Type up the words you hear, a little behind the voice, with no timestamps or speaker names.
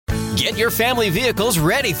Get your family vehicles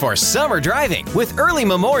ready for summer driving with early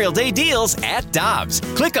Memorial Day deals at Dobbs.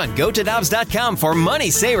 Click on GoToDobbs.com for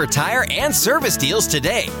money saver tire and service deals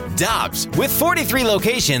today. Dobbs, with 43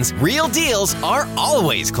 locations, real deals are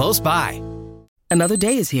always close by. Another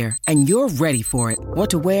day is here, and you're ready for it. What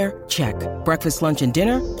to wear? Check. Breakfast, lunch, and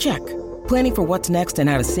dinner? Check. Planning for what's next and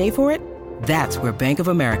how to save for it? That's where Bank of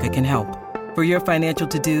America can help. For your financial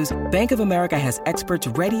to-dos, Bank of America has experts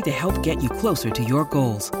ready to help get you closer to your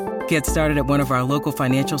goals. Get started at one of our local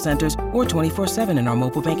financial centers or 24/7 in our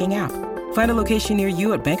mobile banking app. Find a location near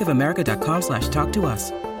you at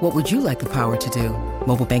bankofamerica.com/talktous. What would you like the power to do?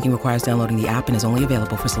 Mobile banking requires downloading the app and is only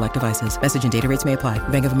available for select devices. Message and data rates may apply.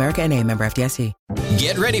 Bank of America N.A., member FDIC.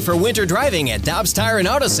 Get ready for winter driving at Dobbs Tire and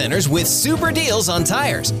Auto Centers with super deals on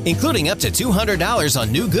tires, including up to $200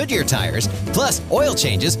 on new Goodyear tires, plus oil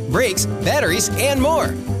changes, brakes, batteries, and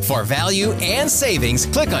more. For value and savings,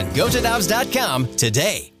 click on GoToDobbs.com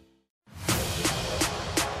today.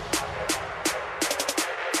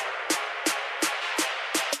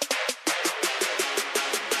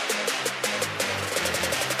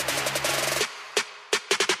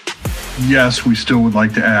 Yes, we still would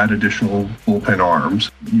like to add additional bullpen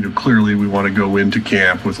arms. Clearly we want to go into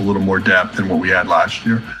camp with a little more depth than what we had last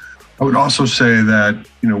year. I would also say that,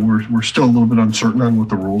 we're still a little bit uncertain on what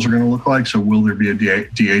the rules are going to look like. So will there be a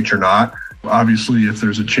DH or not? Obviously, if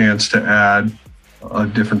there's a chance to add a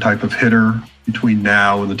different type of hitter between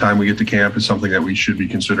now and the time we get to camp is something that we should be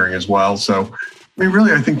considering as well. So,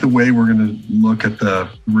 really, I think the way we're going to look at the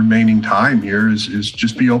remaining time here is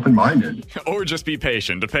just be open-minded. Or just be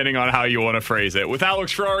patient, depending on how you want to phrase it. With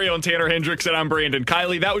Alex Ferrario and Tanner Hendrickson, I'm Brandon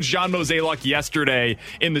Kiley. That was John Mozeliak yesterday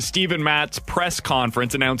in the Steven Matz press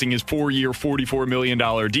conference announcing his 4-year, $44 million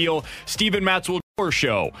deal. Steven Matz will do our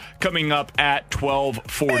show coming up at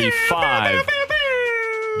 12:45.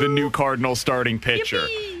 The new Cardinal starting pitcher.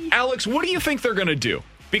 Yippee. Alex, what do you think they're going to do?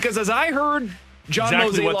 Because as I heard John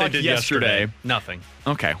exactly Mozeliak what they did yesterday. Nothing.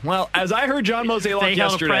 Okay. Well, as I heard John Mozeliak they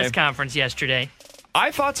held yesterday, a press conference yesterday.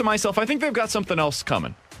 I thought to myself, I think they've got something else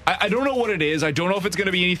coming. I don't know what it is. I don't know if it's going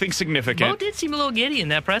to be anything significant. Mo did seem a little giddy in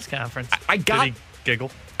that press conference. Did he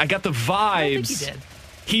giggle? I got the vibes. I think he did.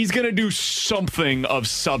 He's going to do something of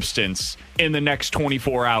substance in the next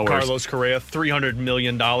 24 hours. Carlos Correa, $300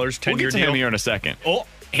 million, 10-year we'll get to deal. him here in a second.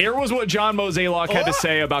 Here was what John Mozeliak had to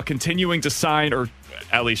say about continuing to sign, or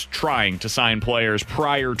at least trying to sign players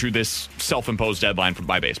prior to this self-imposed deadline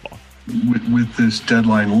by baseball. With this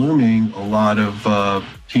deadline looming, a lot of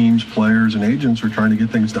teams, players, and agents are trying to get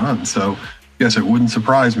things done. So, yes, it wouldn't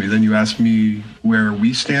surprise me. Then you ask me where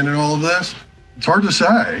we stand in all of this. It's hard to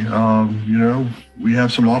say. We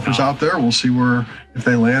have some offers out there. We'll see if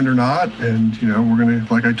they land or not. And, we're going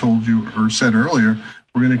to, like I told you or said earlier,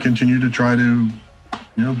 we're going to continue to try to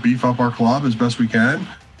beef up our club as best we can.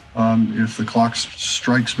 If the clock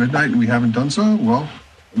strikes midnight and we haven't done so, well,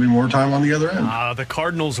 there'll be more time on the other end. The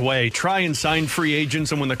Cardinals way. Try and sign free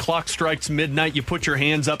agents, and when the clock strikes midnight, you put your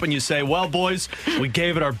hands up and you say, well, boys, we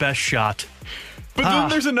gave it our best shot. But then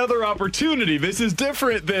there's another opportunity. This is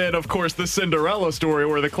different than, of course, the Cinderella story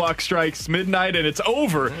where the clock strikes midnight and it's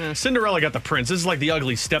over. Cinderella got the prince. This is like the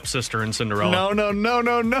ugly stepsister in Cinderella.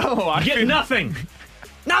 No. I get nothing.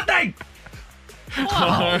 Nothing!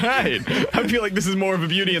 All right. I feel like this is more of a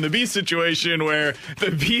Beauty and the Beast situation where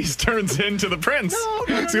the Beast turns into the prince.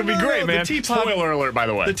 It's going to be great, man. Spoiler alert, by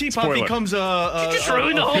the way. The teapot becomes a... You just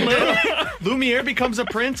ruined the whole movie. Lumiere becomes a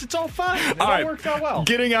prince. It's all fine. It all worked out well.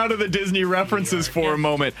 Getting out of the Disney references for a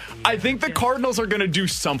moment. I think the Cardinals are going to do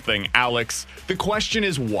something, Alex. The question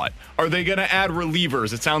is what? Are they going to add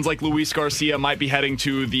relievers? It sounds like Luis Garcia might be heading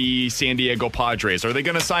to the San Diego Padres. Are they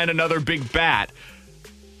going to sign another big bat?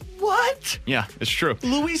 What? Yeah, it's true.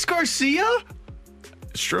 Luis Garcia?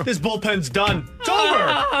 It's true. This bullpen's done. It's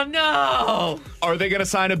over. Oh, no. Are they going to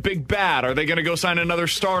sign a big bat? Are they going to go sign another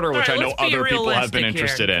starter, which I know other people have been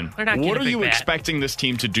interested in? What are you expecting this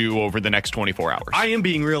team to do over the next 24 hours? I am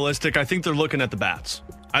being realistic. I think they're looking at the bats.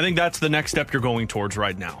 I think that's the next step you're going towards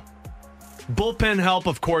right now. Bullpen help,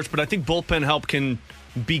 of course, but I think bullpen help can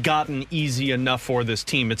be gotten easy enough for this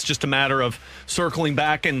team. It's just a matter of circling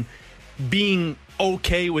back and being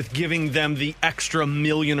okay with giving them the extra $1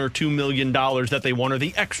 million or $2 million that they want, or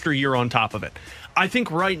the extra year on top of it. I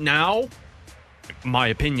think right now, my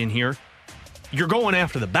opinion here, you're going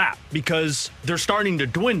after the bat because they're starting to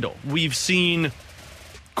dwindle. We've seen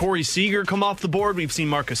Corey Seager come off the board. We've seen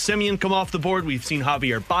Marcus Semien come off the board. We've seen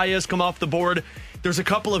Javier Baez come off the board. There's a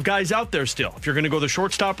couple of guys out there still. If you're going to go the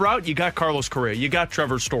shortstop route, you got Carlos Correa. You got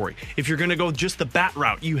Trevor Story. If you're going to go just the bat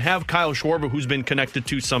route, you have Kyle Schwarber, who's been connected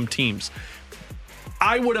to some teams.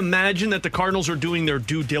 I would imagine that the Cardinals are doing their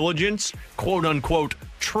due diligence, quote unquote,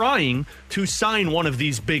 trying to sign one of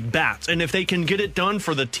these big bats. And if they can get it done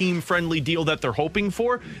for the team-friendly deal that they're hoping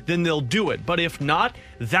for, then they'll do it. But if not,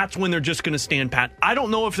 that's when they're just going to stand pat. I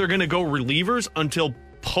don't know if they're going to go relievers until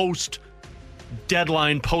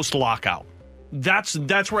post-deadline, post-lockout. That's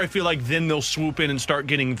where I feel like then they'll swoop in and start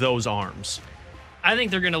getting those arms. I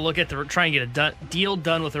think they're going to look at try and get a deal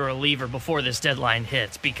done with a reliever before this deadline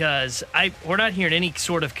hits, because we're not hearing any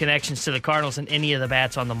sort of connections to the Cardinals in any of the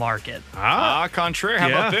bats on the market. Contrary. How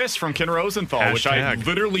about this from Ken Rosenthal, which I Hashtag.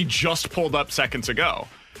 literally just pulled up seconds ago.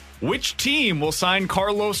 Which team will sign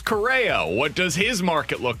Carlos Correa? What does his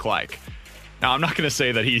market look like? Now, I'm not going to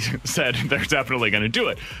say that he said they're definitely going to do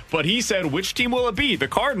it, but he said, which team will it be? The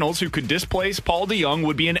Cardinals, who could displace Paul DeJong,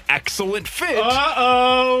 would be an excellent fit.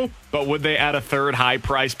 Uh-oh! But would they add a third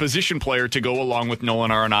high-priced position player to go along with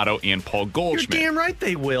Nolan Arenado and Paul You're Goldschmidt? damn right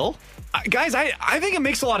they will. Guys, I think it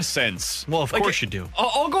makes a lot of sense. Well, of course you do.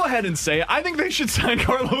 I'll go ahead and say I think they should sign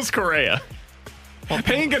Carlos Correa.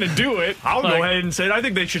 They ain't going to do it. I'll go ahead and say it. I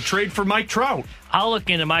think they should trade for Mike Trout. I'll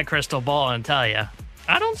look into my crystal ball and tell you,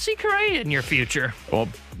 I don't see Correa in your future. Well,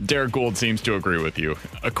 Derek Gould seems to agree with you.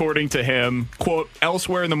 According to him, quote,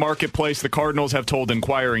 elsewhere in the marketplace, the Cardinals have told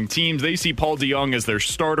inquiring teams they see Paul DeJong as their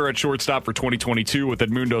starter at shortstop for 2022 with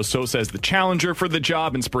Edmundo Sosa as the challenger for the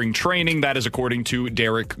job in spring training. That is according to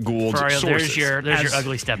Derek Gould's Ferrario, sources. there's your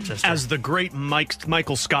ugly stepsister. As the great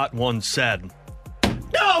Michael Scott once said,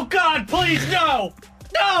 "No, God, please, no!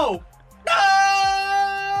 No!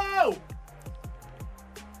 No!"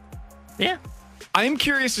 Yeah. I'm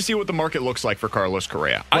curious to see what the market looks like for Carlos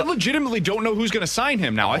Correa. I legitimately don't know who's going to sign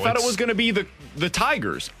him now. I thought it was going to be the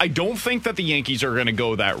Tigers. I don't think that the Yankees are going to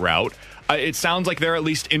go that route. It sounds like they're at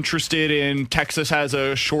least interested in Texas has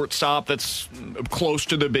a shortstop that's close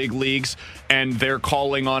to the big leagues, and they're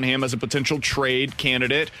calling on him as a potential trade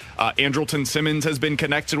candidate. Andrelton Simmons has been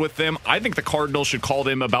connected with them. I think the Cardinals should call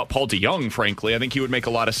them about Paul DeJong, frankly. I think he would make a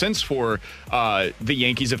lot of sense for the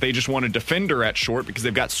Yankees if they just want a defender at short because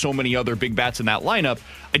they've got so many other big bats in that lineup.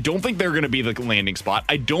 I don't think they're going to be the landing spot.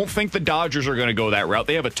 I don't think the Dodgers are going to go that route.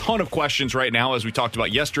 They have a ton of questions right now, as we talked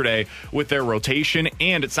about yesterday, with their rotation,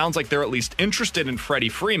 and it sounds like they're at least interested in Freddie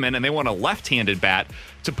Freeman, and they want a left-handed bat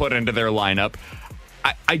to put into their lineup.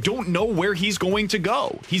 I don't know where he's going to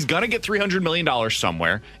go. He's going to get $300 million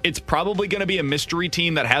somewhere. It's probably going to be a mystery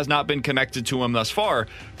team that has not been connected to him thus far,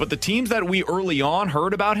 but the teams that we early on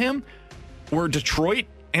heard about him were Detroit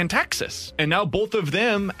and Texas, and now both of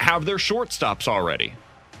them have their shortstops already.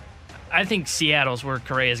 I think Seattle's where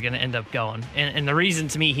Correa is going to end up going. And the reason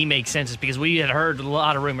to me he makes sense is because we had heard a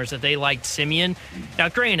lot of rumors that they liked Simeon. Now,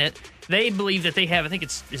 granted, they believe that they have, I think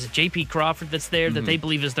is it J.P. Crawford that's there, that they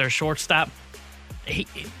believe is their shortstop.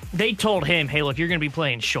 They told him, hey, look, you're going to be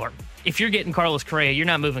playing short. If you're getting Carlos Correa, you're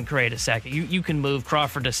not moving Correa to second. You can move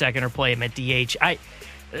Crawford to second or play him at DH.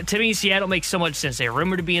 To me, Seattle makes so much sense. They're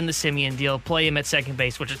rumored to be in the Simeon deal, play him at second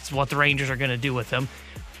base, which is what the Rangers are going to do with him.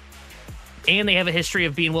 And they have a history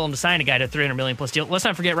of being willing to sign a guy to a $300 million plus deal. Let's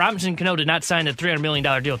not forget, Robinson Cano did not sign a $300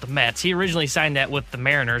 million deal with the Mets. He originally signed that with the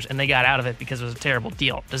Mariners, and they got out of it because it was a terrible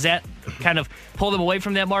deal. Does that kind of pull them away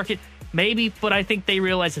from that market? Maybe, but I think they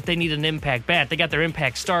realize that they need an impact bat. They got their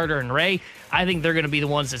impact starter in Ray. I think they're going to be the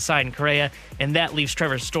ones that sign Correa, and that leaves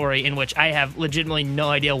Trevor Story, in which I have legitimately no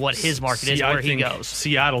idea what his market is, where he goes.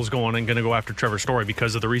 Seattle's going and going to go after Trevor Story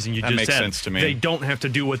because of the reason you just said. That makes sense to me. They don't have to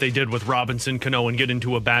do what they did with Robinson Cano and get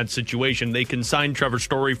into a bad situation. They can sign Trevor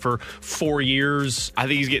Story for 4 years. I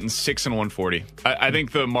think he's getting 6 and 140. I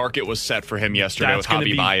think the market was set for him yesterday That's with Javi gonna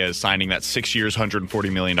be- Baez signing that 6 years,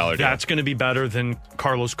 $140 million deal. That's going to be better than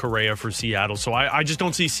Carlos Correa for Seattle. So I just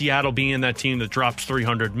don't see Seattle being that team that drops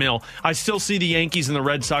 $300 million. I still see the Yankees and the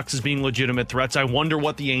Red Sox as being legitimate threats. I wonder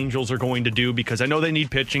what the Angels are going to do because I know they need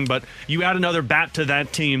pitching, but you add another bat to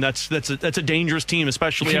that team, that's a dangerous team,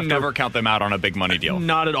 especially You after can never count them out on a big money deal.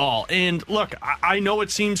 Not at all. And look, I know it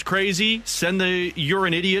seems crazy. Send the "You're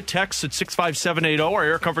an Idiot" text at 65780, our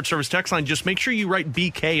Air Comfort Service text line. Just make sure you write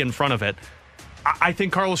BK in front of it. I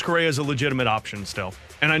think Carlos Correa is a legitimate option still.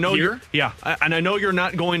 And I know and I know you're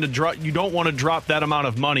not going to drop. You don't want to drop that amount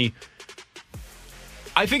of money.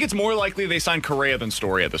 I think it's more likely they sign Correa than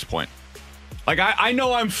Story at this point. Like, I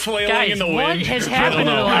know I'm flailing Guys, in the what wind. has happened in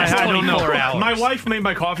the last I don't know. 24 hours? My wife made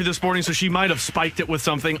my coffee this morning, so she might have spiked it with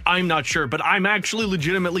something. I'm not sure, but I'm actually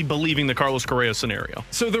legitimately believing the Carlos Correa scenario.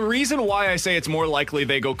 So the reason why I say it's more likely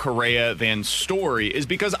they go Correa than Story is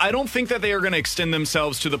because I don't think that they are going to extend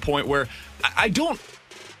themselves to the point where I don't.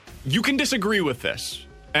 You can disagree with this,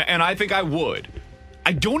 and I think I would.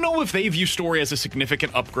 I don't know if they view Story as a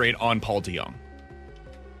significant upgrade on Paul DeJong.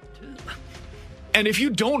 And if you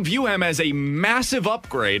don't view him as a massive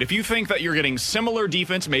upgrade, if you think that you're getting similar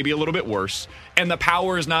defense, maybe a little bit worse, and the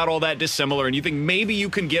power is not all that dissimilar, and you think maybe you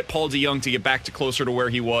can get Paul DeJong to get back to closer to where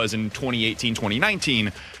he was in 2018,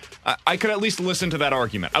 2019, I could at least listen to that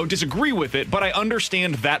argument. I would disagree with it, but I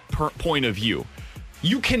understand that point of view.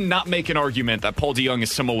 You cannot make an argument that Paul DeJong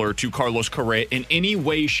is similar to Carlos Correa in any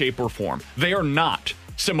way, shape, or form. They are not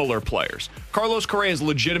similar players. Carlos Correa is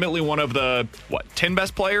legitimately one of the, 10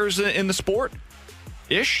 best players in the sport?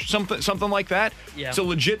 Something like that. Yeah. It's a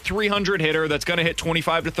legit 300 hitter that's going to hit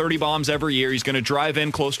 25 to 30 bombs every year. He's going to drive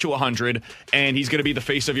in close to 100, and he's going to be the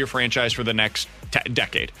face of your franchise for the next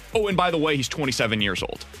decade. Oh, and by the way, he's 27 years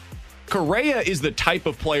old. Correa is the type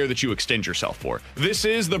of player that you extend yourself for. This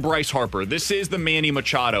is the Bryce Harper. This is the Manny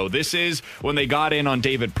Machado. This is when they got in on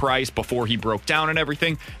David Price before he broke down and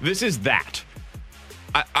everything. This is that.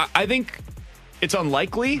 I think it's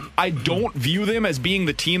unlikely. I don't view them as being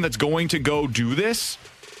the team that's going to go do this.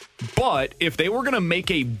 But if they were going to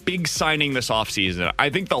make a big signing this offseason, I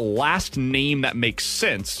think the last name that makes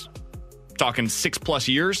sense, talking 6+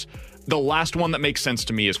 years, the last one that makes sense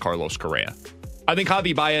to me is Carlos Correa. I think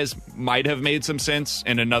Javi Baez might have made some sense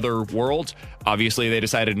in another world. Obviously, they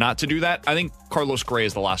decided not to do that. I think Carlos Correa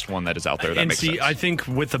is the last one that is out there that makes sense. I think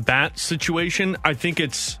with the bat situation, I think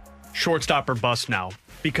it's shortstop or bust now.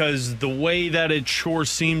 Because the way that it sure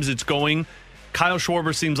seems it's going, Kyle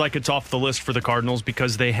Schwarber seems like it's off the list for the Cardinals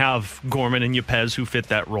because they have Gorman and Yepez who fit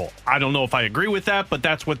that role. I don't know if I agree with that, but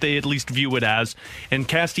that's what they at least view it as. And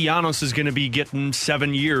Castellanos is going to be getting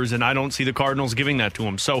 7 years, and I don't see the Cardinals giving that to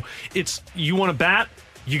him. So it's, you want to bat,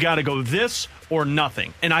 you got to go this or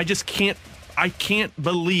nothing. And I just can't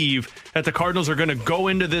believe that the Cardinals are going to go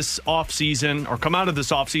into this offseason or come out of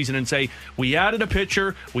this offseason and say, we added a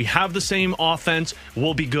pitcher, we have the same offense,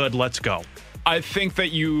 we'll be good, let's go. I think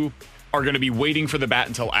that you are going to be waiting for the bat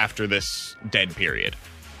until after this dead period.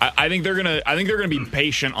 I think they're going to be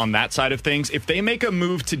patient on that side of things. If they make a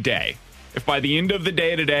move today, if by the end of the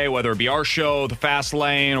day today, whether it be our show, the Fast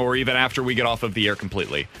Lane, or even after we get off of the air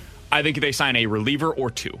completely, I think they sign a reliever or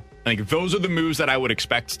two. I think those are the moves that I would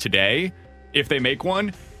expect today if they make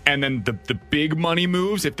one. And then the big money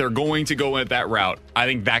moves, if they're going to go at that route, I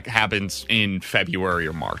think that happens in February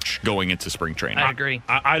or March going into spring training. I agree.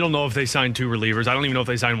 I don't know if they sign 2 relievers. I don't even know if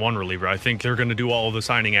they sign 1 reliever. I think they're going to do all of the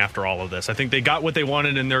signing after all of this. I think they got what they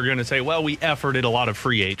wanted, and they're going to say, well, we efforted a lot of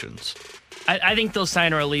free agents. I think they'll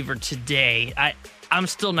sign a reliever today. I'm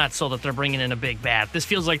still not sold that they're bringing in a big bat. This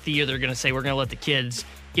feels like the year they're going to say, we're going to let the kids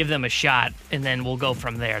give them a shot, and then we'll go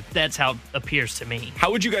from there. That's how it appears to me.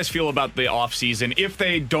 How would you guys feel about the offseason if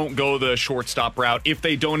they don't go the shortstop route, if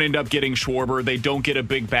they don't end up getting Schwarber, they don't get a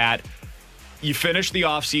big bat? You finish the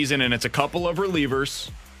offseason, and it's a couple of relievers,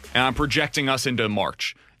 and I'm projecting us into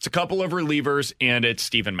March. It's a couple of relievers, and it's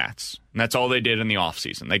Steven Matz. And that's all they did in the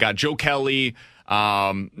offseason. They got Joe Kelly.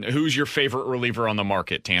 Who's your favorite reliever on the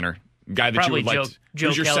market, Tanner? Guy that Probably you would like.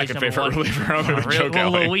 Who's your Kelly's second favorite one. reliever other than Joe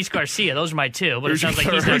Kelly? Luis Garcia. Those are my 2, but Who's it sounds like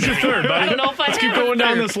your he's third? not. Who's your third, buddy? I don't know if I Let's keep have a going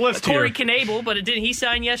down third. this list Corey here. Knebel, but didn't he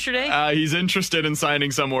sign yesterday? He's interested in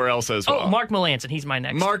signing somewhere else as well. Oh, Mark Melancon. He's my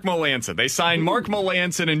next. Mark Melancon. They signed Mark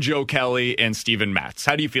Melancon and Joe Kelly and Steven Matz.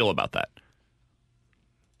 How do you feel about that?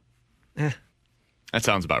 That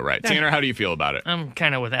sounds about right. Tanner, how do you feel about it? I'm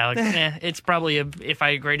kind of with Alex. It's probably if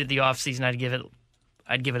I graded the offseason, I'd give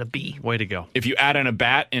it a B. Way to go. If you add in a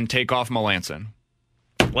bat and take off Melancon.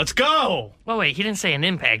 Let's go. Well, wait, he didn't say an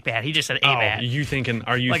impact bat. He just said a bat. Are you thinking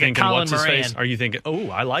Like a what's Colin his Moran. face? Are you thinking, oh,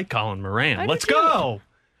 I like Colin Moran. I do Let's too. go.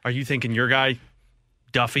 Are you thinking your guy,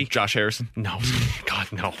 Duffy? Josh Harrison. No.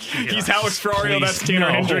 God, no. He's Alex Ferrario. Please, That's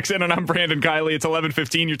Tanner no. Hendrickson, and I'm Brandon Kiley. It's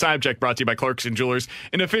 11:15. Your time check brought to you by Clarkson Jewelers,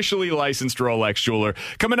 an officially licensed Rolex jeweler.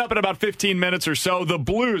 Coming up in about 15 minutes or so, the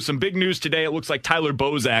Blues. Some big news today. It looks like Tyler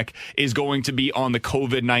Bozak is going to be on the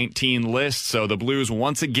COVID-19 list. So the Blues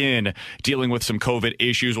once again dealing with some COVID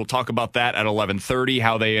issues. We'll talk about that at 11:30.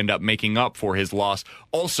 How they end up making up for his loss.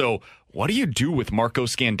 Also, what do you do with Marco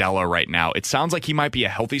Scandella right now? It sounds like he might be a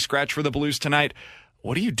healthy scratch for the Blues tonight.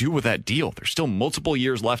 What do you do with that deal? There's still multiple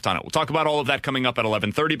years left on it. We'll talk about all of that coming up at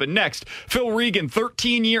 11:30. But next, Phil Regan,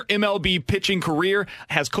 13-year MLB pitching career,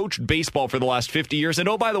 has coached baseball for the last 50 years. And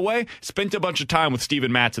oh, by the way, spent a bunch of time with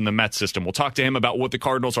Steven Matz in the Mets system. We'll talk to him about what the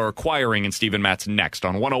Cardinals are acquiring in Steven Matz next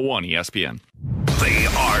on 101 ESPN. They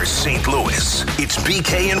are St. Louis. It's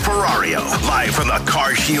BK and Ferrario, live from the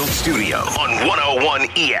Car Shield studio on 101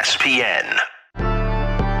 ESPN.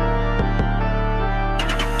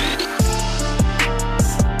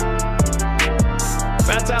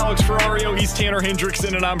 That's Alex Alex Ferrario, he's Tanner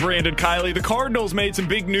Hendrickson, and I'm Brandon Kiley. The Cardinals made some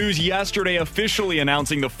big news yesterday, officially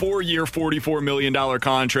announcing the 4-year, $44 million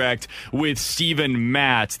contract with Steven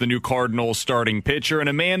Matz, the new Cardinals starting pitcher, and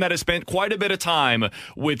a man that has spent quite a bit of time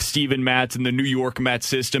with Steven Matz in the New York Mets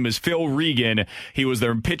system is Phil Regan. He was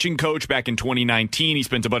their pitching coach back in 2019. He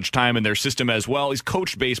spent a bunch of time in their system as well. He's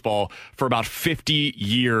coached baseball for about 50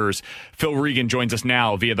 years. Phil Regan joins us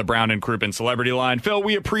now via the Brown and Crouppen Celebrity Line. Phil,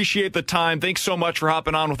 we appreciate the time. Thanks so much for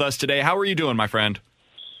hopping on with us today. How are you doing, my friend?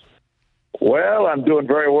 Well, I'm doing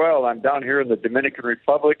very well. I'm down here in the Dominican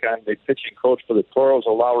Republic. I'm the pitching coach for the Toros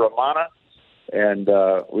of La Romana, and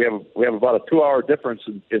we have about a 2-hour difference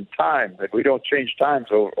in time, but we don't change times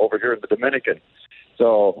over here in the Dominican.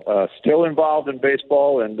 So still involved in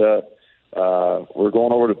baseball, and we're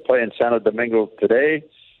going over to play in Santo Domingo today,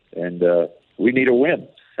 and we need a win.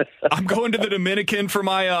 I'm going to the Dominican for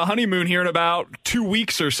my honeymoon here in about 2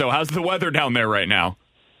 weeks or so. How's the weather down there right now?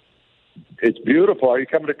 It's beautiful. Are you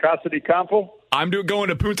coming to Casa de Campo? I'm going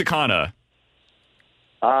to Punta Cana.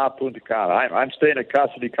 Punta Cana. I'm staying at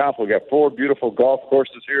Casa de Campo. We got 4 beautiful golf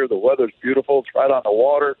courses here. The weather's beautiful. It's right on the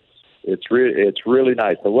water. It's really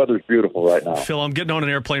nice. The weather's beautiful right now. Phil, I'm getting on an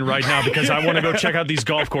airplane right now because I want to go check out these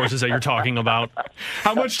golf courses that you're talking about.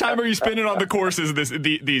 How much time are you spending on the courses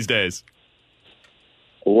these days?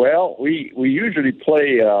 Well, we usually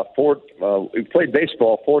play we play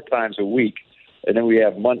baseball 4 times a week, and then we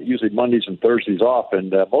have usually Mondays and Thursdays off.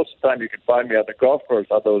 And most of the time, you can find me on the golf course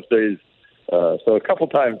on those days. So a couple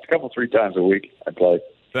 3 times a week I play.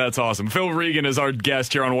 That's awesome. Phil Regan is our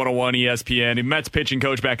guest here on 101 ESPN. He Mets pitching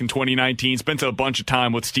coach back in 2019. Spent a bunch of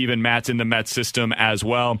time with Steven Matz in the Mets system as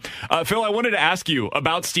well. Phil, I wanted to ask you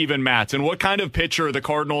about Steven Matz and what kind of pitcher the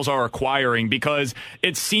Cardinals are acquiring, because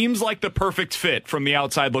it seems like the perfect fit from the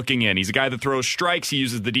outside looking in. He's a guy that throws strikes. He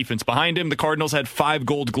uses the defense behind him. The Cardinals had 5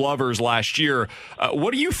 Gold Glovers last year.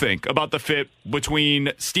 What do you think about the fit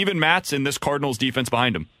between Steven Matz and this Cardinals defense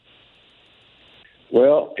behind him?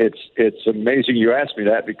 Well, it's amazing you asked me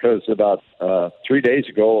that, because about 3 days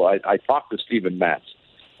ago I talked to Steven Matz,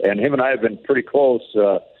 and him and I have been pretty close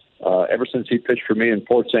ever since he pitched for me in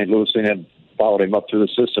Port St. Lucie and followed him up through the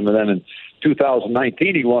system. And then in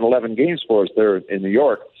 2019 he won 11 games for us there in New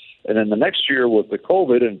York. And then the next year with the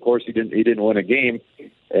COVID, and of course he didn't win a game,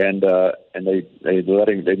 and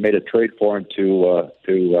they made a trade for him to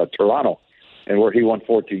Toronto, and where he won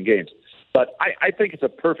 14 games. But I think it's a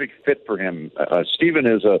perfect fit for him. Steven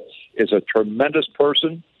is a tremendous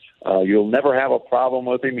person. You'll never have a problem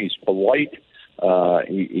with him. He's polite.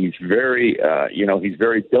 He's very he's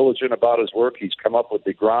very diligent about his work. He's come up with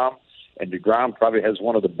DeGrom, and DeGrom probably has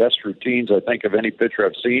one of the best routines I think of any pitcher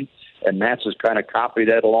I've seen. And Matz has kind of copied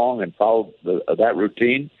that along and followed that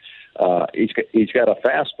routine. He's got a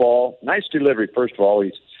fastball, nice delivery. First of all,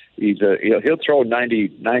 he'll throw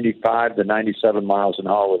 95 to 97 miles an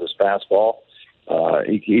hour with his fastball.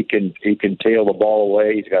 He can tail the ball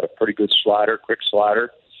away. He's got a pretty good slider, quick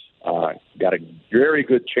slider. Got a very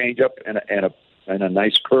good changeup and a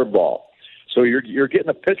nice curveball. So you're getting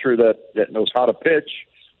a pitcher that knows how to pitch.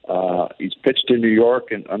 He's pitched in New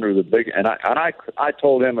York and under the big. And I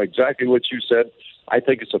told him exactly what you said. I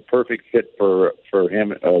think it's a perfect fit for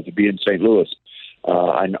him to be in St. Louis.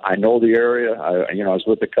 I know the area. I was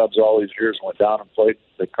with the Cubs all these years and went down and played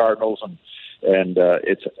the Cardinals, and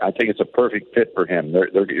I think it's a perfect fit for him.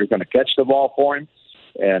 You're going to catch the ball for him,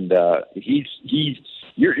 and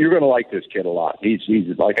you're going to like this kid a lot. He's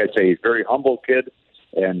like I say, he's a very humble kid,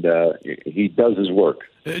 and he does his work.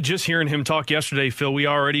 Just hearing him talk yesterday, Phil, we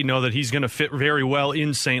already know that he's going to fit very well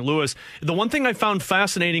in St. Louis. The one thing I found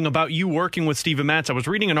fascinating about you working with Steven Matz, I was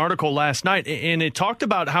reading an article last night, and it talked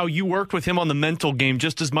about how you worked with him on the mental game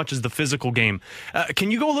just as much as the physical game.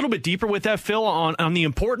 Can you go a little bit deeper with that, Phil, on the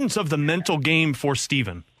importance of the mental game for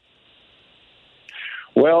Steven?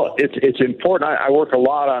 Well, it's important. I work a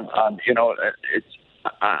lot on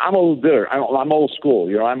I'm a little bitter. I'm old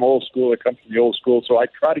school. I'm old school. I come from the old school, so I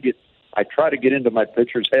try to get into my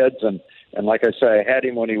pitchers' heads, and like I say, I had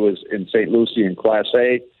him when he was in St. Lucie in Class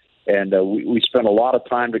A, and we spent a lot of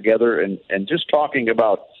time together, and just talking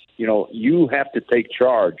about, you have to take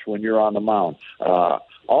charge when you're on the mound.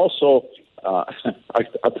 Also, I'll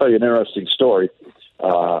tell you an interesting story. We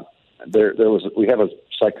have a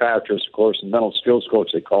psychiatrist, of course, and mental skills coach,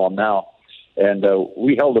 they call him now, and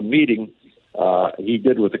we held a meeting he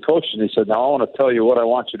did with the coach, and he said, now I want to tell you what I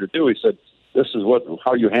want you to do. He said, this is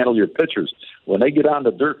how you handle your pitchers. When they get on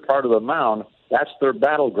the dirt part of the mound, that's their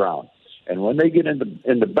battleground. And when they get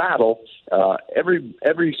into battle,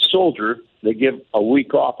 every soldier, they give a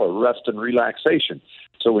week off of rest and relaxation.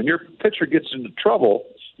 So when your pitcher gets into trouble,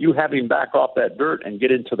 you have him back off that dirt and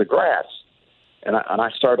get into the grass. And I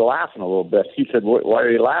started laughing a little bit. He said, "Why are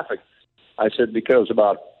you laughing?" I said, "Because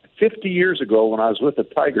about 50 years ago when I was with the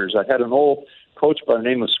Tigers, I had an old coach by the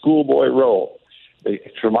name of Schoolboy Rowe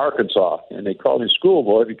from Arkansas, and they called him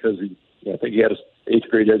Schoolboy because I think he had his 8th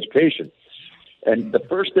grade education. And the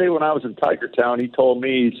first day when I was in Tiger Town, he told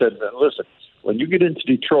me, he said, listen, when you get into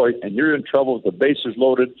Detroit and you're in trouble with the bases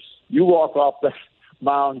loaded, you walk off the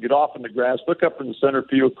mound, get off in the grass, look up in the center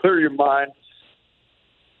field, clear your mind,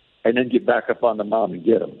 and then get back up on the mound and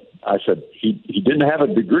get him." I said, he didn't have a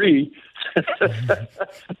degree,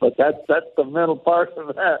 but that's the mental part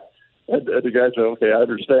of that. And the guy said, "Okay, I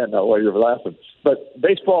understand now why you're laughing." But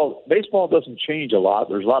baseball doesn't change a lot.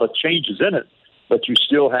 There's a lot of changes in it, but you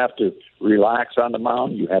still have to relax on the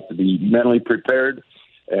mound. You have to be mentally prepared,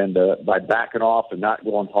 and by backing off and not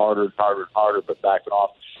going harder, but backing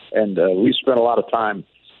off. And we spent a lot of time.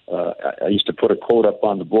 I used to put a quote up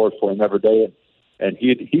on the board for him every day, and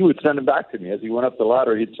he would send them back to me. As he went up the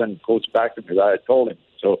ladder, he'd send quotes back to me that I had told him.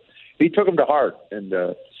 So he took them to heart, and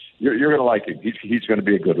you're going to like him. He's going to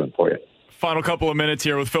be a good one for you. Final couple of minutes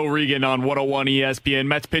here with Phil Regan on 101 ESPN.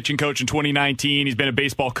 Mets pitching coach in 2019. He's been a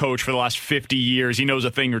baseball coach for the last 50 years. He knows a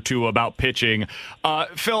thing or two about pitching.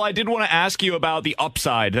 Phil, I did want to ask you about the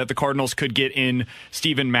upside that the Cardinals could get in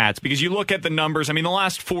Steven Matz, because you look at the numbers. I mean, the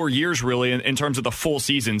last 4 years, really, in terms of the full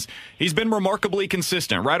seasons, he's been remarkably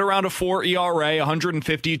consistent, right around a 4 ERA,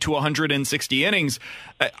 150 to 160 innings.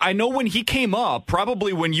 I know when he came up,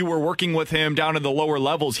 probably when you were working with him down in the lower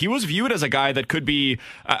levels, he was viewed as a guy that could be,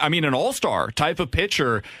 an all-star type of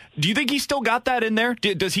pitcher. Do you think he's still got that in there?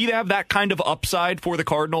 Does he have that kind of upside for the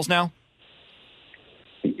Cardinals now?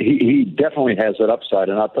 He definitely has that upside,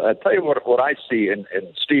 and I'll tell you what I see in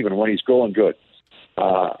Steven when he's going good.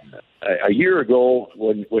 A year ago,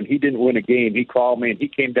 when he didn't win a game, he called me and he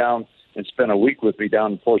came down and spent a week with me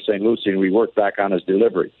down in Port St. Lucie, and we worked back on his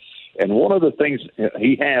delivery. And one of the things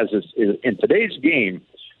he has is in today's game,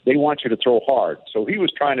 they want you to throw hard. So he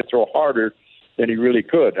was trying to throw harder than he really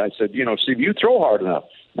could. I said, Steve, you throw hard enough.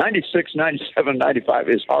 96, 97, 95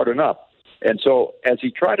 is hard enough. And so as he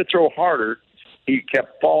tried to throw harder, he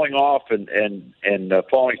kept falling off and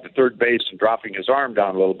falling to third base and dropping his arm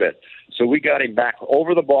down a little bit. So we got him back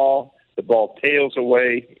over the ball. The ball tails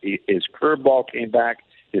away. His curveball came back.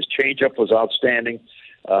 His changeup was outstanding.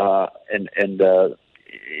 I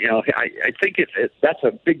think that's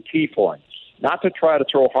a big key for him. Not to try to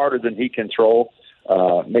throw harder than he can throw.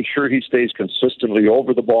 Make sure he stays consistently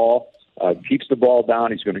over the ball, keeps the ball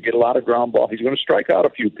down. He's going to get a lot of ground ball. He's going to strike out a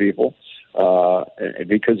few people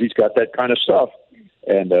because he's got that kind of stuff.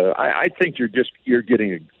 And I think you're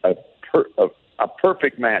getting a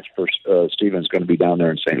perfect match for Steven's going to be down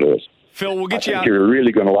there in St. Louis. Phil, we'll get you out. You're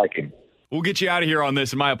really going to like him. We'll get you out of here on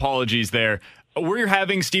this, and my apologies there. We're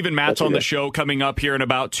having Steven Matz on the show coming up here in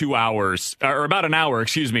about 2 hours, or about an hour,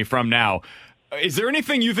 from now. Is there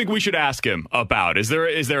anything you think we should ask him about? Is there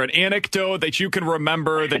an anecdote that you can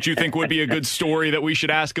remember that you think would be a good story that we should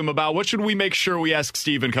ask him about? What should we make sure we ask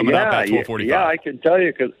Steven coming up at 12:45? Yeah, I can tell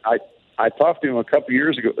you because I talked to him a couple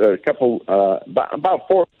years ago, about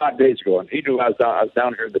 4 or 5 days ago, and he knew I was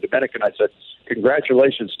down here in the Dominican. I said,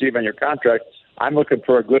 "Congratulations, Steve, on your contract. I'm looking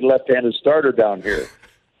for a good left-handed starter down here."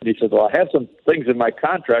 And he said, "Well, I have some things in my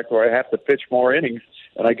contract where I have to pitch more innings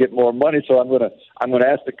and I get more money, so I'm going to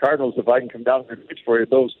ask the Cardinals if I can come down here and pitch for you.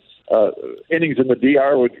 Those innings in the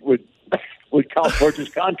DR would count towards his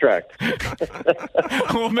contract."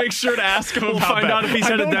 We'll make sure to ask him. We'll find out if he's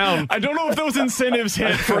headed down. I don't know if those incentives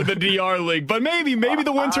hit for the DR League, but maybe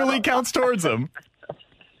the Winter League counts towards him.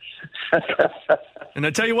 And I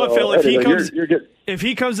tell you what, Phil, if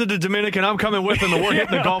he comes to the Dominican, I'm coming with him, and we're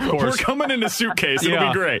hitting the golf course. We're coming in a suitcase. It'll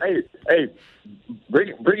be great. Hey,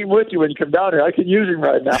 bring him with you when you come down here. I can use him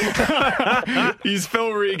right now. He's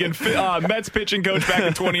Phil Regan, Mets pitching coach back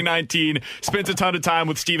in 2019. Spent a ton of time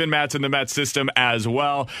with Steven Matz in the Mets system as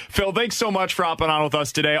well. Phil, thanks so much for hopping on with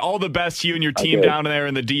us today. All the best to you and your team down there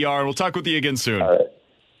in the DR, and we'll talk with you again soon.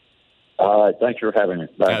 All right. Thanks for having me.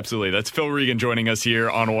 Bye. Absolutely. That's Phil Regan joining us here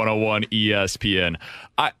on 101 ESPN.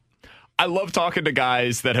 I love talking to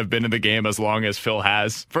guys that have been in the game as long as Phil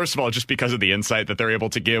has. First of all, just because of the insight that they're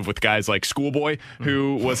able to give with guys like Schoolboy,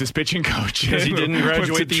 who was his pitching coach. Because he didn't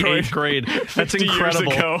graduate the 8th grade. That's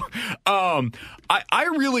incredible. Years ago. I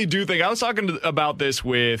really do think, I was talking about this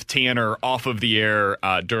with Tanner off of the air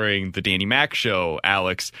during the Danny Mac show,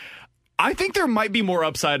 Alex. I think there might be more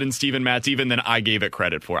upside in Steven Matz even than I gave it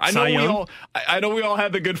credit for. I know we all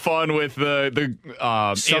had the good fun with the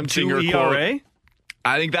sub-2 ERA.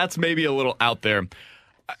 I think that's maybe a little out there.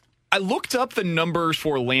 I looked up the numbers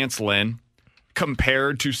for Lance Lynn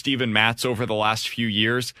compared to Steven Matz over the last few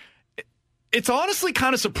years. It's honestly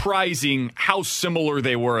kind of surprising how similar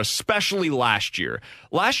they were, especially last year.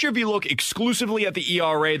 Last year, if you look exclusively at the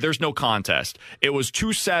ERA, there's no contest. It was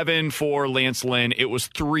 2.7 for Lance Lynn. It was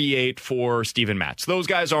 3.8 for Steven Matz. Those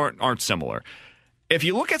guys aren't similar. If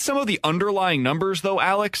you look at some of the underlying numbers, though,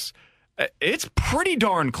 Alex, it's pretty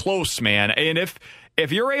darn close, man. And if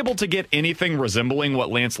you're able to get anything resembling what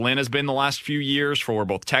Lance Lynn has been the last few years for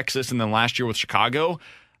both Texas and then last year with Chicago,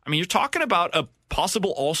 I mean, you're talking about a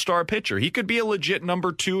possible all-star pitcher. He could be a legit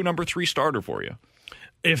number 2, number 3 starter for you.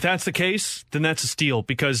 If that's the case, then that's a steal,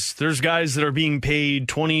 because there's guys that are being paid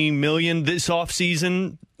 $20 million this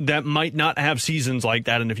offseason that might not have seasons like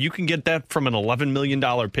that. And if you can get that from an $11 million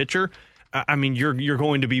pitcher, I mean, you're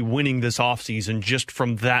going to be winning this offseason just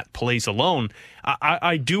from that place alone.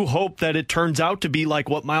 I do hope that it turns out to be like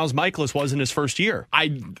what Miles Mikolas was in his first year.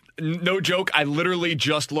 No joke, I literally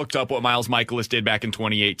just looked up what Miles Mikolas did back in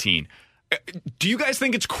 2018. Do you guys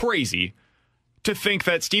think it's crazy to think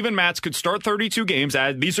that Steven Matz could start 32 games?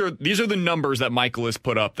 These are the numbers that Mikolas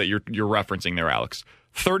put up that you're referencing there, Alex.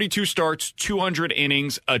 32 starts, 200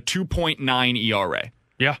 innings, a 2.9 ERA.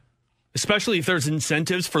 Yeah. Especially if there's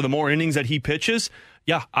incentives for the more innings that he pitches.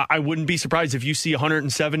 Yeah, I wouldn't be surprised if you see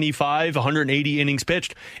 175, 180 innings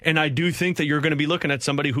pitched. And I do think that you're going to be looking at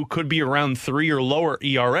somebody who could be around 3 or lower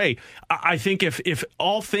ERA. I think if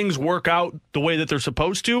all things work out the way that they're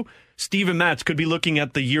supposed to, Steven Matz could be looking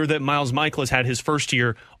at the year that Miles Mikolas had his first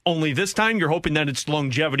year. Only this time you're hoping that it's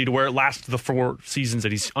longevity to where it lasts the 4 seasons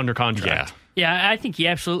that he's under contract. Yeah, I think he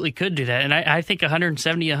absolutely could do that. And I think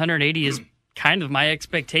 170, 180 is kind of my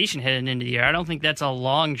expectation heading into the year. I don't think that's a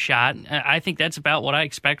long shot. I think that's about what I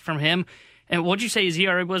expect from him. And what'd you say his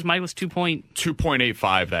ERA was? Mike was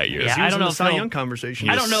 2.85 that year. Yeah, he was in the Cy Young conversation.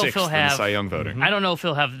 I don't know if he'll have Cy Young voting. I don't know if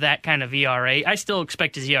he'll have that kind of ERA. I still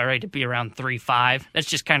expect his ERA to be around 3.5. That's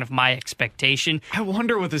just kind of my expectation. I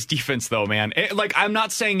wonder with his defense, though, man. I'm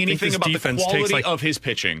not saying anything about the quality of his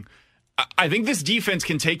pitching. I think this defense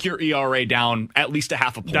can take your ERA down at least a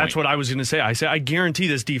half a point. That's what I was going to say. I guarantee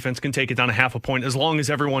this defense can take it down a half a point as long as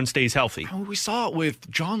everyone stays healthy. I mean, we saw it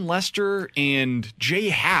with John Lester and Jay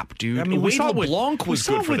Happ, dude. I mean, Wade LeBlanc was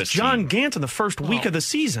good for this team. John Gant in the first week of the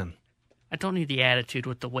season. I don't need the attitude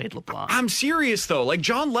with the Wade LeBlanc. I'm serious, though. Like,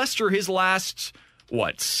 John Lester, his last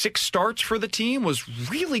 6 starts for the team was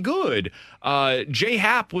really good. Jay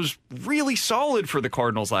Happ was really solid for the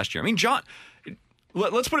Cardinals last year. I mean,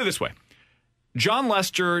 let's put it this way. John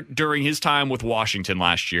Lester, during his time with Washington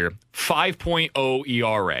last year, 5.0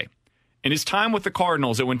 ERA. In his time with the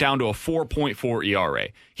Cardinals, it went down to a 4.4 ERA.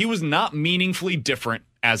 He was not meaningfully different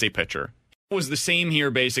as a pitcher. It was the same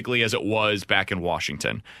here, basically, as it was back in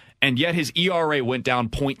Washington. And yet his ERA went down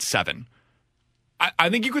 0.7.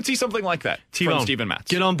 I think you could see something like that from Steven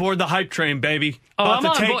Matz. Get on board the hype train, baby. I'm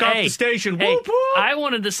about to take off the station. Hey, whoop, whoop. I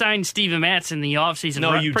wanted to sign Steven Matz in the offseason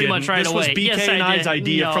pretty didn't. much right this away. This was BK and I's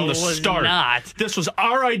idea from the start. Not. This was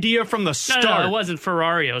our idea from the start. No, it wasn't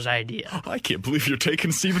Ferrario's idea. I can't believe you're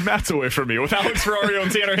taking Steven Matz away from me. With Alex Ferrario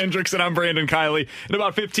and Tanner Hendrickson, I'm Brandon Kiley. In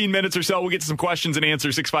about 15 minutes or so, we'll get to some questions and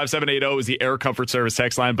answers. 65780 is the Air Comfort Service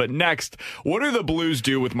text line. But next, what do the Blues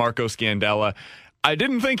do with Marco Scandella? I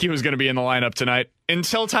didn't think he was going to be in the lineup tonight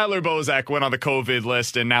until Tyler Bozak went on the COVID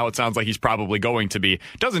list, and now it sounds like he's probably going to be.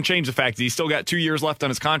 Doesn't change the fact that he's still got 2 years left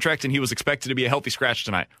on his contract, and he was expected to be a healthy scratch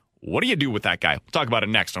tonight. What do you do with that guy? We'll talk about it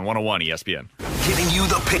next on 101 ESPN. Giving you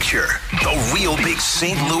the picture, the real big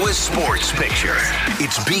St. Louis sports picture.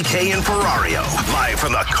 It's BK and Ferrario, live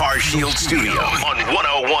from the Car Shield studio on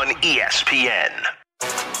 101 ESPN.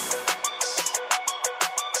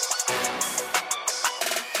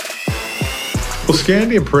 Well,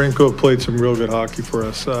 Scandy and Parenko have played some real good hockey for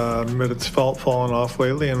us. It's fallen off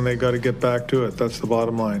lately, and they got to get back to it. That's the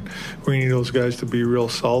bottom line. We need those guys to be real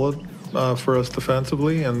solid for us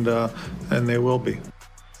defensively, and they will be.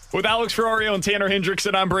 With Alex Ferrario and Tanner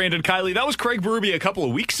Hendrickson, I'm Brandon Kiley. That was Craig Berube a couple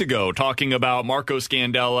of weeks ago talking about Marco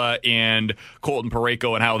Scandella and Colton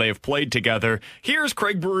Parayko and how they have played together. Here's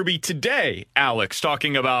Craig Berube today, Alex,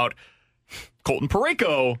 talking about Colton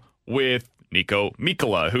Parayko with Nico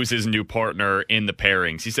Mikkola, who's his new partner in the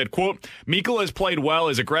pairings. He said, quote, Mikkola has played well.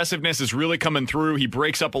 His aggressiveness is really coming through. He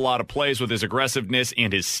breaks up a lot of plays with his aggressiveness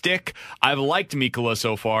and his stick. I've liked Mikkola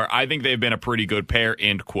so far. I think they've been a pretty good pair,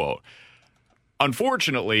 end quote.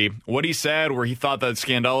 Unfortunately, what he said where he thought that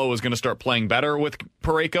Scandella was going to start playing better with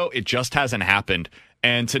Parayko, it just hasn't happened.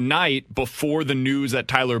 And tonight, before the news that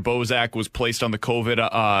Tyler Bozak was placed on the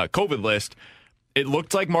COVID list, it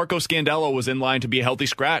looked like Marco Scandella was in line to be a healthy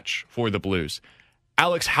scratch for the Blues.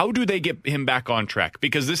 Alex, how do they get him back on track?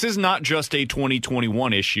 Because this is not just a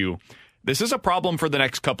 2021 issue. This is a problem for the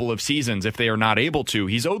next couple of seasons if they are not able to.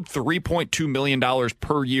 He's owed $3.2 million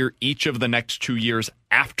per year each of the next 2 years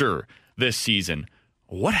after this season.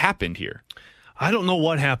 What happened here? I don't know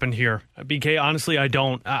what happened here. BK, honestly, I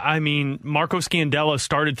don't. I mean, Marco Scandella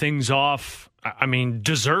started things off,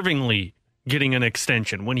 deservingly getting an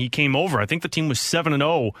extension when he came over. I think the team was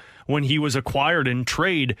 7-0 when he was acquired in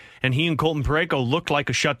trade, and he and Colton Parayko looked like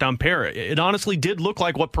a shutdown pair. It honestly did look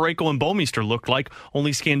like what Parayko and Bouwmeester looked like,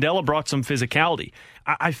 only Scandella brought some physicality.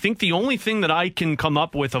 I think the only thing that I can come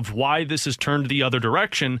up with of why this has turned the other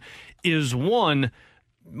direction is, one,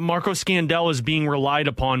 Marco Scandella is being relied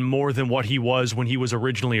upon more than what he was when he was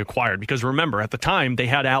originally acquired. Because remember, at the time, they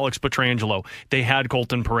had Alex Pietrangelo, they had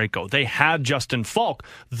Colton Parayko, they had Justin Falk.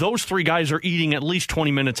 Those three guys are eating at least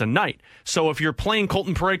 20 minutes a night. So if you're playing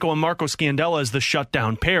Colton Parayko and Marco Scandella as the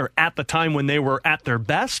shutdown pair at the time when they were at their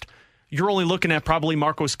best, you're only looking at probably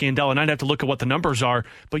Marco Scandella, and I'd have to look at what the numbers are,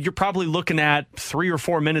 but you're probably looking at 3 or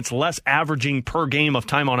 4 minutes less averaging per game of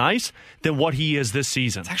time on ice than what he is this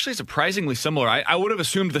season. It's actually surprisingly similar. I would have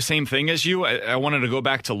assumed the same thing as you. I wanted to go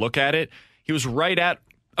back to look at it. He was right at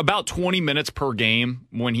about 20 minutes per game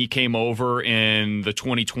when he came over in the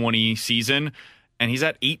 2020 season, and he's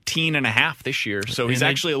at 18.5 this year. So he's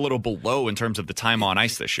actually a little below in terms of the time on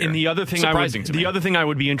ice this year. And the other thing I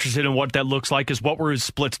would be interested in what that looks like is what were his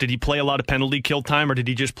splits? Did he play a lot of penalty kill time, or did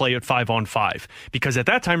he just play at 5-on-5? Because at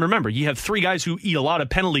that time, remember, you have three guys who eat a lot of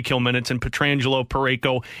penalty kill minutes in Pietrangelo,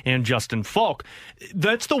 Parayko, and Justin Falk.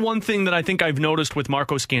 That's the one thing that I think I've noticed with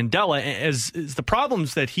Marco Scandella is the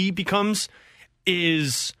problems that he becomes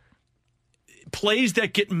is plays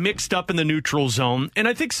that get mixed up in the neutral zone. And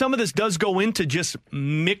I think some of this does go into just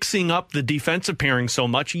mixing up the defensive pairing so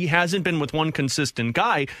much. He hasn't been with one consistent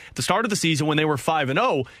guy. At the start of the season when they were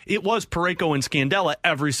 5-0, it was Parayko and Scandella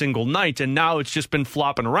every single night, and now it's just been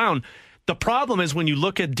flopping around. The problem is when you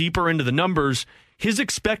look at deeper into the numbers, his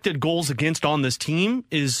expected goals against on this team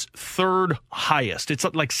is third highest. It's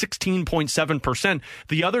up like 16.7%.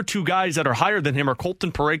 The other two guys that are higher than him are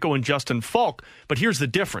Colton Parayko and Justin Falk. But here's the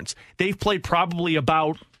difference. They've played probably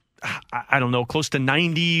about, close to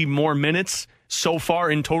 90 more minutes so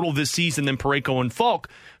far in total this season than Parayko and Falk.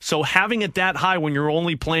 So having it that high when you're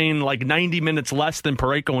only playing like 90 minutes less than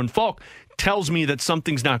Parayko and Falk tells me that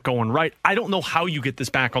something's not going right. I don't know how you get this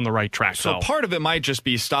back on the right track. So part of it might just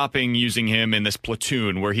be stopping using him in this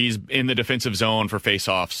platoon where he's in the defensive zone for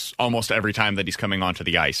faceoffs almost every time that he's coming onto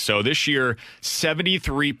the ice. So this year,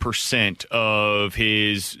 73% of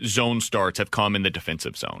his zone starts have come in the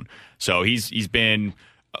defensive zone. So he's been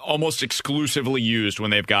almost exclusively used when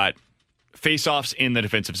they've got faceoffs in the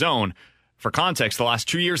defensive zone. For context, the last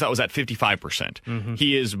 2 years, that was at 55%. Mm-hmm.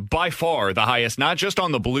 He is by far the highest, not just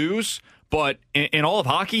on the Blues, but in all of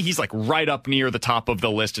hockey, he's like right up near the top of the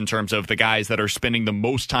list in terms of the guys that are spending the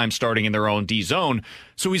most time starting in their own D zone.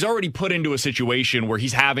 So he's already put into a situation where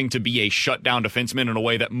he's having to be a shutdown defenseman in a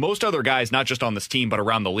way that most other guys, not just on this team, but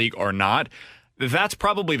around the league, are not. That's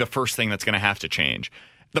probably the first thing that's going to have to change.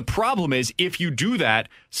 The problem is, if you do that,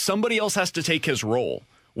 somebody else has to take his role,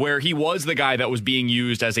 where he was the guy that was being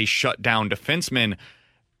used as a shutdown defenseman.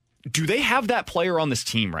 Do they have that player on this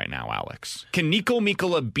team right now, Alex? Can Niko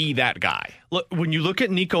Mikkola be that guy? Look, when you look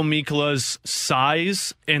at Niko Mikkola's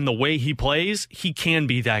size and the way he plays, he can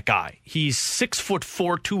be that guy. He's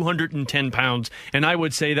 6'4", 210 pounds, and I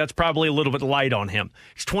would say that's probably a little bit light on him.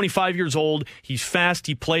 He's 25 years old. He's fast.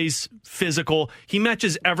 He plays physical. He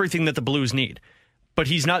matches everything that the Blues need. But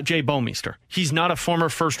he's not Jay Bouwmeester. He's not a former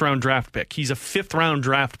first-round draft pick. He's a fifth-round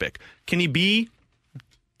draft pick. Can he be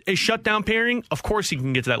a shutdown pairing? Of course he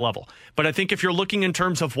can get to that level. But I think if you're looking in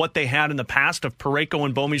terms of what they had in the past of Parayko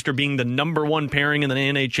and Bouwmeester being the number one pairing in the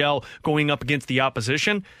NHL going up against the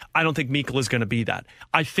opposition, I don't think Mikkola is going to be that.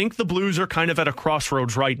 I think the Blues are kind of at a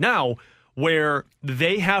crossroads right now where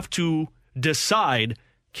they have to decide,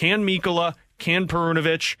 can Mikkola, can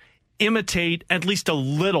Perunovich imitate at least a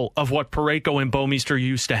little of what Parayko and Bouwmeester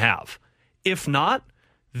used to have? If not,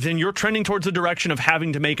 then you're trending towards the direction of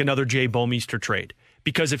having to make another Jay Bouwmeester trade.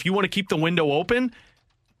 Because if you want to keep the window open,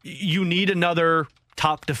 you need another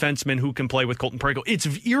top defenseman who can play with Colton Parayko. It's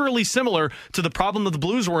eerily similar to the problem that the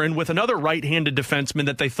Blues were in with another right-handed defenseman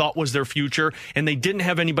that they thought was their future, and they didn't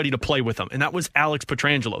have anybody to play with him, and that was Alex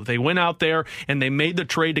Pietrangelo. They went out there, and they made the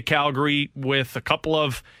trade to Calgary with a couple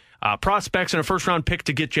of prospects and a first-round pick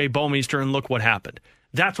to get Jay Bouwmeester, and look what happened.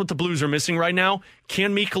 That's what the Blues are missing right now.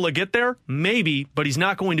 Can Mikkola get there? Maybe, but he's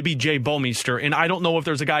not going to be Jay Bouwmeester, and I don't know if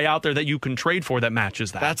there's a guy out there that you can trade for that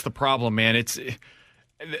matches that. That's the problem, man.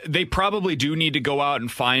 They probably do need to go out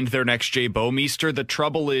and find their next Jay Bouwmeester. The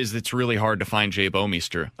trouble is it's really hard to find Jay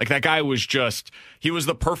Bouwmeester. Like, that guy was he was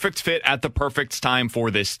the perfect fit at the perfect time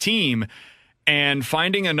for this team. And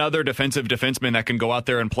finding another defensive defenseman that can go out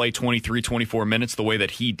there and play 23, 24 minutes the way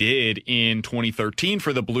that he did in 2013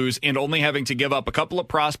 for the Blues, and only having to give up a couple of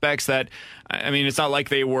prospects that, I mean, it's not like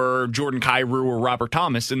they were Jordan Kyrou or Robert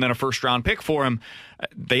Thomas and then a first-round pick for him.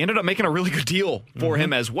 They ended up making a really good deal for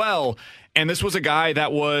him as well. And this was a guy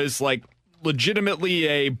that was, like, legitimately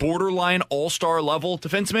a borderline all-star level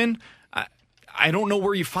defenseman. I don't know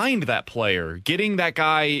where you find that player. Getting that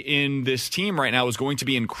guy in this team right now is going to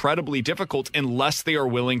be incredibly difficult unless they are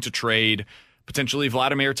willing to trade potentially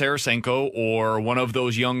Vladimir Tarasenko or one of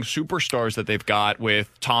those young superstars that they've got with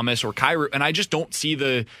Thomas or Kyrou. And I just don't see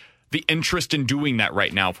the interest in doing that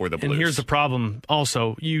right now for the Blues. And here's the problem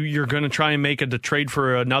also. You're going to try and make a trade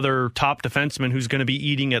for another top defenseman who's going to be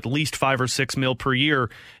eating at least $5 or $6 million per year.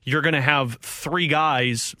 You're going to have 4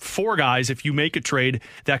 guys, if you make a trade,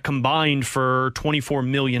 that combined for $24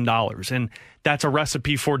 million. And that's a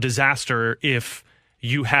recipe for disaster if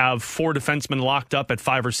you have 4 defensemen locked up at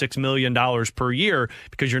 $5 or $6 million per year,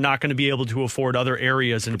 because you're not going to be able to afford other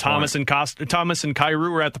areas. And Thomas and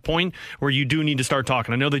Kyrou are at the point where you do need to start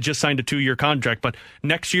talking. I know they just signed a 2-year contract, but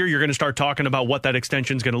next year you're going to start talking about what that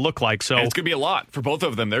extension is going to look like. So, and it's going to be a lot for both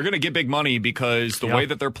of them. They're going to get big money because the way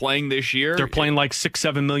that they're playing this year, they're playing like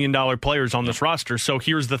 $6-7 million players on this roster. So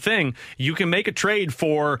here's the thing: you can make a trade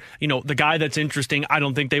for, the guy that's interesting. I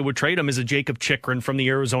don't think they would trade him is a Jacob Chychrun from the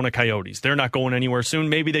Arizona Coyotes. They're not going anywhere soon.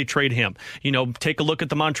 Maybe they trade him. Take a look at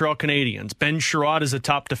the Montreal Canadiens. Ben Sherratt is a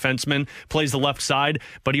top defenseman, plays the left side,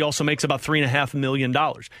 but he also makes about $3.5 million.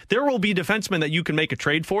 There will be defensemen that you can make a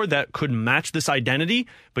trade for that could match this identity,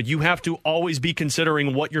 but you have to always be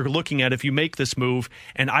considering what you're looking at if you make this move.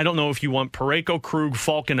 And I don't know if you want Parayko, Krug,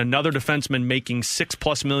 Falcon, another defenseman making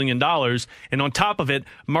 $6+ million. And on top of it,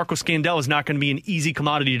 Marco Scandella is not going to be an easy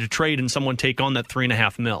commodity to trade and someone take on that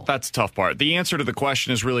 $3.5 million. That's the tough part. The answer to the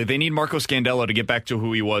question is really they need Marco Scandella to get back to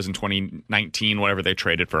who he was in 2019, whatever they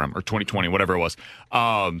traded for him, or 2020, whatever it was.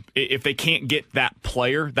 If they can't get that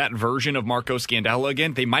player, that version of Marco Scandella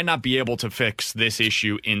again, they might not be able to fix this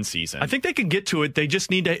issue in season. I think they can get to it. They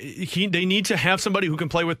just need to. They need to have somebody who can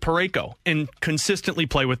play with Parayko and consistently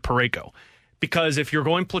play with Parayko. Because if you're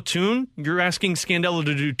going platoon, you're asking Scandella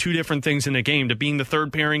to do 2 different things in a game, to being the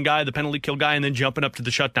third pairing guy, the penalty kill guy, and then jumping up to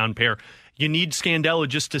the shutdown pair. You need Scandella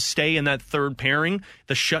just to stay in that third pairing,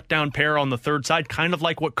 the shutdown pair on the third side, kind of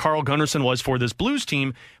like what Carl Gunnarsson was for this Blues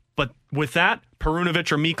team. But with that,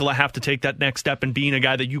 Perunovic or Mikkola have to take that next step in being a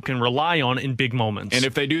guy that you can rely on in big moments. And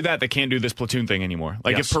if they do that, they can't do this platoon thing anymore.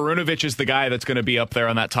 Like, if Perunovic is the guy that's going to be up there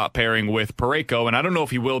on that top pairing with Parayko, and I don't know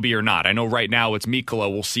if he will be or not. I know right now it's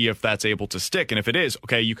Mikkola. We'll see if that's able to stick. And if it is,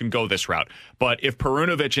 okay, you can go this route. But if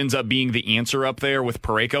Perunovic ends up being the answer up there with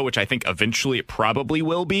Parayko, which I think eventually it probably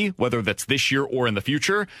will be, whether that's this year or in the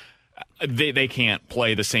future, they can't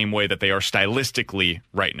play the same way that they are stylistically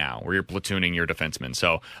right now, where you're platooning your defensemen.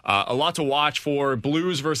 So a lot to watch for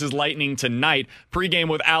Blues versus Lightning tonight. Pre-game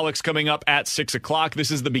with Alex coming up at 6 o'clock.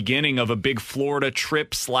 This is the beginning of a big Florida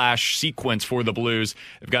trip / sequence for the Blues.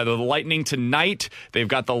 They've got the Lightning tonight. They've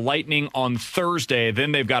got the Lightning on Thursday.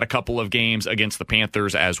 Then they've got a couple of games against the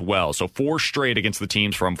Panthers as well. So 4 straight against the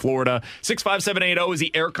teams from Florida. 65780 is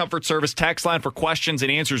the Air Comfort Service text line for questions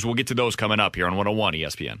and answers. We'll get to those coming up here on 101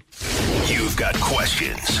 ESPN. You've got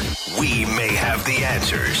questions. We may have the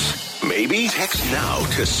answers. Maybe? Text now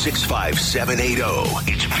to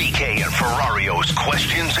 65780. It's BK and Ferrario's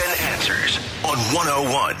questions and answers on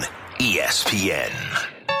 101 ESPN.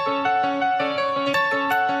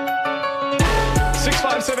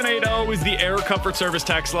 65780 is the Air Comfort Service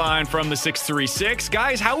text line from the 636.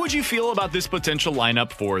 Guys, how would you feel about this potential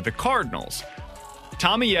lineup for the Cardinals?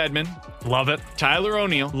 Tommy Edman. Love it. Tyler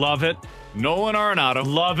O'Neill. Love it. Nolan Arenado.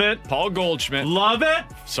 Love it. Paul Goldschmidt. Love it.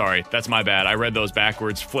 Sorry, that's my bad. I read those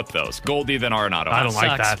backwards. Flip those. Goldie, then Arenado. I don't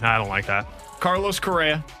like that. Carlos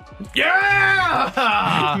Correa.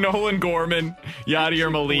 Yeah! Nolan Gorman. Yadier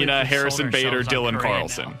Molina. Harrison Bader. Dylan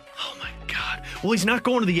Carlson. Oh, my God. Well, he's not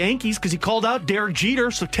going to the Yankees because he called out Derek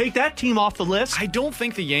Jeter, so take that team off the list. I don't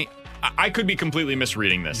think the Yankees... I could be completely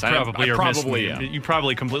misreading this. You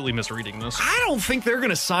probably completely misreading this. I don't think they're going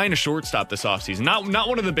to sign a shortstop this offseason. Not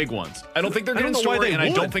one of the big ones. I don't think they're getting Story, and I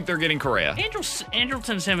don't think they're getting Correa.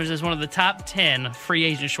 Andrelton Simmons is one of the top 10 free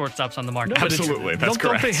agent shortstops on the market. No, absolutely, that's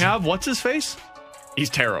correct. Don't they have what's his face? He's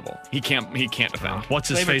terrible. He can't defend. What's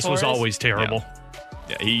his face was always terrible. Yeah.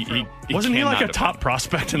 Yeah, he wasn't he like a top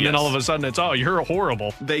prospect, and then all of a sudden it's you're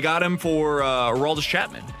horrible. They got him for Aroldis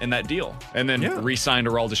Chapman in that deal, and then re-signed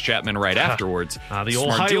Aroldis Chapman right afterwards. The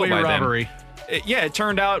old highway robbery. it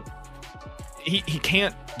turned out he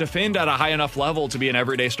can't defend at a high enough level to be an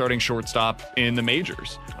everyday starting shortstop in the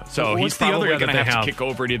majors. So he's probably going to have to kick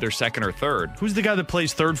over at either second or third. Who's the guy that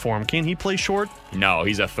plays third for him? Can he play short? No,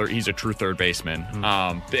 he's a true third baseman.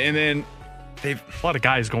 And then they've a lot of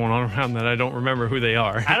guys going on around that I don't remember who they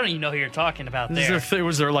are. I don't even know who you're talking about there.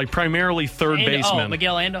 Was there like primarily third baseman? Oh,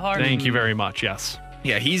 Miguel Andujar? Thank you very much, yes.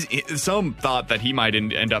 Yeah, some thought that he might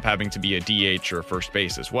end up having to be a DH or first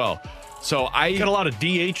base as well. So I got a lot of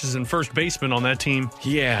DHs and first basemen on that team.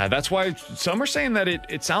 Yeah, that's why some are saying that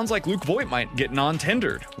it sounds like Luke Voit might get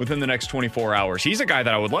non-tendered within the next 24 hours. He's a guy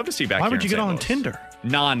that I would love to see back here. Why would you get on Tinder?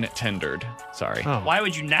 Non-tendered. Sorry. Oh. Why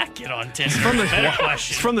would you not get on Tinder? Better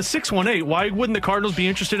question. From the 618, why wouldn't the Cardinals be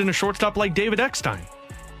interested in a shortstop like David Eckstein?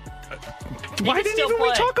 Why didn't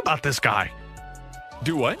we talk about this guy?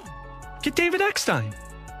 Do what? Get David Eckstein.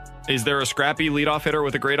 Is there a scrappy leadoff hitter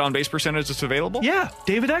with a great on-base percentage that's available? Yeah,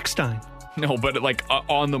 David Eckstein. No, but like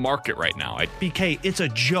on the market right now. BK, it's a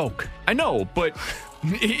joke. I know, but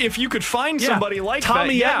if you could find somebody like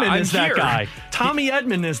Tommy that, Edman is that guy. Tommy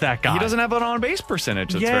Edman is that guy. He doesn't have an on-base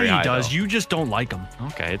percentage that's very high. Yeah, he does. Though. You just don't like him.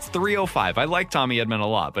 Okay, it's 305. I like Tommy Edman a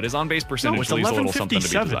lot, but his on-base percentage leaves a little something to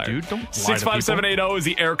be desired. Dude, don't lie to 65780 is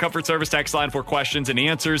the Air Comfort Service text line for questions and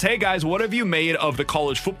answers. Hey guys, what have you made of the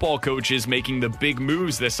college football coaches making the big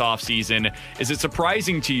moves this offseason? Is it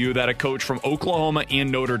surprising to you that a coach from Oklahoma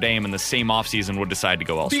and Notre Dame in the same offseason would decide to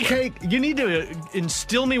go elsewhere? BK, you need to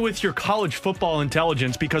instill me with your college football intelligence,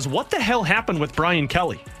 because what the hell happened with Brian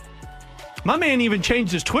Kelly? My man even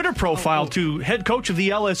changed his Twitter profile to head coach of the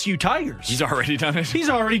LSU Tigers. He's already done it? He's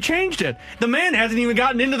already changed it. The man hasn't even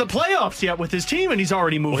gotten into the playoffs yet with his team, and he's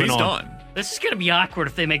already moving on. He's done. This is going to be awkward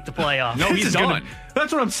if they make the playoffs. No, he's done.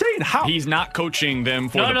 That's what I'm saying. How? He's not coaching them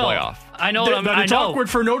for the playoff. I know. It's awkward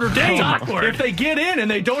for Notre Dame. It's awkward. If they get in and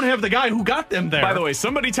they don't have the guy who got them there. By the way,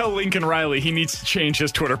 somebody tell Lincoln Riley he needs to change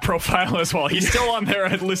his Twitter profile as well. He's still on there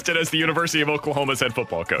listed as the University of Oklahoma's head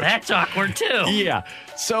football coach. That's awkward too. Yeah.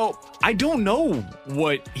 So I don't know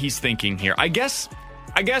what he's thinking here. I guess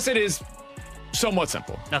it is somewhat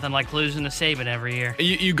simple. Nothing like losing to Saban every year.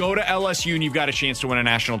 You go to LSU and you've got a chance to win a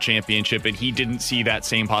national championship, and he didn't see that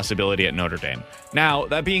same possibility at Notre Dame. Now,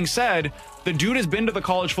 that being said, the dude has been to the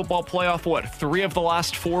college football playoff, 3 of the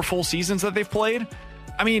last 4 full seasons that they've played?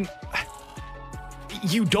 I mean,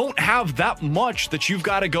 you don't have that much that you've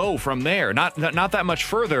got to go from there. Not that much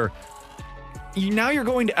further. Now you're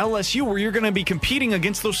going to LSU, where you're going to be competing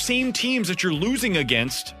against those same teams that you're losing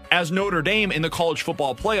against as Notre Dame in the college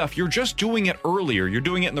football playoff. You're just doing it earlier. You're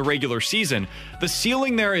doing it in the regular season. The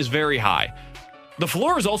ceiling there is very high. The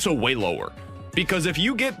floor is also way lower, because if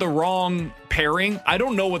you get the wrong pairing, I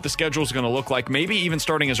don't know what the schedule is going to look like, maybe even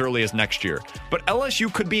starting as early as next year. But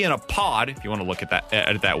LSU could be in a pod, if you want to look at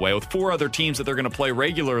it that way, with 4 other teams that they're going to play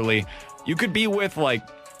regularly. You could be with like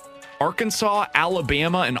Arkansas,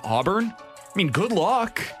 Alabama, and Auburn. I mean, good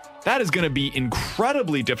luck. That is going to be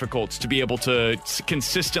incredibly difficult to be able to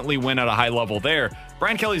consistently win at a high level there.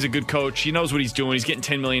 Brian Kelly's a good coach. He knows what he's doing. He's getting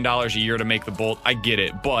 $10 million a year to make the bolt. I get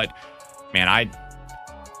it. But, man,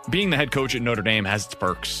 being the head coach at Notre Dame has its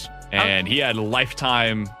perks. And he had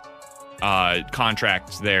lifetime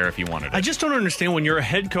contracts there if he wanted it. I just don't understand when you're a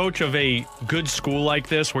head coach of a good school like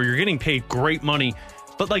this, where you're getting paid great money,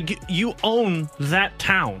 but like you own that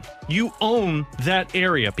town, you own that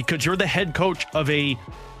area, because you're the head coach of a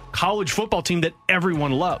college football team that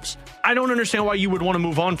everyone loves. I don't understand why you would want to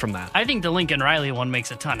move on from that. I think the Lincoln Riley one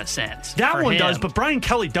makes a ton of sense. That one does, but Brian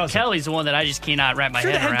Kelly doesn't. Kelly's the one that I just cannot wrap my head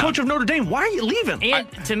around. You're the head coach of Notre Dame. Why are you leaving?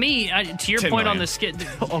 And to me, to your point on the skit.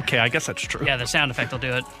 Okay, I guess that's true. Yeah, the sound effect will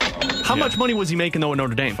do it. How much money was he making, though, at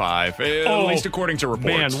Notre Dame? 5, at least according to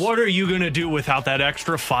reports. Man, what are you going to do without that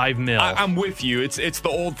extra $5 million? I'm with you. It's the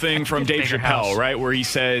old thing from Dave Chappelle, right? Where he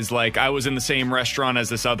says, like, I was in the same restaurant as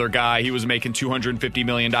this other guy. He was making $250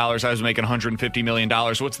 million. I was making $150 million.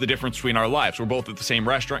 What's the difference between our lives? We're both at the same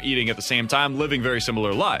restaurant, eating at the same time, living very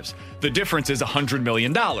similar lives. The difference is $100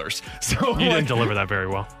 million. So you didn't deliver that very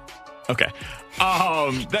well. Okay.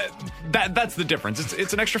 That's the difference.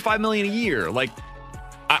 It's an extra $5 million a year. Like,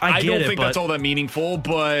 I don't think that's all that meaningful,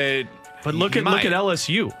 but look at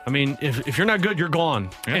LSU. I mean, if you're not good, you're gone,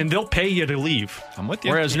 and they'll pay you to leave. I'm with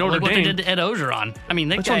you. Whereas Notre Dame, what they did to Ed Ogeron. I mean,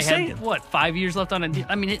 that guy had 5 years left on it.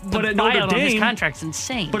 I mean, but at Notre Dame, his contract's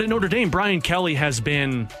insane. But at Notre Dame, Brian Kelly has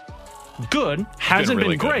been good. Hasn't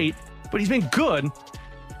been great, but he's been good.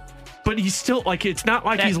 But he's still, like, it's not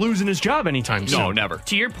like he's losing his job anytime soon. No, never.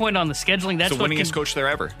 To your point on the scheduling, that's the winningest coach there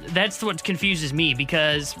ever. That's what confuses me,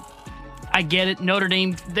 because I get it. Notre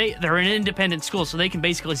Dame, they're an independent school, so they can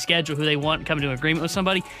basically schedule who they want and come to an agreement with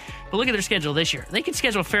somebody. But look at their schedule this year. They can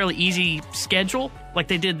schedule a fairly easy schedule like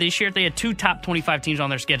they did this year. They had 2 top 25 teams on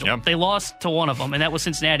their schedule. Yep. They lost to one of them, and that was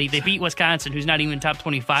Cincinnati. They beat Wisconsin, who's not even top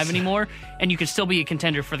 25 anymore, and you can still be a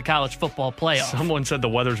contender for the college football playoff. Someone said the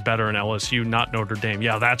weather's better in LSU, not Notre Dame.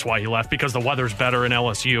 Yeah, that's why he left, because the weather's better in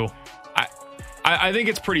LSU. I think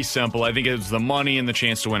it's pretty simple. I think it's the money and the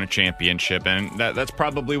chance to win a championship, and that's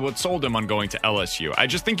probably what sold him on going to LSU. I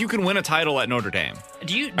just think you can win a title at Notre Dame.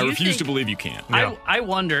 I refuse to believe you can't. I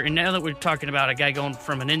wonder, and now that we're talking about a guy going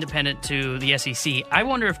from an independent to the SEC, I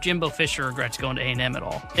wonder if Jimbo Fisher regrets going to A&M at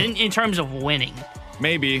all, in terms of winning.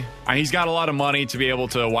 Maybe. He's got a lot of money to be able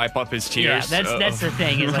to wipe up his tears. Yeah, that's the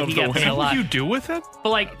thing. Is like he got paid a lot. What do you do with it? But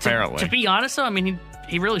like, to be honest, though, I mean,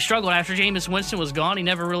 he really struggled after Jameis Winston was gone. He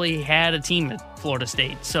never really had a team at Florida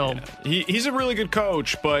State. So he's a really good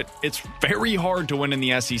coach, but it's very hard to win in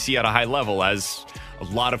the SEC at a high level, as a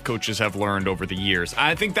lot of coaches have learned over the years.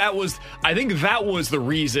 I think that was the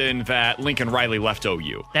reason that Lincoln Riley left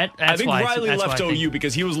OU. I think Riley left OU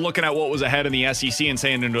because he was looking at what was ahead in the SEC and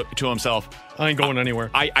saying to himself, I ain't going anywhere.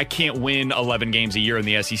 I can't win 11 games a year in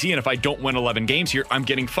the SEC, and if I don't win 11 games here, I'm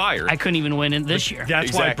getting fired. I couldn't even win in this year.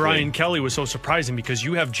 That's why Brian Kelly was so surprising, because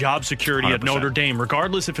you have job security 100%. At Notre Dame.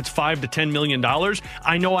 Regardless if it's $5 to $10 million,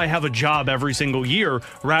 I know I have a job every single year,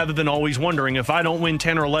 rather than always wondering if I don't win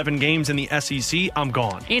 10 or 11 games in the SEC, I'm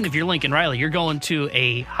gone. And if you're Lincoln Riley, you're going to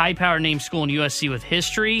a high-powered name school in USC with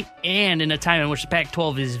history and in a time in which the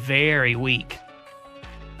Pac-12 is very weak.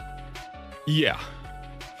 Yeah.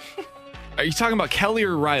 Are you talking about Kelly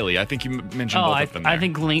or Riley? I think you mentioned both of them there. I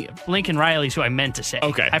think Lincoln Riley's who I meant to say.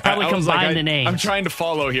 Okay. I probably combined the names. I'm trying to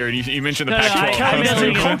follow here, and you mentioned the Pac-12. Kelly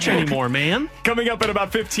doesn't coach anymore, man. Coming up in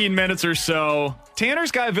about 15 minutes or so, Tanner's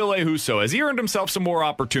guy, Ville Husso, has he earned himself some more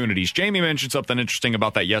opportunities? Jamie mentioned something interesting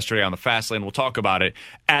about that yesterday on the Fast Lane. We'll talk about it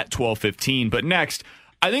at 12:15. But next,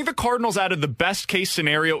 I think the Cardinals added the best-case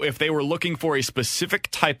scenario if they were looking for a specific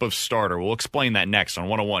type of starter. We'll explain that next on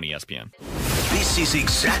 101 ESPN. This is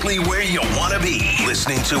exactly where you want to be,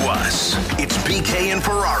 listening to us. It's BK and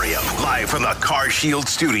Ferrario, live from the Car Shield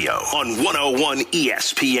studio on 101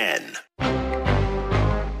 ESPN.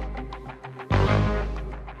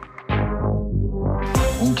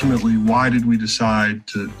 Ultimately, why did we decide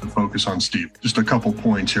to focus on Steve? Just a couple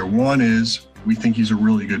points here. One is we think he's a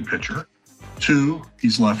really good pitcher. 2,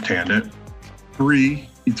 he's left-handed. 3,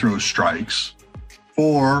 he throws strikes.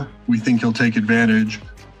 4, we think he'll take advantage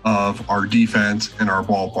of our defense and our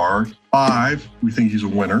ballpark. 5, we think he's a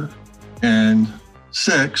winner. And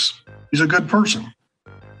 6, he's a good person.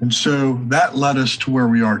 And so that led us to where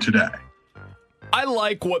we are today. I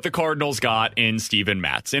like what the Cardinals got in Steven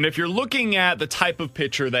Matz. And if you're looking at the type of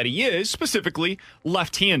pitcher that he is, specifically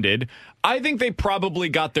left-handed, I think they probably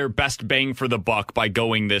got their best bang for the buck by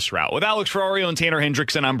going this route. With Alex Ferrario and Tanner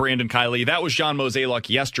Hendrickson, I'm Brandon Kiley. That was John Mozeliak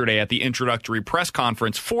yesterday at the introductory press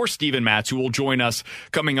conference for Steven Matz, who will join us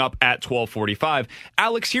coming up at 12:45.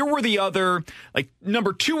 Alex, here were the other,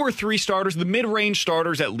 number 2 or 3 starters, the mid-range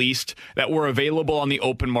starters at least, that were available on the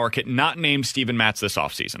open market, not named Steven Matz this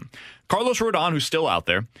offseason. Carlos Rodon, who's still out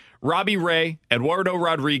there, Robbie Ray, Eduardo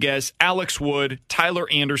Rodriguez, Alex Wood, Tyler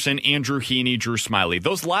Anderson, Andrew Heaney, Drew Smyly.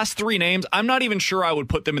 Those last 3 names, I'm not even sure I would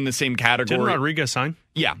put them in the same category. Didn't Rodriguez sign?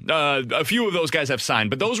 Yeah, a few of those guys have signed,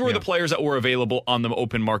 but those were the players that were available on the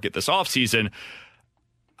open market this offseason.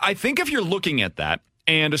 I think if you're looking at that,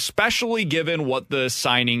 and especially given what the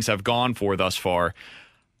signings have gone for thus far,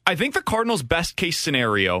 I think the Cardinals' best case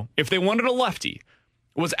scenario, if they wanted a lefty,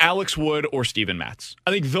 was Alex Wood or Steven Matz.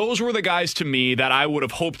 I think those were the guys to me that I would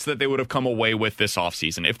have hoped that they would have come away with this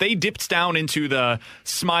offseason. If they dipped down into the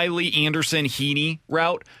Smyly, Anderson, Heaney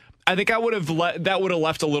route, I think I would have that would have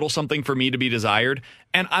left a little something for me to be desired.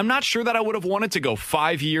 And I'm not sure that I would have wanted to go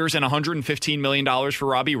 5 years and $115 million for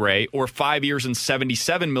Robbie Ray or 5 years and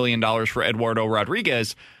 $77 million for Eduardo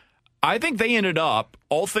Rodriguez. I think they ended up,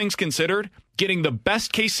 all things considered, getting the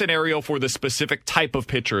best case scenario for the specific type of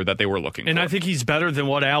pitcher that they were looking for. And I think he's better than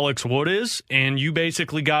what Alex Wood is. And you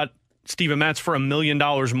basically got Steven Matz for $1 million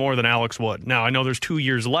more than Alex Wood. Now, I know there's 2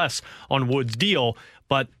 years less on Wood's deal,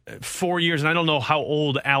 but 4 years, and I don't know how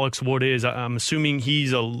old Alex Wood is. I'm assuming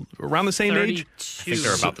he's around the same 32. age. I think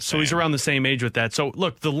they're about the same. So he's around the same age with that. So,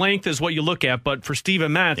 look, the length is what you look at, but for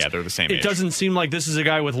Steven Matz, they're the same age. It doesn't seem like this is a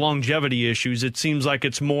guy with longevity issues. It seems like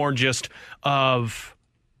it's more just of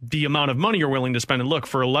the amount of money you're willing to spend. And look,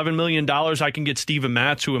 for $11 million, I can get Steven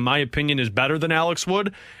Matz, who in my opinion is better than Alex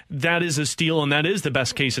Wood. That is a steal, and that is the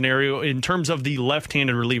best case scenario in terms of the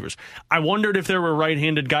left-handed relievers. I wondered if there were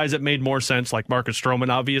right-handed guys that made more sense, like Marcus Stroman,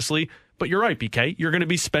 obviously, But you're right, BK. You're going to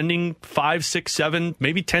be spending $5, $6, $7,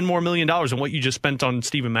 maybe $10 more million than what you just spent on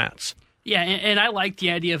Steven Matz. Yeah, and I like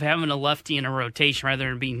the idea of having a lefty in a rotation rather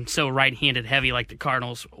than being so right-handed heavy like the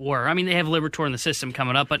Cardinals were. I mean, they have Liberatore in the system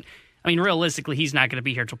coming up, but I mean, realistically, he's not going to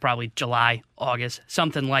be here till probably July, August,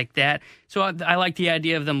 something like that. So I like the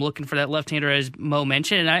idea of them looking for that left-hander, as Mo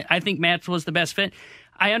mentioned, and I think Matz was the best fit.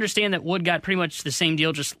 I understand that Wood got pretty much the same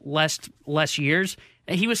deal, just less years.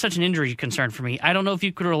 He was such an injury concern for me. I don't know if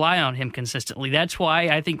you could rely on him consistently. That's why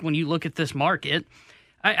I think when you look at this market,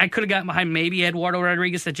 I could have gotten behind maybe Eduardo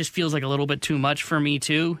Rodriguez. That just feels like a little bit too much for me,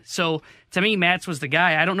 too. So, to me, Matz was the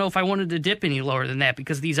guy. I don't know if I wanted to dip any lower than that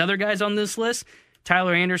because these other guys on this list,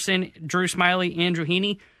 Tyler Anderson, Drew Smyly, Andrew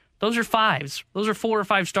Heaney, those are 5s. Those are 4 or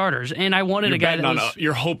 5 starters. And I wanted a guy that was...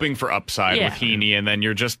 You're hoping for upside with Heaney, and then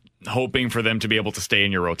you're just hoping for them to be able to stay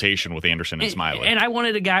in your rotation with Anderson and Smyly. And I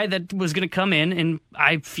wanted a guy that was going to come in, and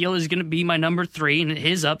I feel is going to be my number 3, and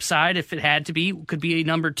his upside, if it had to be, could be a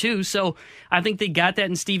number 2. So I think they got that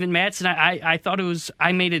in Steven Matz, and I thought it was...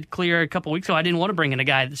 I made it clear a couple weeks ago I didn't want to bring in a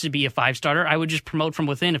guy that should be a 5-starter. I would just promote from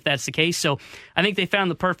within if that's the case. So I think they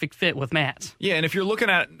found the perfect fit with Matz. Yeah, and if you're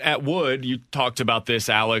looking at Wood, you talked about this,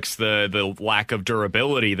 Alex, the lack of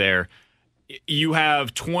durability there. You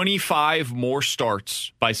have 25 more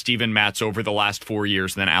starts by Steven Matz over the last 4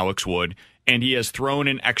 years than Alex Wood, and he has thrown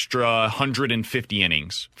an extra 150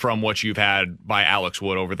 innings from what you've had by Alex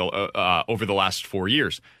Wood over the last 4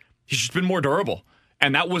 years. He's just been more durable.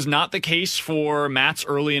 And that was not the case for Matz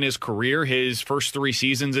early in his career. His first 3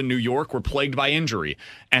 seasons in New York were plagued by injury.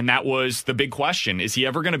 And that was the big question. Is he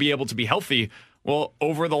ever going to be able to be healthy? Well,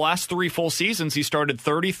 over the last 3 full seasons, he started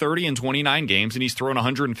 30, 30, and 29 games, and he's thrown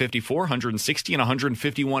 154, 160, and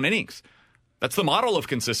 151 innings. That's the model of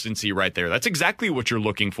consistency right there. That's exactly what you're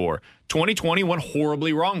looking for. 2020 went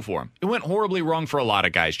horribly wrong for him. It went horribly wrong for a lot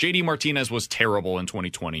of guys. JD Martinez was terrible in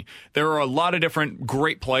 2020. There are a lot of different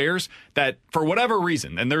great players that, for whatever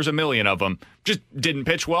reason, and there's a million of them, just didn't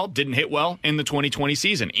pitch well, didn't hit well in the 2020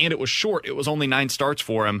 season. And it was short. It was only 9 starts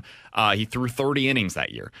for him. He threw 30 innings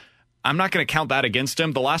that year. I'm not going to count that against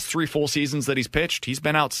him. The last 3 full seasons that he's pitched, he's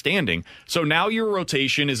been outstanding. So now your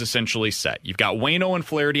rotation is essentially set. You've got Waino and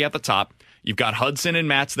Flaherty at the top. You've got Hudson and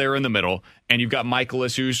Matz there in the middle. And you've got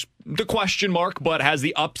Michaelis, who's the question mark, but has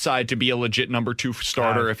the upside to be a legit number 2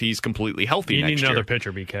 starter if he's completely healthy next year. You need another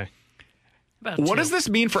pitcher, BK. What does this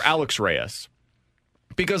mean for Alex Reyes?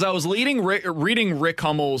 Because I was reading Rick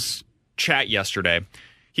Hummel's chat yesterday.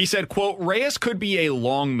 He said, quote, Reyes could be a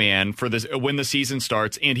long man for this when the season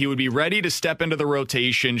starts, and he would be ready to step into the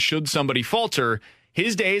rotation should somebody falter.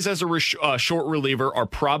 His days as a short reliever are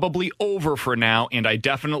probably over for now, and I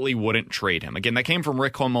definitely wouldn't trade him. Again, that came from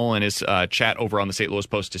Rick Hummel in his chat over on the St. Louis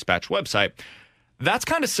Post-Dispatch website. That's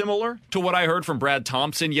kind of similar to what I heard from Brad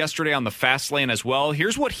Thompson yesterday on the Fast Lane as well.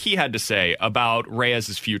 Here's what he had to say about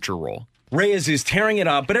Reyes' future role. Reyes is tearing it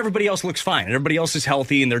up, but everybody else looks fine. Everybody else is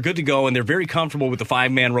healthy, and they're good to go, and they're very comfortable with the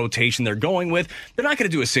 5-man rotation they're going with. They're not going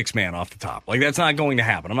to do a 6-man off the top. Like, that's not going to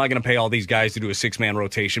happen. I'm not going to pay all these guys to do a 6-man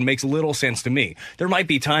rotation. Makes little sense to me. There might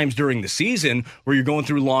be times during the season where you're going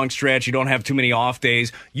through long stretch, you don't have too many off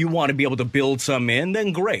days, you want to be able to build some in,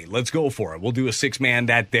 then great, let's go for it. We'll do a 6-man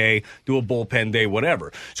that day, do a bullpen day,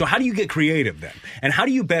 whatever. So how do you get creative then? And how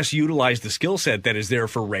do you best utilize the skill set that is there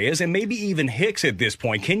for Reyes and maybe even Hicks at this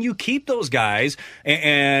point? Can you keep those guys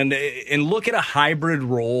and look at a hybrid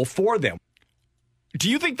role for them? Do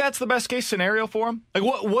you think that's the best case scenario for him? Like,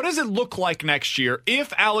 what does it look like next year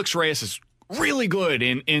if Alex Reyes is really good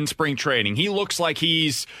in spring training? He looks like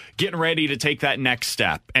he's getting ready to take that next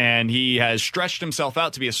step, and he has stretched himself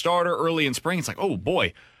out to be a starter early in spring. It's like, oh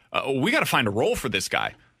boy, we got to find a role for this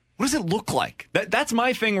guy. What does it look like? That's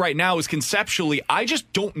my thing right now is conceptually, I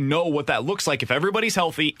just don't know what that looks like if everybody's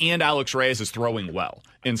healthy and Alex Reyes is throwing well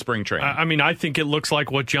in spring training. I mean, I think it looks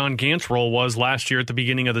like what John Gant's role was last year at the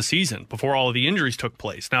beginning of the season, before all of the injuries took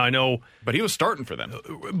place. Now, I know... But he was starting for them.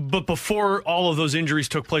 But before all of those injuries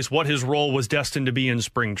took place, what his role was destined to be in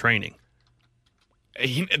spring training.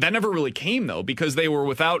 That never really came, though, because they were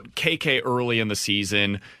without KK early in the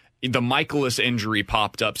season. The Michaelis injury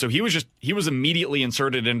popped up, so he was immediately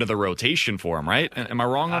inserted into the rotation for him, right? Am I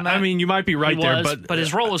wrong on that? I mean, you might be right there, but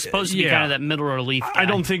his role was supposed to be kind of that middle relief guy. I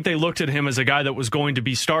don't think they looked at him as a guy that was going to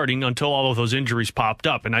be starting until all of those injuries popped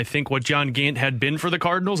up, and I think what John Gant had been for the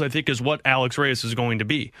Cardinals, I think is what Alex Reyes is going to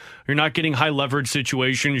be. You're not getting high leverage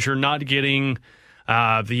situations. You're not getting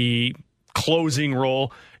the closing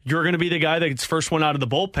role. You're going to be the guy that's first one out of the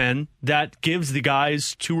bullpen that gives the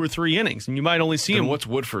guys 2 or 3 innings, and you might only see him. What's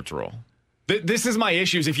Woodford's role? This is my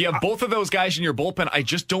issue. If you have both of those guys in your bullpen, I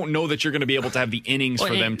just don't know that you're going to be able to have the innings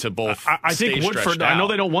for them to both. I think Woodford. I know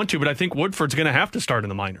they don't want to, but I think Woodford's going to have to start in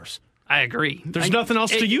the minors. I agree. There's nothing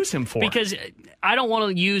else to use him for. Because I don't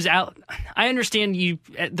want to use out. I understand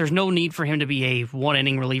there's no need for him to be a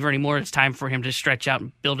one-inning reliever anymore. It's time for him to stretch out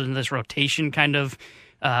and build into this rotation kind of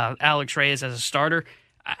Alex Reyes as a starter.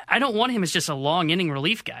 I don't want him as just a long-inning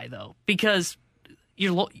relief guy, though, because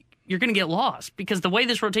you're going to get lost. Because the way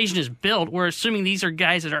this rotation is built, we're assuming these are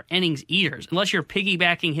guys that are innings eaters. Unless you're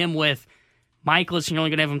piggybacking him with Michaelis, and you're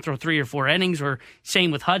only going to have him throw 3 or 4 innings, or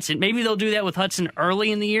same with Hudson. Maybe they'll do that with Hudson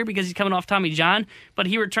early in the year because he's coming off Tommy John, but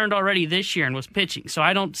he returned already this year and was pitching, so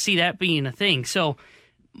I don't see that being a thing. So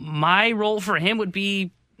my role for him would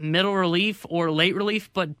be middle relief or late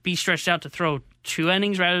relief, but be stretched out to throw 2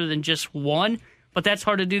 innings rather than just 1, but that's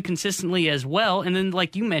hard to do consistently as well. And then,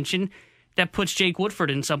 like you mentioned, that puts Jake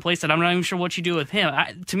Woodford in some place that I'm not even sure what you do with him.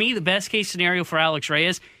 To me, the best-case scenario for Alex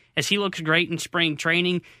Reyes is he looks great in spring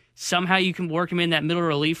training. Somehow you can work him in that middle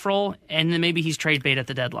relief role, and then maybe he's trade bait at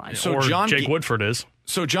the deadline. So Jake Woodford is.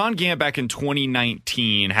 So John Gant back in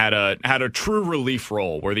 2019 had a true relief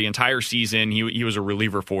role where the entire season he was a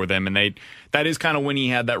reliever for them, and that is kind of when he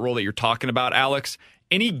had that role that you're talking about, Alex.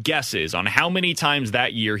 Any guesses on how many times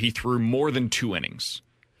that year he threw more than 2 innings?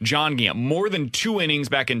 John Gant, more than 2 innings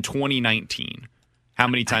back in 2019. How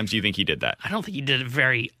many times do you think he did that? I don't think he did it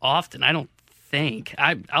very often. I don't think.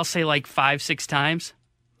 I'll say like 5-6 times.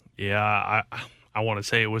 Yeah, I want to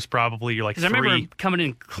say it was probably like 3. I remember him coming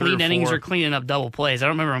in clean innings or cleaning up double plays. I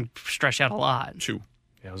don't remember him stretched out a lot. 2.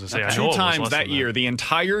 Yeah, I was going to say, 2 times that year, the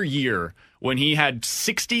entire year, when he had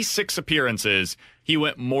 66 appearances, he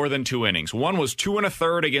went more than 2 innings. One was 2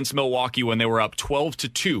 1/3 against Milwaukee when they were up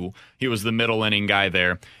 12-2. He was the middle inning guy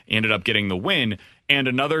there. He ended up getting the win. And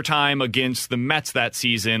another time against the Mets that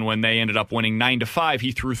season when they ended up winning 9-5,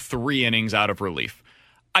 he threw 3 innings out of relief.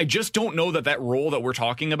 I just don't know that role that we're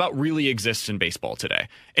talking about really exists in baseball today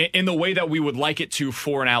in the way that we would like it to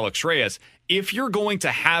for an Alex Reyes. If you're going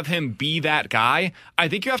to have him be that guy, I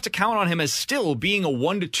think you have to count on him as still being a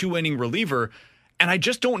 1 to 2 inning reliever. And I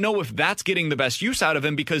just don't know if that's getting the best use out of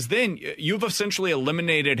him, because then you've essentially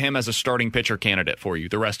eliminated him as a starting pitcher candidate for you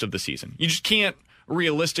the rest of the season. You just can't,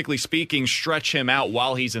 realistically speaking, stretch him out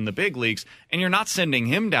while he's in the big leagues, and you're not sending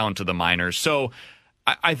him down to the minors. So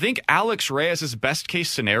I think Alex Reyes' best case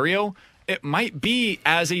scenario, it might be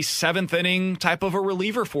as a 7th inning type of a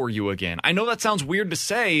reliever for you again. I know that sounds weird to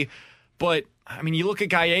say, but I mean, you look at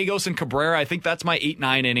Gallegos and Cabrera, I think that's my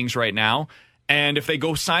 8-9 innings right now. And if they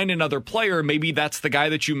go sign another player, maybe that's the guy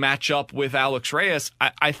that you match up with Alex Reyes.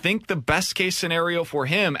 I think the best case scenario for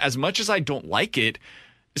him, as much as I don't like it,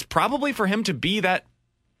 is probably for him to be that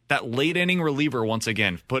late inning reliever once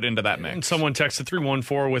again, put into that mix. And someone texted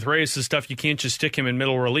 314 with Reyes' stuff, you can't just stick him in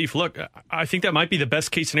middle relief. Look, I think that might be the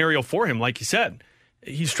best case scenario for him, like you said.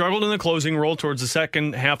 He struggled in the closing role towards the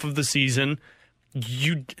second half of the season.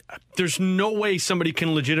 There's no way somebody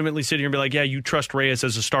can legitimately sit here and be like, yeah, you trust Reyes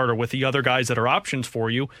as a starter with the other guys that are options for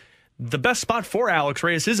you. The best spot for Alex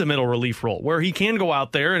Reyes is a middle relief role where he can go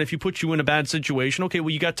out there, and if you put you in a bad situation, okay, well,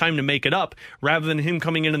 you got time to make it up, rather than him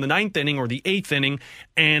coming in the 9th inning or the 8th inning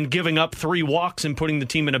and giving up 3 walks and putting the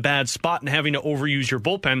team in a bad spot and having to overuse your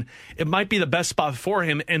bullpen. It might be the best spot for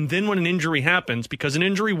him, and then when an injury happens, because an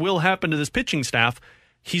injury will happen to this pitching staff,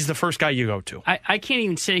 he's the first guy you go to. I can't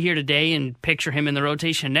even sit here today and picture him in the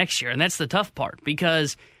rotation next year, and that's the tough part,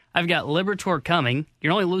 because I've got Liberatore coming.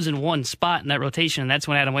 You're only losing 1 spot in that rotation, and that's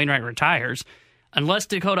when Adam Wainwright retires. Unless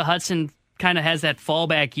Dakota Hudson kind of has that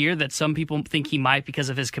fallback year that some people think he might because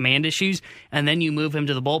of his command issues, and then you move him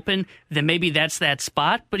to the bullpen, then maybe that's that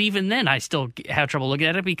spot. But even then, I still have trouble looking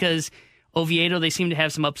at it, because Oviedo, they seem to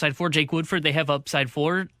have some upside for. Jake Woodford, they have upside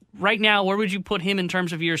for. Right now, where would you put him in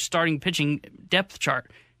terms of your starting pitching depth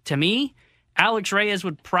chart? To me, Alex Reyes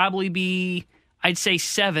would probably be, I'd say,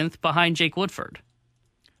 7th behind Jake Woodford.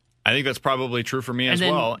 I think that's probably true for me as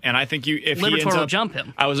well. And I think if Liberatore he ends will up, jump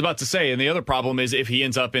him. I was about to say, and the other problem is if he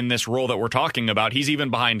ends up in this role that we're talking about, he's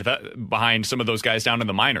even behind some of those guys down in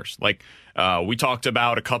the minors. Like we talked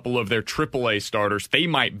about a couple of their AAA starters. They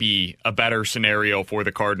might be a better scenario for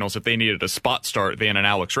the Cardinals if they needed a spot start than an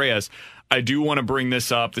Alex Reyes. I do want to bring this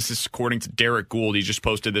up. This is according to Derek Gould. He just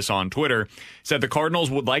posted this on Twitter. Said the Cardinals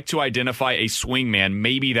would like to identify a swingman.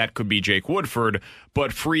 Maybe that could be Jake Woodford,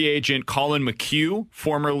 but free agent Colin McHugh,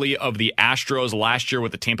 formerly of the Astros last year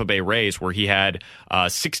with the Tampa Bay Rays, where he had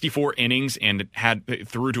 64 innings and had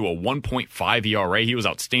through to a 1.5 ERA. He was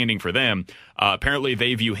outstanding for them. Apparently,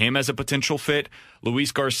 they view him as a potential fit.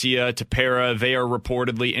 Luis Garcia, Tepera, they are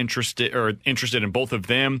reportedly interested in both of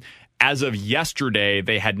them. As of yesterday,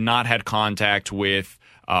 they had not had contact with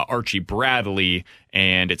Archie Bradley,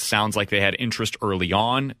 and it sounds like they had interest early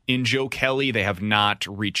on in Joe Kelly. They have not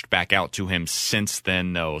reached back out to him since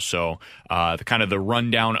then, though. So the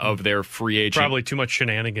rundown of their free agent. Probably too much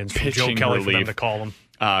shenanigans from Joe Kelly for them to call him.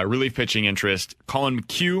 Relief pitching interest. Colin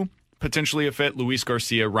McHugh, potentially a fit. Luis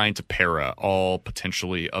Garcia, Ryan Tepera, all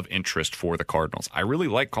potentially of interest for the Cardinals. I really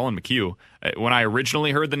like Colin McHugh. When I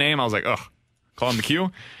originally heard the name, I was like, ugh, Colin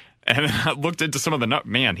McHugh? And then I looked into some of the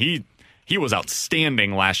man, he was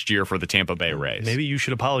outstanding last year for the Tampa Bay Rays. Maybe you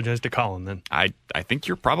should apologize to Colin then. I think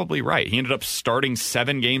you're probably right. He ended up starting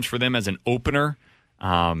 7 games for them as an opener.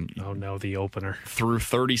 The opener. Through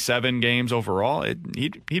 37 games overall,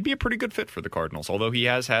 he'd be a pretty good fit for the Cardinals, although he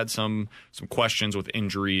has had some questions with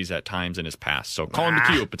injuries at times in his past. So Colin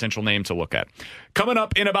McHugh, a potential name to look at. Coming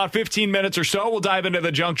up in about 15 minutes or so, we'll dive into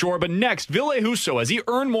the junk drawer. But next, Ville Husso, has he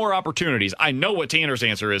earned more opportunities? I know what Tanner's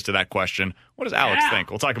answer is to that question. What does Alex think?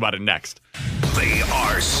 We'll talk about it next. They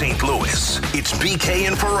are St. Louis. It's BK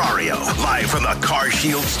and Ferrario, live from the Car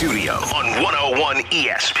Shield studio on 101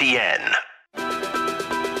 ESPN.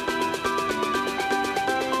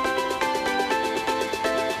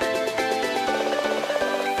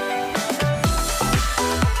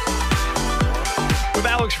 With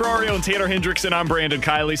Alex Ferrario and Tanner Hendrickson, I'm Brandon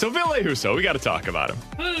Kiley. So Ville Husso, we got to talk about him.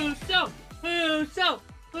 Husso.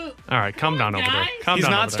 All right, calm down over there. He's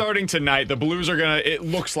not starting tonight. The Blues are it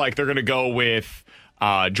looks like they're going to go with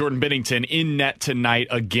Jordan Binnington in net tonight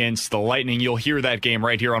against the Lightning. You'll hear that game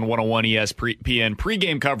right here on 101 ESPN.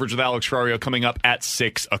 Pre-game coverage with Alex Ferrario coming up at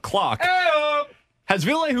 6 o'clock. Has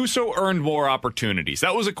Ville Husso earned more opportunities?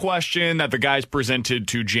 That was a question that the guys presented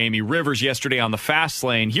to Jamie Rivers yesterday on the Fast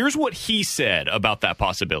Lane. Here's what he said about that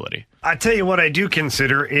possibility. I tell you what I do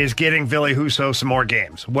consider is getting Ville Husso some more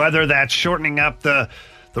games, whether that's shortening up the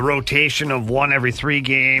rotation of 1 every 3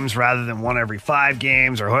 games rather than 1 every 5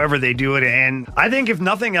 games, or however they do it. And I think if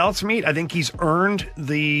nothing else, I think he's earned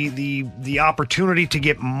the opportunity to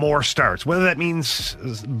get more starts. Whether that means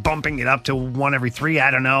bumping it up to 1 every 3, I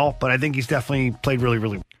don't know. But I think he's definitely played really,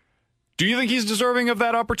 really well. Do you think he's deserving of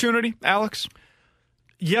that opportunity, Alex?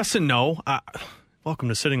 Yes and no. Welcome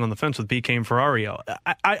to Sitting on the Fence with BK and Ferrario.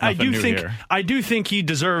 I do think he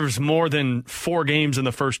deserves more than 4 games in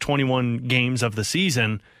the first 21 games of the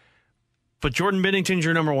season. But Jordan Binnington's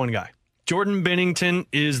your number 1 guy. Jordan Binnington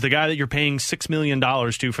is the guy that you're paying $6 million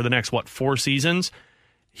to for the next 4 seasons.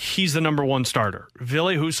 He's the number 1 starter. Ville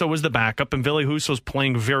Husso was the backup, and Ville Husso's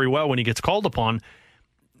playing very well when he gets called upon.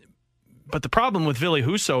 But the problem with Ville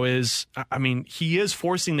Husso is, he is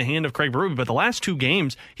forcing the hand of Craig Berube, but the last 2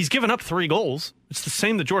 games, he's given up 3 goals. It's the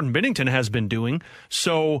same that Jordan Binnington has been doing.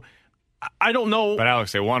 So, I don't know. But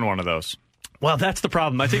Alex, they won one of those. Well, that's the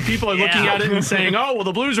problem. I think people are looking at it and saying,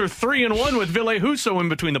 the Blues are 3-1 with Ville Husso in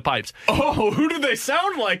between the pipes. Oh, who do they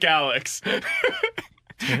sound like, Alex?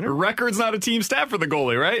 Record's not a team stat for the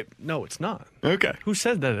goalie, right? No, it's not. Okay. Who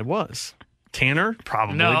said that it was? Tanner?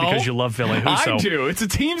 Probably, because you love Ville Husso. I do. It's a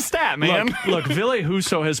team stat, man. Look, Ville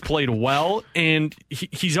Husso has played well, and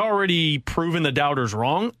he's already proven the doubters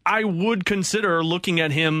wrong. I would consider looking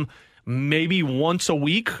at him maybe once a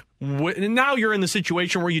week. Now you're in the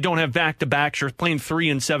situation where you don't have back-to-backs. You're playing 3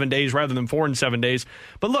 in 7 days rather than 4 in 7 days.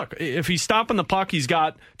 But look, if he's stopping the puck, he's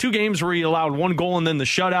got 2 games where he allowed 1 goal and then the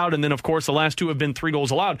shutout, and then, of course, the last 2 have been 3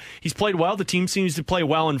 goals allowed. He's played well. The team seems to play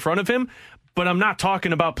well in front of him. But I'm not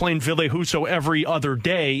talking about playing Ville Husso every other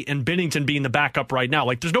day and Binnington being the backup right now.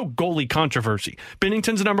 There's no goalie controversy.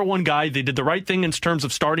 Binnington's the number 1 guy. They did the right thing in terms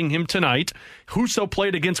of starting him tonight. Husso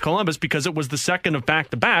played against Columbus because it was the second of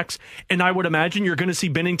back-to-backs. And I would imagine you're going to see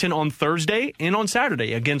Binnington on Thursday and on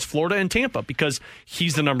Saturday against Florida and Tampa because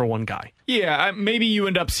he's the number 1 guy. Yeah, maybe you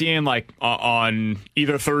end up seeing on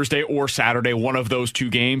either Thursday or Saturday, one of those 2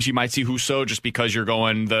 games. You might see Husso just because you're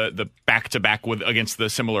going the back-to-back against the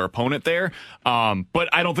similar opponent there. But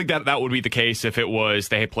I don't think that would be the case if it was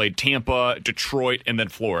they had played Tampa, Detroit, and then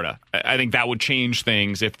Florida. I think that would change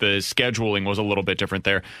things if the scheduling was a little bit different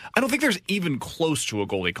there. I don't think there's even close to a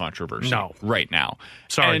goalie controversy right now.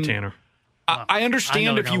 Sorry, Tanner. I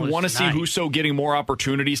understand if you want to see Husso getting more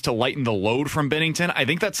opportunities to lighten the load from Binnington. I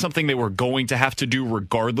think that's something they were going to have to do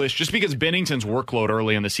regardless, just because Binnington's workload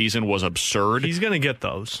early in the season was absurd. He's going to get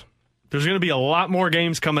those. There's going to be a lot more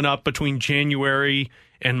games coming up between January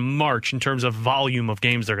and March in terms of volume of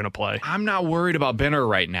games they're going to play. I'm not worried about Benner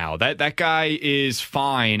right now. That guy is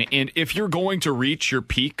fine. And if you're going to reach your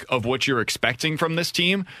peak of what you're expecting from this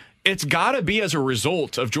team, it's got to be as a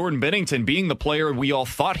result of Jordan Binnington being the player we all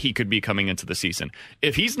thought he could be coming into the season.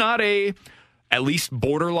 If he's not at least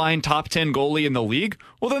borderline top 10 goalie in the league,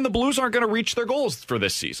 well, then the Blues aren't going to reach their goals for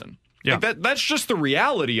this season. Yeah. Like that's just the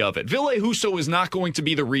reality of it. Ville Husso is not going to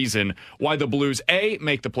be the reason why the Blues, A,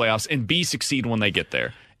 make the playoffs, and B, succeed when they get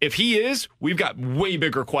there. If he is, we've got way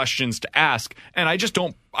bigger questions to ask, and I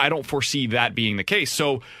don't foresee that being the case.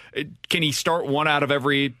 So can he start 1 out of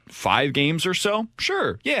every 5 games or so?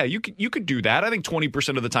 Sure. Yeah, you could do that. I think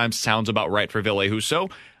 20% of the time sounds about right for Ville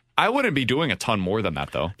Husso. I wouldn't be doing a ton more than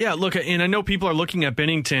that, though. Yeah, look, and I know people are looking at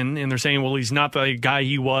Binnington, and they're saying, well, he's not the guy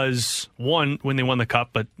he was, 1, when they won the Cup,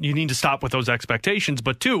 but you need to stop with those expectations.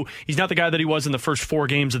 But 2, he's not the guy that he was in the first 4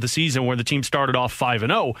 games of the season where the team started off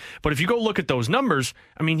 5-0. But if you go look at those numbers,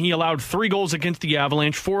 I mean, he allowed 3 goals against the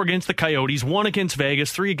Avalanche, 4 against the Coyotes, 1 against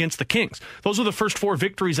Vegas, 3 against the Kings. Those are the first 4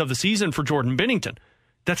 victories of the season for Jordan Binnington.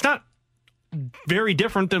 That's not very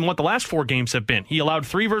different than what the last 4 games have been. He allowed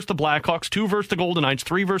 3 versus the Blackhawks, 2 versus the Golden Knights,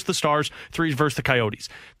 3 versus the Stars, 3 versus the Coyotes.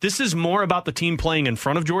 This is more about the team playing in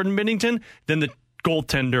front of Jordan Binnington than the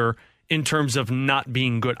goaltender in terms of not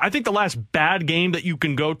being good. I think the last bad game that you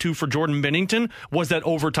can go to for Jordan Binnington was that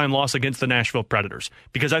overtime loss against the Nashville Predators,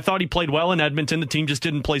 because I thought he played well in Edmonton. The team just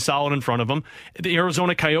didn't play solid in front of him. The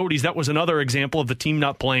Arizona Coyotes, that was another example of the team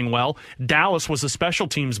not playing well. Dallas was a special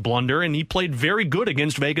teams blunder, and he played very good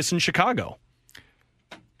against Vegas and Chicago.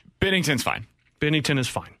 Binnington's fine. Binnington is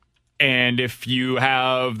fine. And if you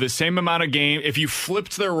have the same amount of game, if you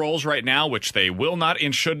flipped their roles right now, which they will not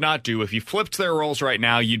and should not do, if you flipped their roles right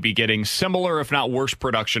now, you'd be getting similar, if not worse,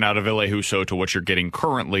 production out of Ville Husso to what you're getting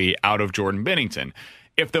currently out of Jordan Binnington.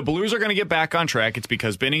 If the Blues are going to get back on track, it's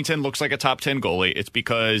because Binnington looks like a top 10 goalie. It's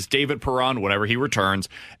because David Perron, whenever he returns,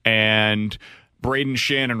 and Braden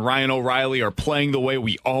Shin and Ryan O'Reilly are playing the way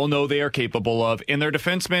we all know they are capable of, and their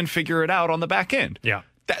defensemen figure it out on the back end. Yeah.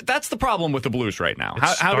 That's the problem with the Blues right now.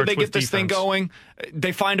 How do they get this thing going?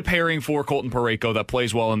 They find a pairing for Colton Parayko that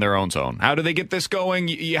plays well in their own zone. How do they get this going?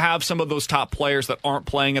 You have some of those top players that aren't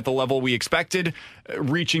playing at the level we expected,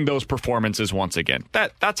 reaching those performances once again.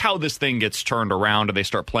 That's how this thing gets turned around, and they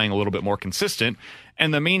start playing a little bit more consistent.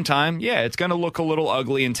 In the meantime, yeah, it's going to look a little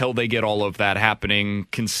ugly until they get all of that happening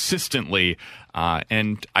consistently.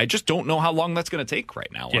 And I just don't know how long that's going to take right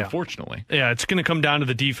now, unfortunately. Yeah, it's going to come down to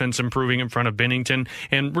the defense improving in front of Binnington.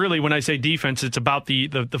 And really, when I say defense, it's about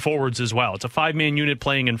the forwards as well. It's a 5-man unit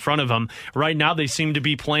playing in front of them. Right now, they seem to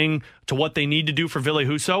be playing to what they need to do for Ville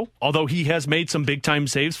Husso, although he has made some big-time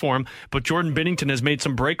saves for him. But Jordan Binnington has made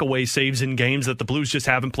some breakaway saves in games that the Blues just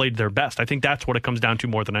haven't played their best. I think that's what it comes down to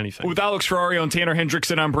more than anything. With Alex Ferrario and Tanner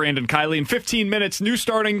Hendrickson, I'm Brandon Kiley. In 15 minutes, new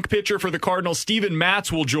starting pitcher for the Cardinals, Steven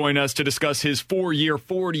Matz, will join us to discuss his 4-year,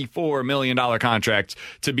 $44 million contract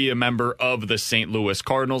to be a member of the St. Louis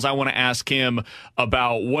Cardinals. I want to ask him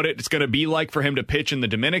about what it's going to be like for him to pitch in the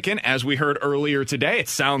Dominican. As we heard earlier today, it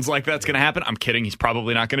sounds like that's going to happen. I'm kidding. He's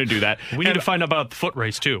probably not going to do that. We need to find out about the foot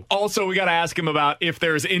race, too. Also, we got to ask him about if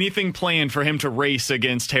there's anything planned for him to race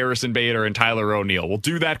against Harrison Bader and Tyler O'Neill. We'll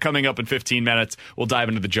do that coming up in 15 minutes. We'll dive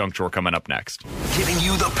into the junk drawer coming up next. Giving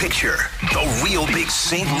you the picture, the real big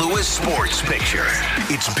St. Louis sports picture.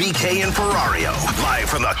 It's BK and Ferrario, live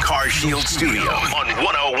from the Car Shield studio on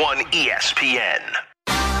 101 ESPN.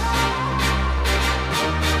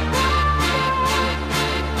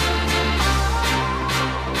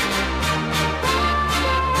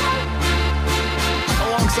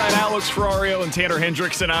 Alongside Alex Ferrario and Tanner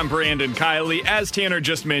Hendrickson, I'm Brandon Kiley. As Tanner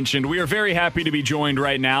just mentioned, we are very happy to be joined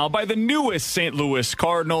right now by the newest St. Louis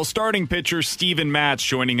Cardinals starting pitcher Steven Matz,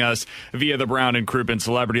 joining us via the Brown and Crouppen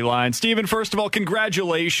Celebrity Line. Steven, first of all,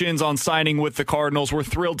 congratulations on signing with the Cardinals. We're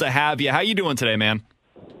thrilled to have you. How you doing today, man?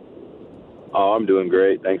 Oh, I'm doing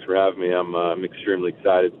great. Thanks for having me. I'm extremely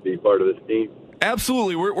excited to be part of this team.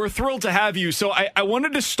 Absolutely. We're thrilled to have you. So I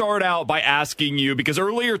wanted to start out by asking you, because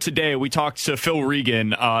earlier today we talked to Phil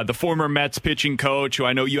Regan, the former Mets pitching coach, who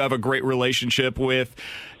I know you have a great relationship with.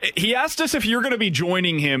 He asked us if you're going to be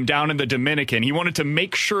joining him down in the Dominican. He wanted to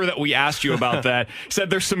make sure that we asked you about that. He said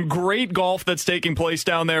there's some great golf that's taking place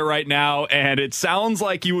down there right now, and it sounds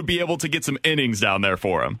like you would be able to get some innings down there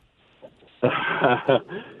for him.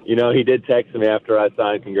 You know, he did text me after I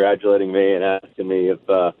signed congratulating me and asking me if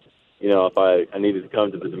I needed to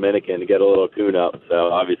come to the Dominican to get a little tune-up.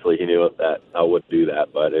 So obviously he knew that I would do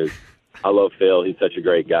that. But I love Phil. He's such a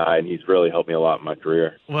great guy, and he's really helped me a lot in my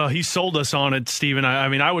career. Well, he sold us on it, Steven. I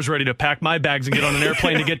mean, I was ready to pack my bags and get on an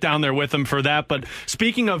airplane to get down there with him for that. But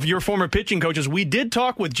speaking of your former pitching coaches, we did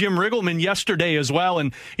talk with Jim Riggleman yesterday as well.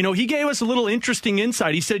 And, he gave us a little interesting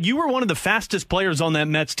insight. He said you were one of the fastest players on that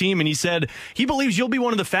Mets team, and he said he believes you'll be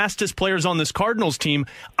one of the fastest players on this Cardinals team.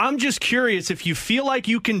 I'm just curious if you feel like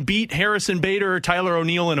you can beat Harrison Bader or Tyler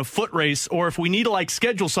O'Neill in a foot race, or if we need to,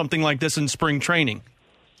 schedule something like this in spring training.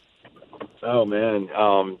 Oh man,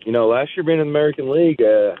 last year being in the American League,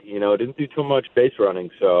 didn't do too much base running,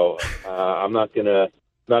 so I'm not gonna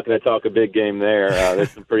talk a big game there.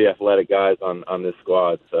 There's some pretty athletic guys on this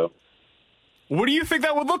squad, so. What do you think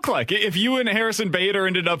that would look like if you and Harrison Bader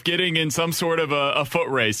ended up getting in some sort of a foot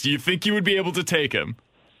race? Do you think you would be able to take him?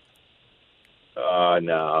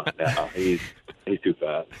 No, he's too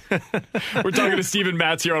fast. We're talking to Steven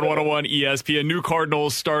Matz here on 101 ESPN, new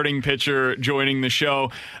Cardinals starting pitcher joining the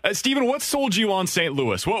show. Steven, what sold you on St.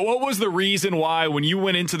 Louis? What was the reason why when you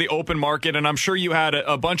went into the open market, and I'm sure you had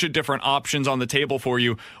a bunch of different options on the table for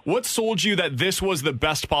you, what sold you that this was the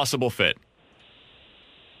best possible fit?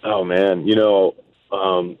 Oh, man,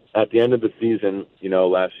 at the end of the season,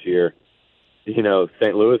 last year,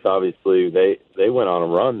 St. Louis, obviously, they went on a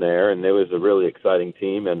run there, and it was a really exciting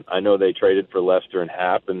team. And I know they traded for Lester and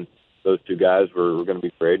Happ, and those two guys were going to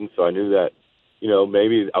be trading. So I knew that,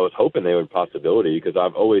 maybe I was hoping they would possibility because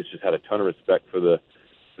I've always just had a ton of respect for the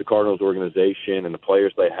Cardinals organization and the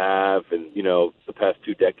players they have. And, the past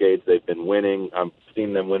 2 decades they've been winning. I've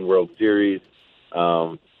seen them win World Series.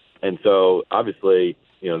 And so, obviously,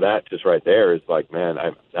 that just right there is like, man,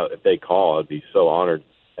 if they call, I'd be so honored.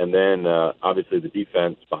 And then, obviously, the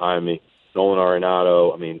defense behind me, Nolan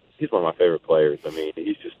Arenado. I mean, he's one of my favorite players. I mean,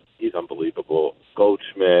 he's unbelievable.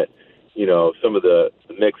 Goldschmidt, some of the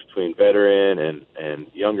mix between veteran and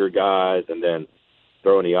younger guys, and then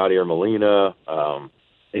throwing Yadier Molina.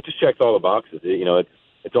 It just checks all the boxes.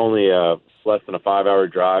 It's only less than a 5-hour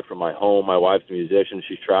drive from my home. My wife's a musician.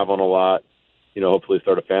 She's traveling a lot. Hopefully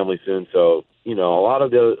start a family soon. So, a lot of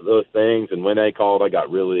those things. And when they called, I got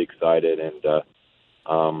really excited. And,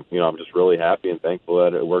 I'm just really happy and thankful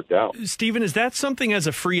that it worked out. Steven, is that something as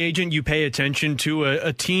a free agent you pay attention to,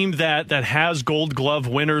 a team that has Gold Glove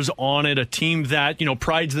winners on it, a team that,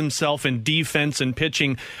 prides themselves in defense and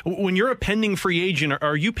pitching? When you're a pending free agent,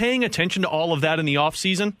 are you paying attention to all of that in the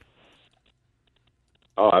offseason?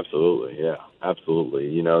 Oh, absolutely. Yeah,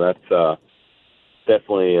 absolutely. That's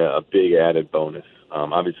definitely a big added bonus.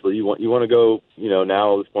 Obviously, you want to go,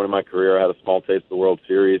 now at this point in my career, I had a small taste of the World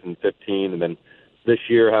Series in 2015, and then this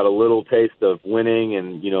year had a little taste of winning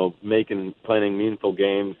and, playing meaningful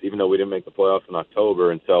games, even though we didn't make the playoffs in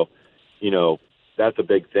October. And so, that's a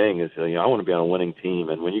big thing is, I want to be on a winning team.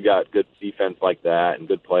 And when you got good defense like that and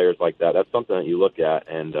good players like that, that's something that you look at.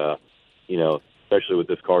 And, especially with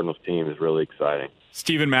this Cardinals team is really exciting.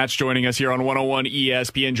 Steven Matz joining us here on 101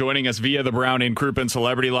 ESPN, joining us via the Brown and Crouppen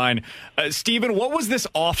Celebrity Line. Steven, what was this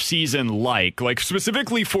offseason like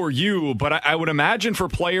specifically for you, but I would imagine for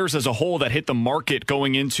players as a whole that hit the market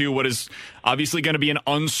going into what is obviously going to be an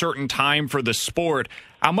uncertain time for the sport.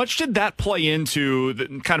 How much did that play into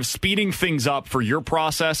the kind of speeding things up for your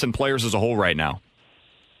process and players as a whole right now?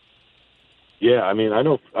 Yeah, I mean, I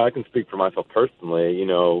know I can speak for myself personally.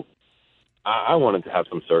 I wanted to have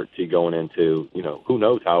some certainty going into, who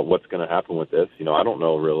knows what's going to happen with this. I don't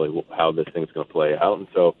know really how this thing's going to play out. And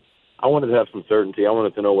so I wanted to have some certainty. I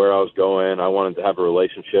wanted to know where I was going. I wanted to have a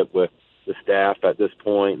relationship with the staff at this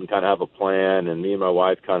point and kind of have a plan. And me and my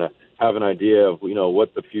wife kind of have an idea of,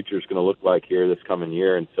 what the future is going to look like here this coming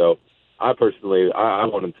year. And so I personally, I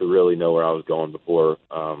wanted to really know where I was going before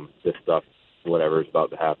this stuff, whatever is about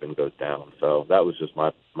to happen, goes down. So that was just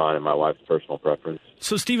mine and my wife's personal preference.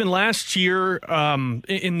 So, Steven, last year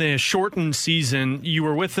in the shortened season, you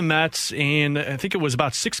were with the Mets, and I think it was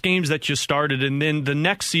about 6 games that you started. And then the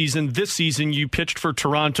next season, this season, you pitched for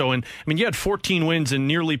Toronto. And, you had 14 wins and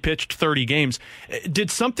nearly pitched 30 games. Did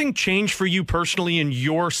something change for you personally in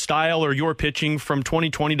your style or your pitching from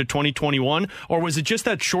 2020 to 2021? Or was it just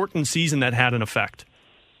that shortened season that had an effect?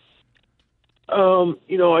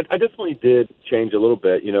 I definitely did change a little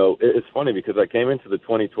bit. It's funny because I came into the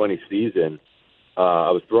 2020 season.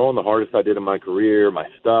 I was throwing the hardest I did in my career. My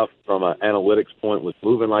stuff from an analytics point was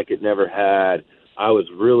moving like it never had. I was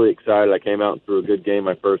really excited. I came out and threw a good game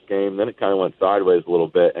my first game. Then it kind of went sideways a little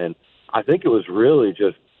bit. And I think it was really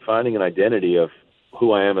just finding an identity of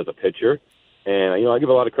who I am as a pitcher. And, I give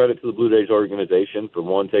a lot of credit to the Blue Jays organization for,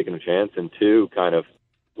 1, taking a chance, and 2, kind of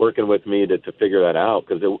working with me to figure that out,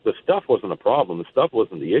 because the stuff wasn't a problem. The stuff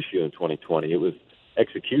wasn't the issue in 2020. It was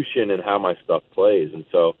execution and how my stuff plays. And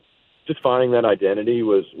so just finding that identity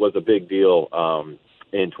was a big deal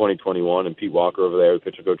in 2021. And Pete Walker over there, the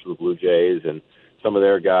pitcher coach of the Blue Jays, and some of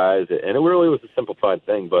their guys. And it really was a simplified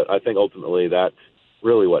thing, but I think ultimately that's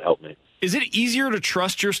really what helped me. Is it easier to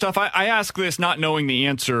trust your stuff? I ask this not knowing the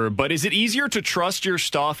answer, but is it easier to trust your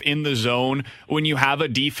stuff in the zone when you have a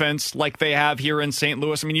defense like they have here in St.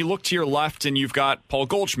 Louis? I mean, you look to your left and you've got Paul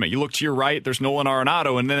Goldschmidt. You look to your right, there's Nolan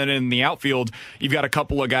Arenado. And then in the outfield, you've got a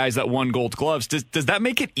couple of guys that won Gold Gloves. Does that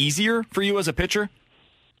make it easier for you as a pitcher?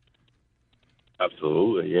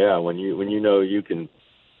 Absolutely, yeah. When you know you can,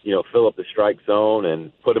 fill up the strike zone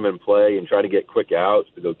and put them in play and try to get quick outs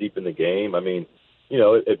to go deep in the game. I mean,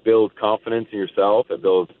 it builds confidence in yourself. It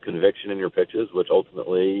builds conviction in your pitches, which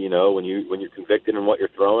ultimately, when you're convicted in what you're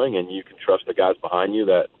throwing and you can trust the guys behind you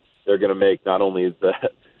that they're going to make not only the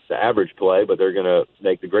average play, but they're going to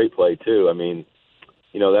make the great play too. I mean,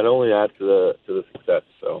 that only adds to the success.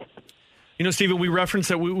 So. Stephen, we referenced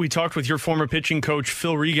that we talked with your former pitching coach,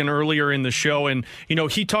 Phil Regan, earlier in the show, and,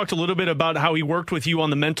 he talked a little bit about how he worked with you on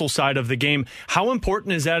the mental side of the game. How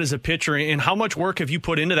important is that as a pitcher, and how much work have you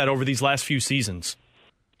put into that over these last few seasons?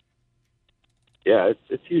 Yeah,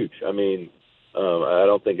 it's huge. I mean, I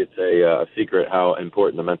don't think it's a secret how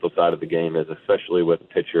important the mental side of the game is, especially with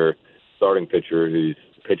a starting pitcher who's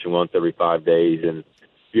pitching once every 5 days, and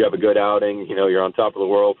if you have a good outing, you're on top of the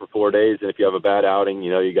world for 4 days. And if you have a bad outing,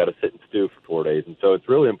 you got to sit and stew for 4 days. And so it's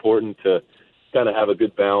really important to kind of have a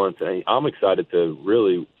good balance. And I'm excited to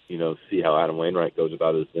really, see how Adam Wainwright goes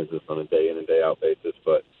about his business on a day in and day out basis.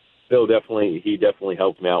 But Phil definitely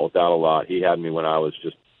helped me out with that a lot. He had me when I was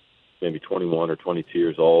just maybe 21 or 22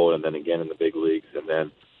 years old, and then again in the big leagues. And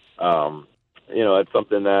then, it's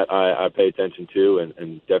something that I pay attention to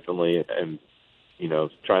and definitely am,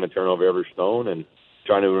 trying to turn over every stone and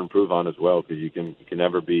trying to improve on as well, because you can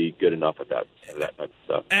never be good enough at that type of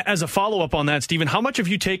stuff. As a follow-up on that, Stephen, how much have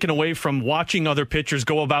you taken away from watching other pitchers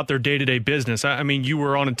go about their day-to-day business? I mean, you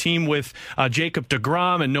were on a team with Jacob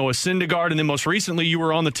deGrom and Noah Syndergaard, and then most recently you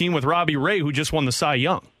were on the team with Robbie Ray, who just won the Cy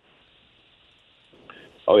Young.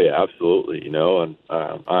 Oh yeah, absolutely. And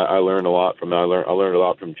I learned a lot from I learned a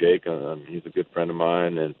lot from Jake. He's a good friend of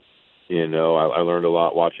mine, and I learned a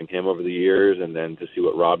lot watching him over the years, and then to see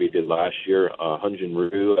what Robbie did last year. Hyun-Jin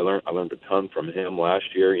Ryu, I learned a ton from him last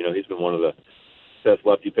year. He's been one of the best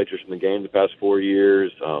lefty pitchers in the game the past 4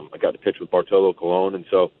 years. I got to pitch with Bartolo Colon, and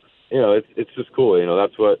so it's just cool.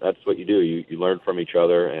 That's what you do. You learn from each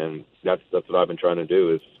other, and that's what I've been trying to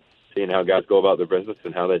do, is seeing how guys go about their business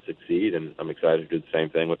and how they succeed. And I'm excited to do the same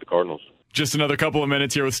thing with the Cardinals. Just another couple of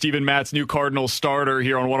minutes here with Steven Matz, new Cardinals starter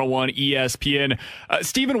here on 101 ESPN.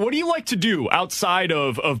 Steven, what do you like to do outside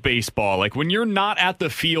of baseball? Like when you're not at the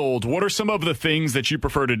field, what are some of the things that you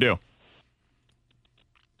prefer to do?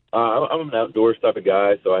 I'm an outdoors type of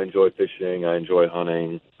guy, so I enjoy fishing. I enjoy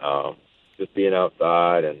hunting, just being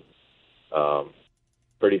outside, and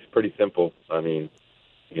pretty simple. I mean,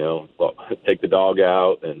 take the dog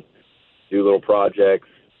out and do little projects,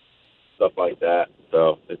 stuff like that.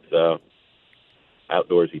 So it's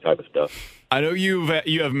outdoorsy type of stuff. I know you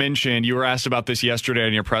have mentioned, you were asked about this yesterday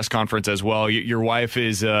in your press conference as well. Your wife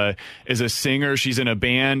is a singer. She's in a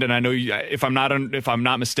band, and I know if I'm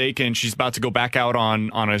not mistaken, she's about to go back out on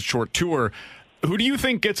a short tour. Who do you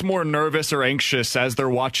think gets more nervous or anxious as they're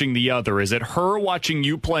watching the other? Is it her watching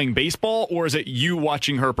you playing baseball, or is it you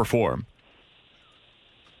watching her perform?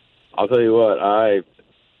 I'll tell you what,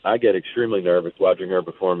 I get extremely nervous watching her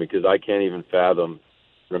perform, because I can't even fathom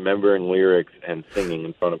remembering lyrics and singing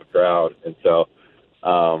in front of a crowd. And so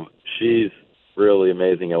she's really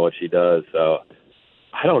amazing at what she does. So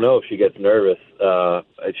I don't know if she gets nervous.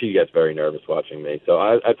 She gets very nervous watching me.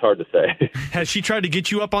 So it's hard to say. Has she tried to get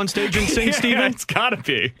you up on stage and sing, Steven? Yeah, it's got to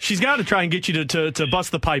be. She's got to try and get you to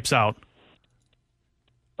bust the pipes out.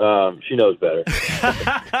 She knows better.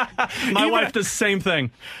 My wife does the same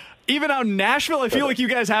thing. Even out in Nashville, I feel like you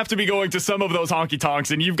guys have to be going to some of those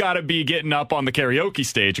honky-tonks, and you've got to be getting up on the karaoke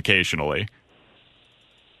stage occasionally.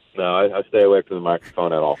 No, I stay away from the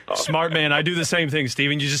microphone at all. Smart man. I do the same thing,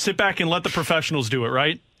 Steven. You just sit back and let the professionals do it,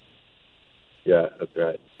 right? Yeah, that's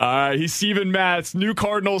right. He's Steven Matz, new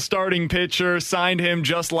Cardinals starting pitcher. Signed him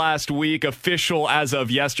just last week, official as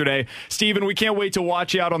of yesterday. Steven, we can't wait to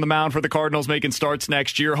watch you out on the mound for the Cardinals making starts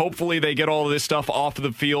next year. Hopefully they get all of this stuff off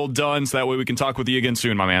the field done, so that way we can talk with you again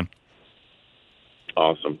soon, my man.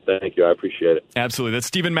 Awesome. Thank you. I appreciate it. Absolutely. That's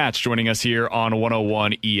Steven Matz joining us here on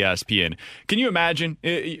 101 ESPN. Can you imagine?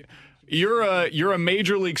 You're a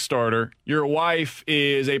major league starter. Your wife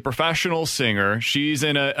is a professional singer. She's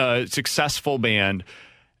in a successful band.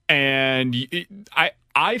 And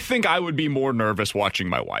I think I would be more nervous watching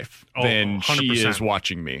my wife than 100%. She is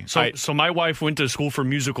watching me. So my wife went to school for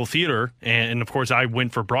musical theater, and of course I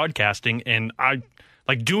went for broadcasting, and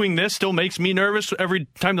like doing this still makes me nervous every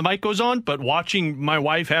time the mic goes on, but watching my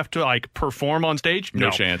wife have to perform on stage, no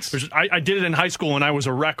chance. I did it in high school and I was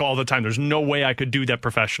a wreck all the time. There's no way I could do that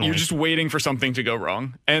professionally. You're just waiting for something to go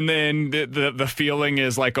wrong, and then the feeling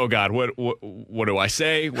is like, oh God, what do I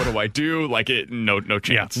say? What do I do? No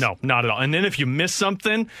chance. Yeah, no, not at all. And then if you miss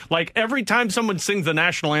something, like every time someone sings the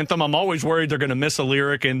national anthem, I'm always worried they're going to miss a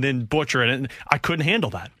lyric and then butcher it, and I couldn't handle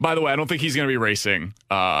that. By the way, I don't think he's going to be racing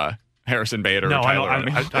Harrison Bader. No, or I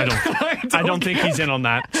Tyler don't. I don't think he's in on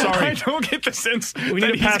that. Sorry, I don't get the sense we that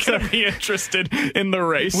need to pass he's going to be interested in the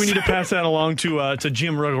race. We need to pass that along to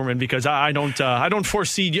Jim Rugerman because I don't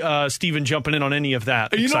foresee Steven jumping in on any of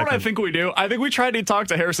that. You know what I think we do? I think we tried to talk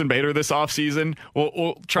to Harrison Bader this offseason.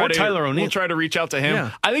 We'll try to Tyler O'Neill. We'll try to reach out to him.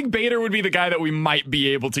 Yeah. I think Bader would be the guy that we might be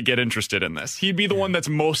able to get interested in this. He'd be the one that's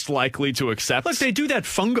most likely to accept. Look, they do that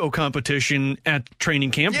fungo competition at training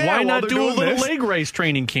camp. Yeah, Why while not they're do a doing little this. leg race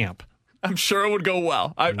training camp? I'm sure it would go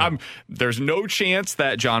well. There's no chance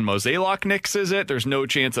that John Mozeliak nixes it. There's no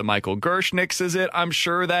chance that Michael Gersh nixes it. I'm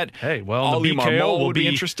sure that the Ollie BKO Marmol will would be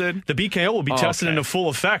interested. The BKO will be tested into full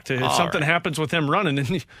effect if something happens with him running.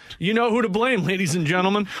 And you know who to blame, ladies and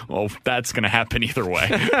gentlemen. Well, that's going to happen either way.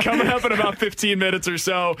 Coming up in about 15 minutes or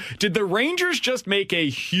so, did the Rangers just make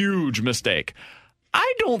a huge mistake?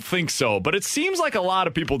 I don't think so, but it seems like a lot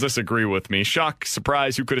of people disagree with me. Shock,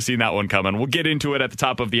 surprise, who could have seen that one coming? We'll get into it at the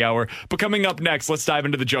top of the hour. But coming up next, let's dive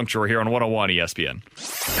into the junk drawer here on 101 ESPN.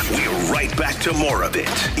 We're right back to more of it.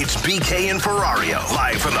 It's BK and Ferrario,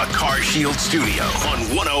 live from the Car Shield studio on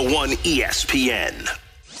 101 ESPN.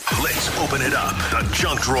 Let's open it up. The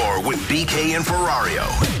junk drawer with BK and Ferrario.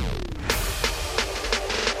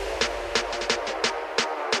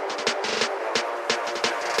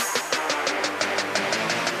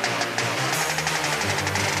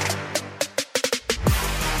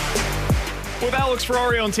 With Alex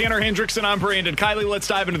Ferrario and Tanner Hendrickson, I'm Brandon Kiley. Let's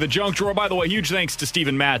dive into the junk drawer. By the way, huge thanks to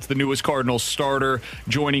Steven Matz, the newest Cardinals starter,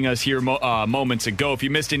 joining us here moments ago. If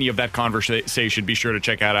you missed any of that conversation, be sure to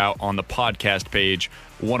check it out on the podcast page,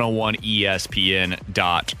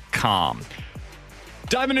 101ESPN.com.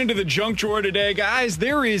 Diving into the junk drawer today, guys,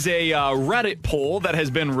 there is a Reddit poll that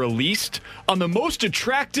has been released on the most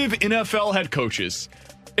attractive NFL head coaches.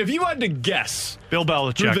 If you had to guess, Bill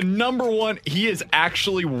Belichick. the number one, he is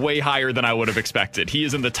actually way higher than I would have expected. He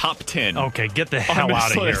is in the top 10. Okay, get the hell on out this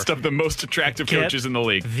of here. list of the most attractive coaches in the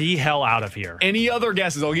league. The hell out of here. Any other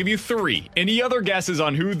guesses? I'll give you 3. Any other guesses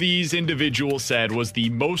on who these individuals said was the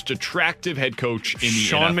most attractive head coach in the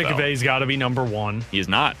Sean NFL? McVay's got to be number 1. He is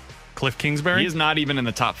not. Cliff Kingsbury? He is not even in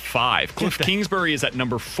the top 5. Cliff Kingsbury is at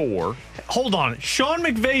number 4. Hold on. Sean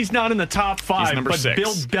McVay's not in the top 5, He's number but 6.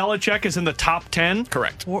 Bill Belichick is in the top 10?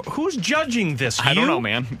 Correct. Who's judging this? I don't know,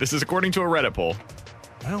 man. This is according to a Reddit poll.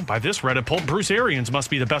 Well, by this Reddit poll, Bruce Arians must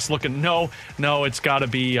be the best looking. No, it's got to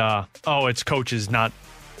be, it's coaches, not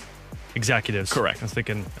executives. Correct. I was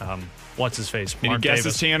thinking, what's his face? Any Mark guesses,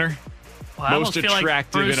 Davis. Tanner? Well, I Most almost feel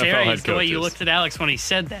attractive like Bruce NFL Arians, head the way you coaches. looked at Alex when he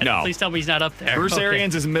said that. No. Please tell me he's not up there. Bruce Okay.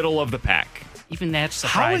 Arians is middle of the pack. Even that's How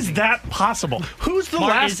surprising. is that possible? Who's the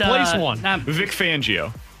Mark last is, place one? Vic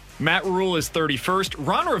Fangio. Matt Rule is 31st.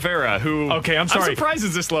 Ron Rivera, who Okay, I'm sorry. surprised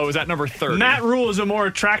is this low, is at number 30. Matt Rule is a more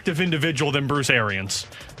attractive individual than Bruce Arians.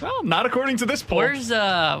 Well, not according to this poll. Where's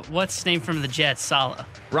what's his name from the Jets? Saleh.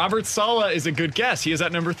 Robert Saleh is a good guess. He is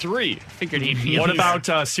at number 3. Figured he'd be. What up about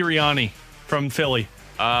Sirianni from Philly?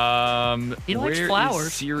 He likes where is flowers.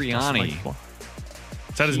 Sirianni.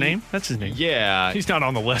 Is that his name? That's his name. Yeah. He's not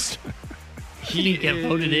on the list. He didn't get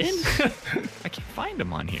voted in. I can't find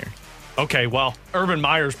him on here. Okay, well, Urban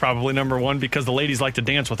Meyer's probably number 1 because the ladies like to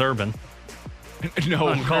dance with Urban. No,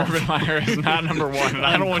 Urban Meyer is not number 1, and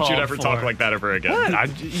I don't want you to ever Uncalled talk for. like that ever again. What?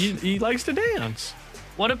 He likes to dance.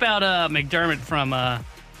 What about McDermott from?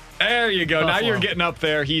 There you go. Now Buffalo. you're getting up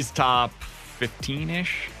there. He's top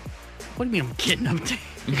 15-ish. What do you mean I'm getting up there?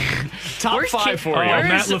 Top Where's 5 for you.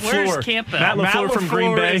 Matt LaFleur. Where's Campbell? Matt LaFleur from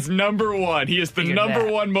Green Bay. is number 1. He is the Figured number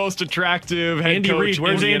that. 1 most attractive head Andy coach Reid.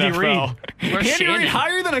 Where's in the Andy NFL. Where's Andy Shannon? Reid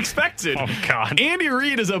higher than expected. Oh, God. Andy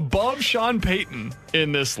Reid is above Sean Payton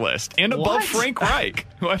in this list and above What? Frank Reich,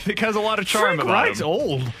 who I think has a lot of charm Frank about Reich's him.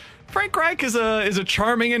 old. Frank Reich is a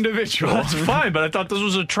charming individual. That's fine, but I thought this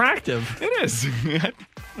was attractive. It is. I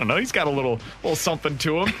don't know. He's got a little something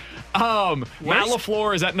to him. Matt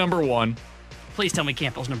LaFleur is at number 1. Please tell me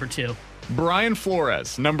Campbell's number 2. Brian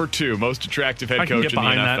Flores, number 2, most attractive head I can coach get in the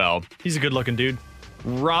behind NFL. that. He's a good-looking dude.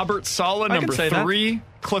 Robert Saleh, I can number say that. 3.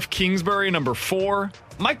 Cliff Kingsbury, number 4.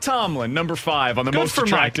 Mike Tomlin, number 5 on the Good most for Mike.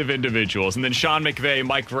 attractive individuals. And then Sean McVay,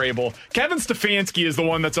 Mike Vrabel. Kevin Stefanski is the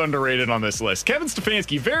one that's underrated on this list. Kevin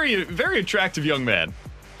Stefanski, very, very attractive young man.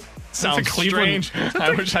 Sounds Cleveland- strange.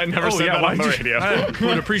 I wish I'd never said that on the radio. I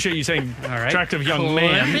would appreciate you saying right. attractive young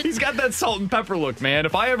man. He's got that salt and pepper look, man.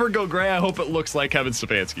 If I ever go gray, I hope it looks like Kevin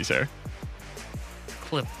Stefanski's hair.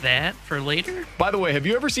 Clip that for later. By the way, have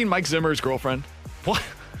you ever seen Mike Zimmer's girlfriend? What?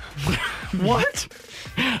 What?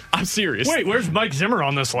 I'm serious. Wait, where's Mike Zimmer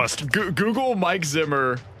on this list? Google Mike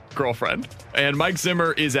Zimmer girlfriend, and Mike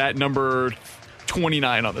Zimmer is at number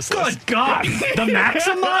 29 on this list. Good God. The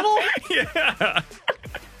Maxim model? Yeah.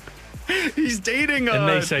 He's dating And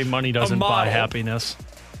they say money doesn't buy happiness.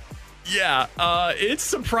 Yeah, it's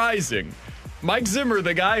surprising. Mike Zimmer,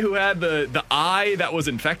 the guy who had the eye that was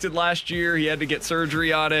infected last year, he had to get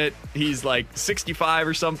surgery on it. He's like 65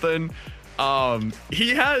 or something. He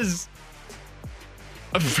has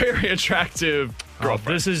a very attractive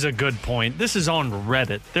girlfriend. This is a good point. This is on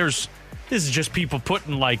Reddit. This is just people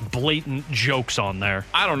putting like blatant jokes on there.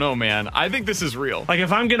 I don't know, man. I think this is real. Like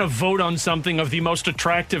if I'm going to vote on something of the most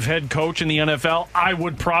attractive head coach in the NFL, I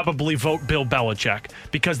would probably vote Bill Belichick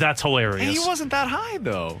because that's hilarious. And he wasn't that high,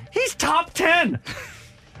 though. He's top 10.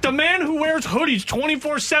 The man who wears hoodies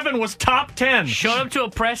 24/7 was top 10. Showed up to a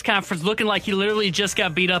press conference looking like he literally just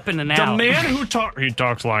got beat up in an alley. The man who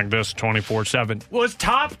talks like this 24/7 was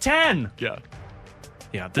top 10. Yeah.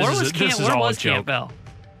 Yeah, this is all a joke. Campbell?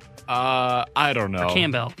 I don't know. Or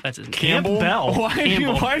Campbell. That's his name. Campbell?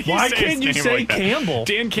 Why can't you say Campbell?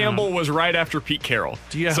 Dan Campbell was right after Pete Carroll.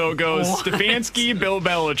 So it goes Stefanski, Bill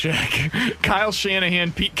Belichick, Kyle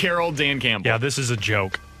Shanahan, Pete Carroll, Dan Campbell. Yeah, this is a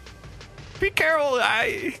joke. Pete Carroll,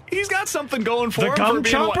 he's got something going for The him gum for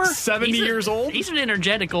being, chomper? 70 years old? He's an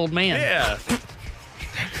energetic old man. Yeah.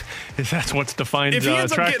 That's what's defined If he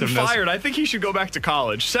ends up getting attractiveness. fired, I think he should go back to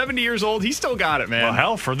college. 70 years old, he still got it, man. Well,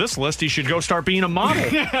 hell, for this list, he should go start being a model.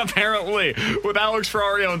 Yeah, apparently. With Alex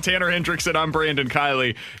Ferrario and Tanner Hendrickson, I'm Brandon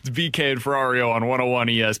Kiley. It's BK and Ferrario on 101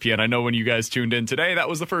 ESPN. I know when you guys tuned in today, that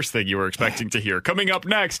was the first thing you were expecting to hear. Coming up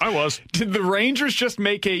next, did the Rangers just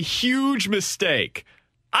make a huge mistake?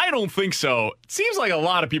 I don't think so. It seems like a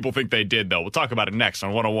lot of people think they did, though. We'll talk about it next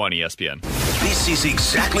on 101 ESPN. This is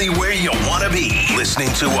exactly where you want to be listening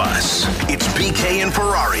to us. It's BK and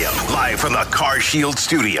Ferrario, live from the Car Shield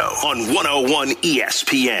studio on 101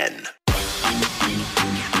 ESPN.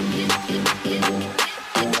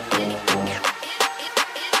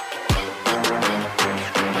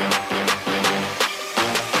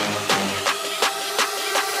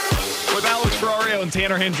 With Alex Ferrario and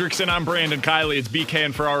Tanner Hendrickson, I'm Brandon Kiley. It's BK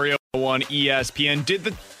and Ferrario on ESPN. Did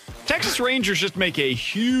the Texas Rangers just make a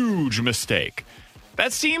huge mistake?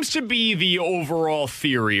 That seems to be the overall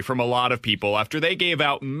theory from a lot of people after they gave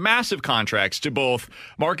out massive contracts to both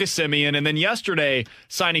Marcus Semien and then yesterday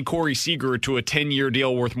signing Corey Seager to a 10-year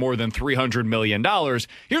deal worth more than $300 million.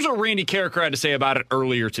 Here's what Randy Carricker had to say about it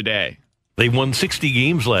earlier today. They won 60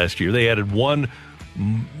 games last year. They added one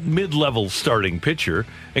mid-level starting pitcher.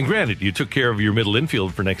 And granted, you took care of your middle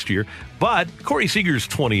infield for next year. But Corey Seager's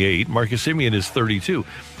 28. Marcus Semien is 32.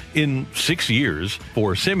 In 6 years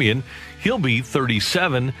for Semien, he'll be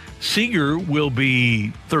 37. Seager will be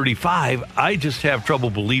 35. I just have trouble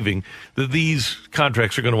believing that these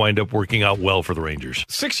contracts are going to wind up working out well for the Rangers.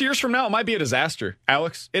 6 years from now, it might be a disaster,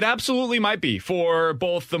 Alex. It absolutely might be for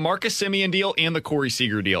both the Marcus Semien deal and the Corey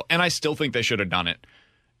Seager deal. And I still think they should have done it.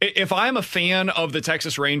 If I'm a fan of the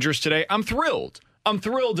Texas Rangers today, I'm thrilled. I'm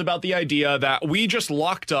thrilled about the idea that we just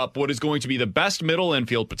locked up what is going to be the best middle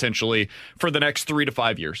infield potentially for the next 3 to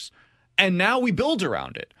 5 years. And now we build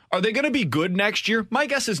around it. Are they going to be good next year? My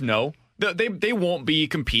guess is no. They won't be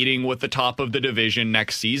competing with the top of the division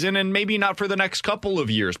next season and maybe not for the next couple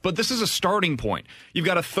of years. But this is a starting point. You've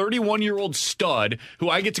got a 31-year-old stud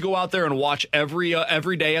who I get to go out there and watch every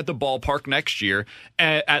day at the ballpark next year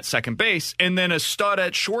at second base. And then a stud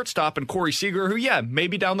at shortstop and Corey Seager who, yeah,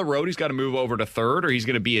 maybe down the road he's got to move over to third or he's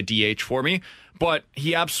going to be a DH for me. But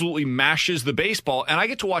he absolutely mashes the baseball, and I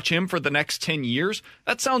get to watch him for the next 10 years.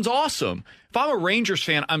 That sounds awesome. If I'm a Rangers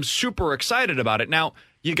fan, I'm super excited about it. Now,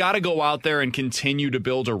 you got to go out there and continue to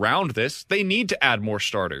build around this. They need to add more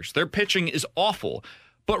starters. Their pitching is awful.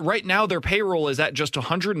 But right now, their payroll is at just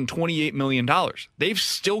 $128 million. They've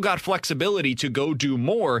still got flexibility to go do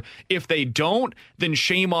more. If they don't, then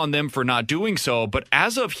shame on them for not doing so. But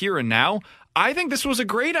as of here and now, I think this was a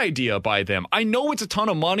great idea by them. I know it's a ton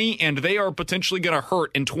of money, and they are potentially going to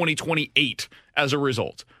hurt in 2028 as a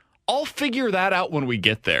result. I'll figure that out when we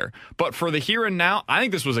get there. But for the here and now, I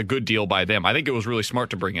think this was a good deal by them. I think it was really smart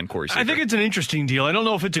to bring in Corey Seager. I think it's an interesting deal. I don't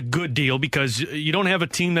know if it's a good deal because you don't have a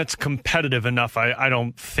team that's competitive enough, I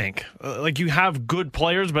don't think. Like, you have good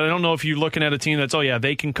players, but I don't know if you're looking at a team that's,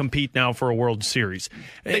 they can compete now for a World Series.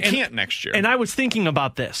 They can't next year. And I was thinking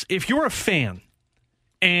about this. If you're a fan,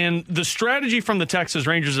 and the strategy from the Texas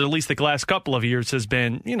Rangers, at least the last couple of years, has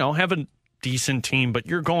been, have a decent team, but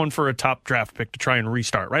you're going for a top draft pick to try and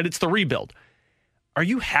restart, right? It's the rebuild. Are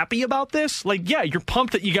you happy about this? Like, yeah, you're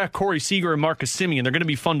pumped that you got Corey Seager and Marcus Semien. They're going to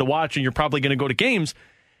be fun to watch, and you're probably going to go to games.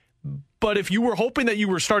 But if you were hoping that you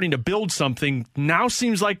were starting to build something, now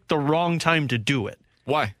seems like the wrong time to do it.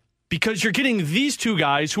 Why? Because you're getting these two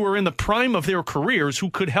guys who are in the prime of their careers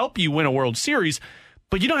who could help you win a World Series,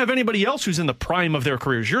 but you don't have anybody else who's in the prime of their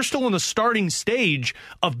careers. You're still in the starting stage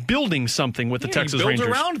of building something with the Texas Rangers.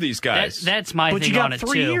 Build around these guys. That's my but thing you on got it,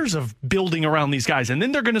 3 too. years of building around these guys, and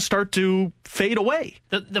then they're going to start to fade away.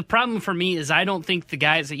 The problem for me is I don't think the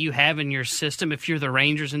guys that you have in your system, if you're the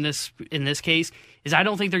Rangers in this case, is I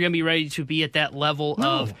don't think they're going to be ready to be at that level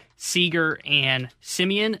of Seager and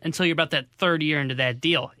Semien until you're about that third year into that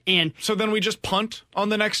deal. And so then we just punt on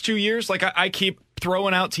the next 2 years? Like, I keep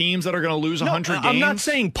throwing out teams that are going to lose 100 games? I'm not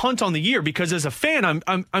saying punt on the year, because as a fan,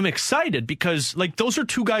 I'm excited, because like those are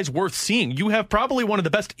two guys worth seeing. You have probably one of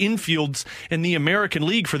the best infields in the American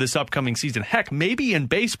League for this upcoming season. Heck, maybe in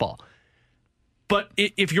baseball. But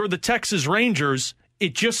if you're the Texas Rangers,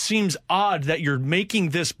 it just seems odd that you're making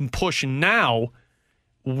this push now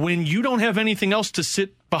when you don't have anything else to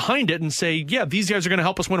sit behind it and say, yeah, these guys are going to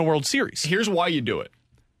help us win a World Series. Here's why you do it.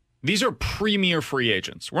 These are premier free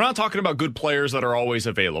agents. We're not talking about good players that are always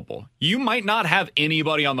available. You might not have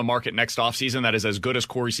anybody on the market next offseason that is as good as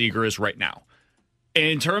Corey Seager is right now.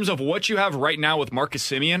 In terms of what you have right now with Marcus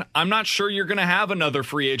Semien, I'm not sure you're going to have another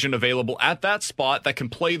free agent available at that spot that can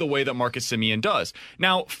play the way that Marcus Semien does.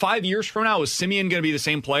 Now, 5 years from now, is Semien going to be the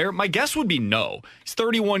same player? My guess would be no. He's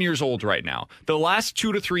 31 years old right now. The last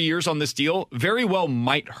 2 to 3 years on this deal very well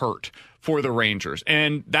might hurt for the Rangers.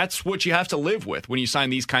 And that's what you have to live with when you sign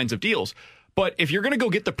these kinds of deals. But if you're going to go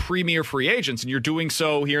get the premier free agents, and you're doing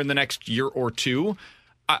so here in the next year or two,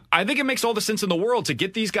 I think it makes all the sense in the world to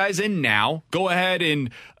get these guys in now. Go ahead and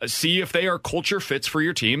see if they are culture fits for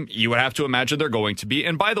your team. You would have to imagine they're going to be.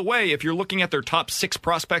 And by the way, if you're looking at their top 6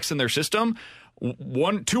 prospects in their system,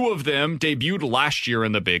 2 of them debuted last year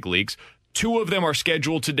in the big leagues. 2 of them are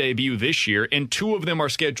scheduled to debut this year, and 2 of them are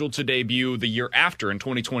scheduled to debut the year after in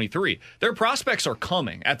 2023. Their prospects are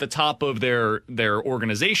coming at the top of their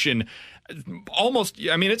organization. Almost,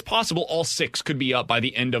 I mean, it's possible all 6 could be up by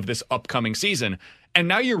the end of this upcoming season. And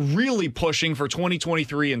now you're really pushing for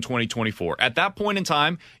 2023 and 2024. At that point in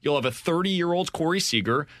time, you'll have a 30-year-old Corey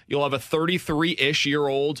Seager. You'll have a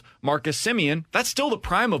 33-ish-year-old Marcus Semien. That's still the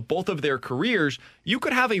prime of both of their careers. You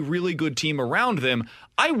could have a really good team around them.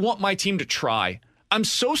 I want my team to try. I'm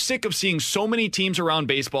so sick of seeing so many teams around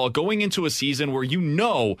baseball going into a season where you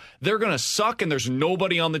know they're going to suck and there's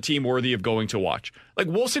nobody on the team worthy of going to watch. Like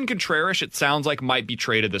Wilson Contreras, it sounds like might be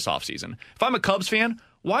traded this offseason. If I'm a Cubs fan,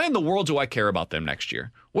 why in the world do I care about them next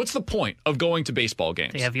year? What's the point of going to baseball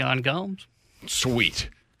games? They have Jan Gomes.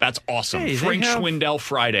 Sweet. That's awesome. Hey, Frank Schwindel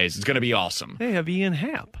Fridays. It's going to be awesome. They have Ian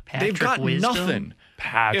Happ. They've got nothing.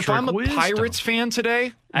 Patrick if I'm a Wisdom. Pirates fan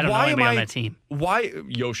today, I don't know anybody on that team. Why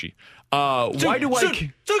Yoshi? Why do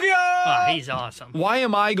I? Oh, he's awesome. Why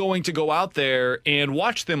am I going to go out there and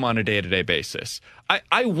watch them on a day-to-day basis?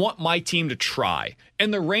 I want my team to try.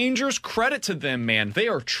 And the Rangers, credit to them, man. They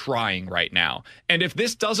are trying right now. And if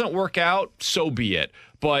this doesn't work out, so be it.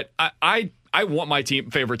 But I want my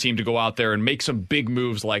favorite team to go out there and make some big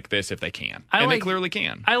moves like this if they can. And they clearly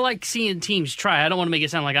can. I like seeing teams try. I don't want to make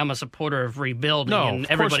it sound like I'm a supporter of rebuilding and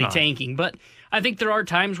everybody tanking. But I think there are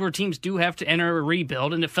times where teams do have to enter a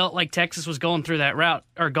rebuild, and it felt like Texas was going through that route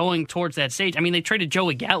or going towards that stage. I mean, they traded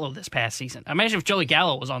Joey Gallo this past season. Imagine if Joey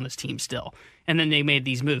Gallo was on this team still, and then they made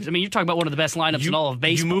these moves. I mean, you're talking about one of the best lineups in all of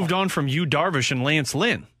baseball. You moved on from Yu Darvish and Lance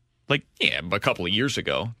Lynn. Yeah, a couple of years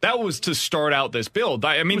ago. That was to start out this build.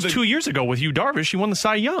 I mean, it was 2 years ago with Yu Darvish. He won the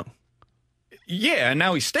Cy Young. Yeah, and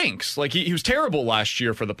now he stinks. Like, he was terrible last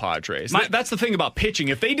year for the Padres. That's the thing about pitching.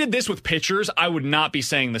 If they did this with pitchers, I would not be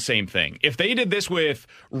saying the same thing. If they did this with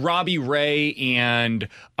Robbie Ray and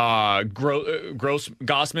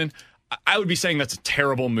Gossman, I would be saying that's a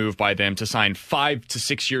terrible move by them to sign 5 to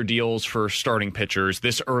 6 year deals for starting pitchers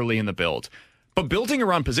this early in the build. But building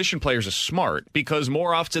around position players is smart because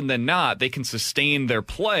more often than not, they can sustain their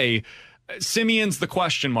play. Semien's the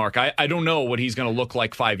question mark. I don't know what he's going to look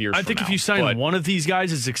like 5 years from now. I think if you sign one of these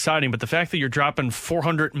guys, it's exciting. But the fact that you're dropping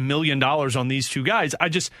 $400 million on these 2 guys,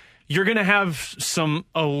 you're going to have some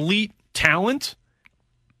elite talent.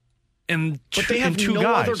 But they have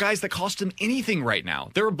no other guys that cost them anything right now.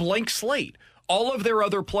 They're a blank slate. All of their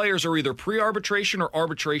other players are either pre-arbitration or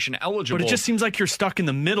arbitration eligible. But it just seems like you're stuck in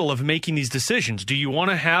the middle of making these decisions. Do you want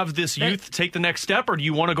to have this youth take the next step, or do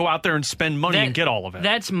you want to go out there and spend money and get all of it?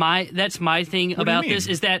 That's my thing about this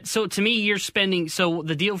is that, so to me, you're spending, so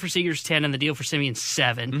the deal for Seager's 10 and the deal for Semien's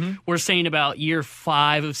 7. Mm-hmm. We're saying about year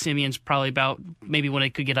 5 of Semien's probably about maybe when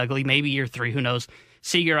it could get ugly, maybe year 3, who knows.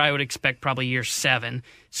 Seager, I would expect probably year 7.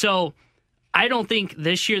 So I don't think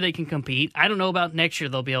this year they can compete. I don't know about next year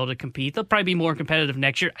they'll be able to compete. They'll probably be more competitive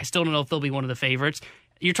next year. I still don't know if they'll be one of the favorites.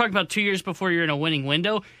 You're talking about 2 years before you're in a winning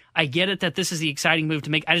window. I get it that this is the exciting move to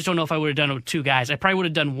make. I just don't know if I would have done it with two guys. I probably would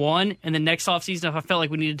have done one, and then next offseason, if I felt like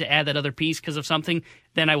we needed to add that other piece because of something,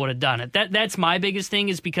 then I would have done it. That's my biggest thing,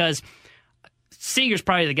 is because Seager's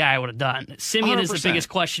probably the guy I would have done. Semien 100%. is the biggest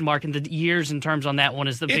question mark, and the years in terms on that one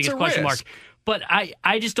is the biggest question mark. But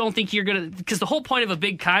I just don't think you're going to, because the whole point of a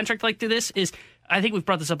big contract like this is, I think we've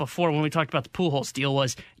brought this up before when we talked about the Pujols deal,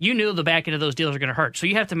 was you knew the back end of those deals are going to hurt. So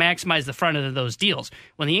you have to maximize the front end of those deals.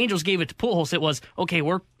 When the Angels gave it to Pujols, it was, okay,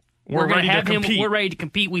 we're going to have him. We're ready to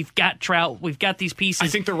compete. We've got Trout. We've got these pieces. I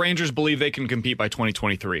think the Rangers believe they can compete by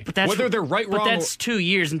 2023. But that's, whether they're right, but wrong, that's 2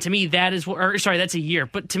 years, and to me that is, that's a year.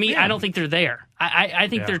 But to me, I don't think they're there. I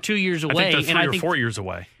think they're 2 years away. I think they're 3 or 4 years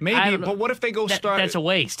away. Maybe, but what if they go start? That's a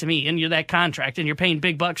waste to me. And you're that contract, and you're paying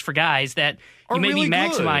big bucks for guys that you may really be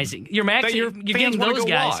maximizing. good. You're getting those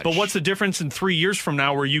guys. But what's the difference in 3 years from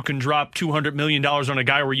now where you can drop $200 million on a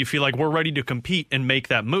guy where you feel like we're ready to compete and make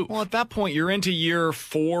that move? Well, at that point, you're into year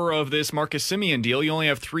 4 of this Marcus Semien deal. You only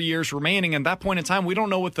have 3 years remaining. And at that point in time, we don't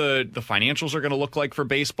know what the financials are going to look like for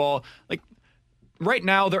baseball. Like, right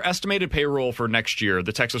now, their estimated payroll for next year,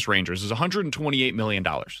 the Texas Rangers, is $128 million.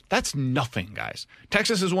 That's nothing, guys.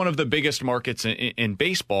 Texas is one of the biggest markets in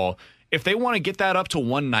baseball. If they want to get that up to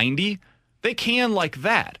 190, they can like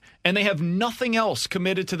that. And they have nothing else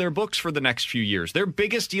committed to their books for the next few years. Their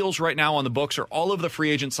biggest deals right now on the books are all of the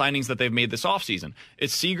free agent signings that they've made this offseason.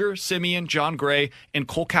 It's Seager, Semien, John Gray, and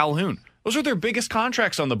Cole Calhoun. Those are their biggest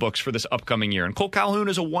contracts on the books for this upcoming year. And Cole Calhoun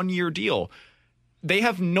is a 1-year deal. They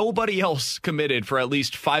have nobody else committed for at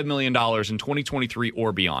least $5 million in 2023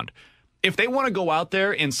 or beyond. If they want to go out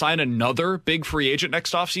there and sign another big free agent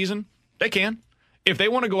next offseason, they can. If they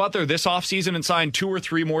want to go out there this offseason and sign 2 or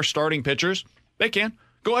 3 more starting pitchers, they can.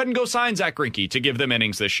 Go ahead and go sign Zach Greinke to give them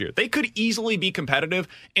innings this year. They could easily be competitive,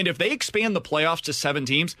 and if they expand the playoffs to 7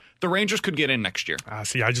 teams, the Rangers could get in next year.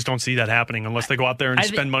 See, I just don't see that happening unless they go out there and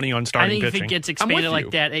spend money on starting pitching. I think if it gets expanded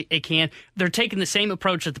like that, it can. They're taking the same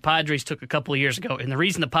approach that the Padres took a couple of years ago, and the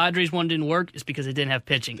reason the Padres one didn't work is because they didn't have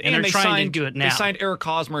pitching, and they're trying to do it now. They signed Eric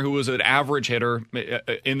Hosmer, who was an average hitter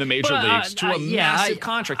in the major leagues, to a massive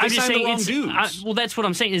contract. They signed the wrong dudes. Well, that's what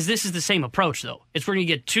I'm saying, is this is the same approach, though. It's we're going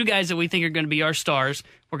to get 2 guys that we think are going to be our stars.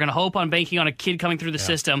 We're going to hope on banking on a kid coming through the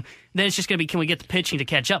system. Then it's just going to be, can we get the pitching to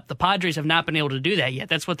catch up? The Padres have not been able to do that yet.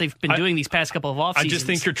 That's what they've been doing these past couple of off seasons. I just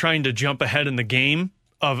think you're trying to jump ahead in the game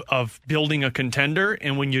of building a contender,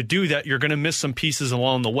 and when you do that, you're going to miss some pieces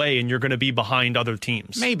along the way, and you're going to be behind other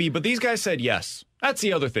teams. Maybe, but these guys said yes. That's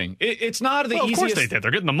the other thing. It's not the easiest. Of course they did.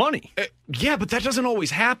 They're getting the money. Yeah, but that doesn't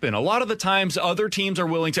always happen. A lot of the times, other teams are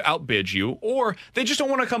willing to outbid you, or they just don't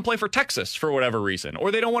want to come play for Texas for whatever reason,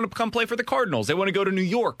 or they don't want to come play for the Cardinals. They want to go to New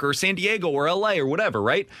York or San Diego or LA or whatever,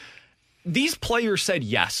 right? These players said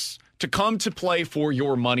yes to come to play for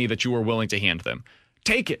your money that you are willing to hand them.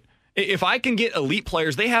 Take it. If I can get elite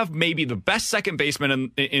players, they have maybe the best second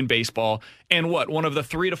baseman in baseball, and one of the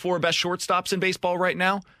 3 to 4 best shortstops in baseball right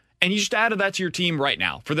now. And you just added that to your team right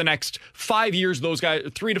now. For the next 5 years, those guys,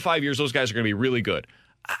 3 to 5 years, those guys are going to be really good.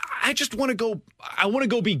 I just want to go. I want to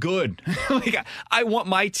go be good. I want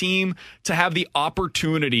my team to have the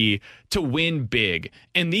opportunity to win big.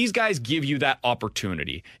 And these guys give you that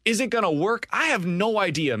opportunity. Is it going to work? I have no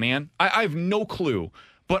idea, man. I have no clue.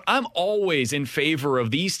 But I'm always in favor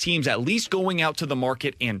of these teams at least going out to the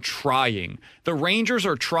market and trying. The Rangers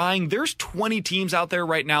are trying. There's 20 teams out there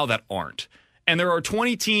right now that aren't. And there are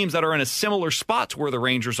 20 teams that are in a similar spot to where the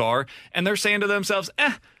Rangers are, and they're saying to themselves,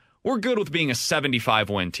 we're good with being a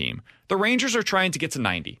 75-win team. The Rangers are trying to get to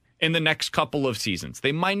 90 in the next couple of seasons.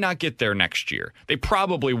 They might not get there next year. They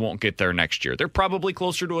probably won't get there next year. They're probably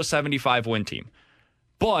closer to a 75-win team.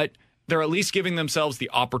 But they're at least giving themselves the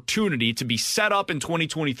opportunity to be set up in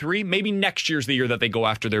 2023. Maybe next year's the year that they go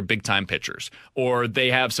after their big-time pitchers, or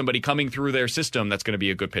they have somebody coming through their system that's going to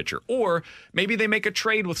be a good pitcher, or maybe they make a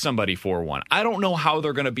trade with somebody for one. I don't know how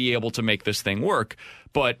they're going to be able to make this thing work,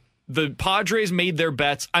 but the Padres made their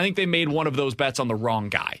bets. I think they made one of those bets on the wrong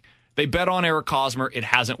guy. They bet on Eric Hosmer. It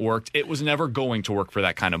hasn't worked. It was never going to work for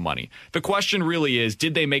that kind of money. The question really is,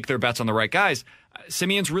 did they make their bets on the right guys?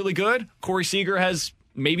 Semien's really good. Corey Seager has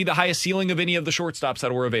maybe the highest ceiling of any of the shortstops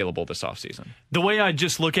that were available this offseason. The way I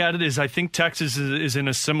just look at it is I think Texas is in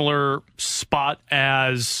a similar spot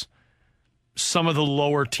as some of the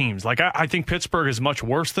lower teams. Like I think Pittsburgh is much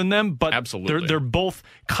worse than them, but absolutely, they're both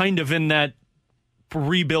kind of in that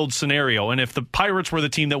rebuild scenario. And if the Pirates were the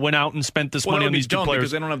team that went out and spent this money on these 2 players,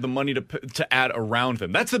 because they don't have the money to add around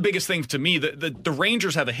them. That's the biggest thing to me. The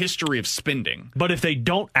Rangers have a history of spending. But if they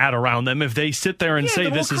don't add around them, if they sit there and say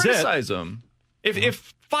this is it, criticize them.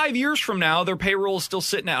 If 5 years from now their payroll is still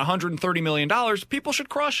sitting at $130 million, people should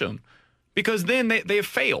crush them. because then they have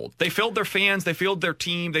failed. They failed their fans, they failed their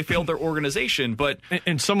team, they failed their organization. But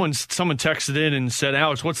and someone texted in and said,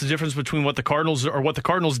 Alex, what's the difference between what the Cardinals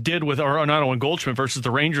did with Arenado and Goldschmidt versus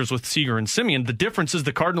the Rangers with Seager and Semien? The difference is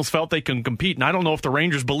the Cardinals felt they can compete, and I don't know if the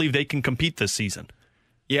Rangers believe they can compete this season.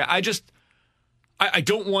 Yeah, I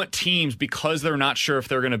don't want teams, because they're not sure if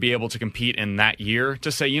they're going to be able to compete in that year,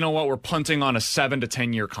 to say, you know what, we're punting on a 7 to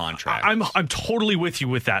 10 year contract. I'm totally with you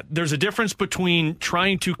with that. There's a difference between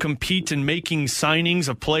trying to compete and making signings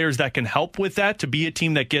of players that can help with that to be a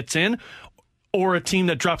team that gets in, or a team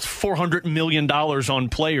that drops $400 million on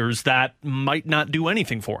players that might not do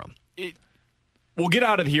anything for them. We'll get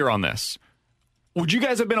out of here on this. Would you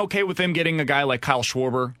guys have been okay with them getting a guy like Kyle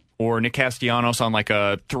Schwarber or Nick Castellanos on like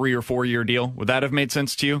a 3 or 4 year deal? Would that have made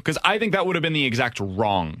sense to you? Because I think that would have been the exact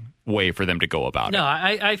wrong way for them to go about it. No,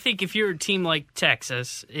 I think if you're a team like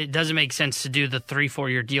Texas, it doesn't make sense to do the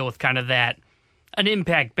 3-4 year deal with kind of that, an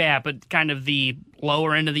impact bat, but kind of the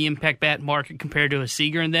lower end of the impact bat market compared to a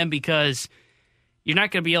Seager and them, because you're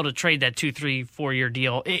not going to be able to trade that 2, 3, 4 year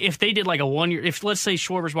deal. If they did like a 1 year, if let's say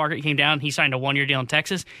Schwarber's market came down, he signed a 1 year deal in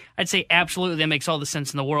Texas, I'd say absolutely that makes all the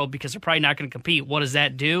sense in the world, because they're probably not going to compete. What does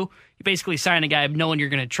that do? You basically sign a guy knowing you're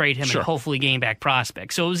going to trade him and hopefully gain back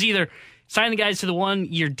prospects. So it was either sign the guys to the 1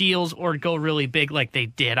 year deals or go really big like they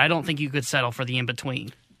did. I don't think you could settle for the in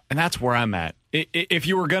between. And that's where I'm at. If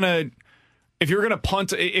you were gonna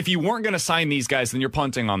punt, if you weren't gonna sign these guys, then you're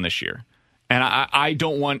punting on this year. And I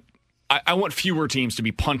don't want. I want fewer teams to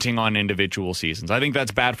be punting on individual seasons. I think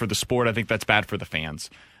that's bad for the sport. I think that's bad for the fans.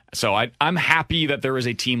 So I'm happy that there is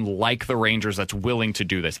a team like the Rangers that's willing to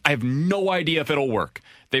do this. I have no idea if it'll work.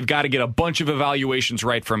 They've got to get a bunch of evaluations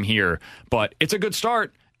right from here, but it's a good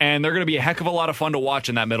start, and they're going to be a heck of a lot of fun to watch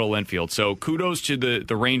in that middle infield. So kudos to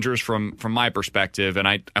the Rangers from my perspective, and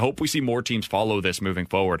I hope we see more teams follow this moving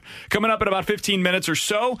forward. Coming up in about 15 minutes or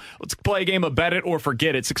so, let's play a game of Bet It or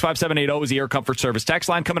Forget It. 65780 is the Air Comfort Service text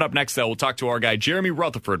line. Coming up next, though, we'll talk to our guy Jeremy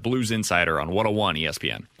Rutherford, Blues Insider on 101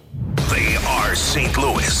 ESPN. They are St.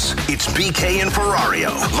 Louis. It's BK and Ferrario,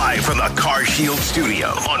 live from the Car Shield studio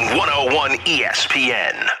on 101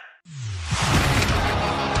 ESPN.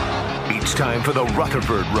 It's time for the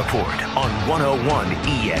Rutherford Report on 101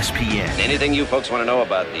 ESPN. Anything you folks want to know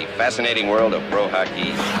about the fascinating world of pro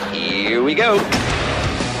hockey, here we go.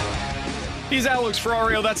 He's Alex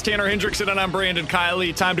Ferrario, that's Tanner Hendrickson, and I'm Brandon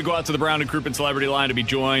Kiley. Time to go out to the Brown & Crouppen Celebrity Line to be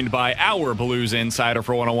joined by our Blues Insider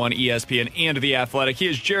for 101 ESPN and The Athletic. He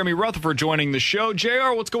is Jeremy Rutherford joining the show.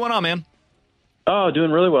 JR, what's going on, man? Oh,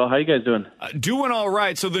 doing really well. How you guys doing? Doing all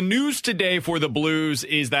right. So the news today for the Blues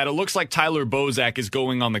is that it looks like Tyler Bozak is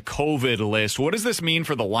going on the COVID list. What does this mean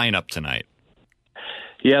for the lineup tonight?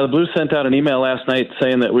 Yeah, the Blues sent out an email last night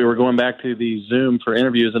saying that we were going back to the Zoom for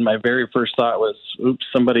interviews, and my very first thought was, oops,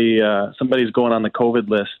 somebody's going on the COVID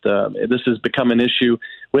list. This has become an issue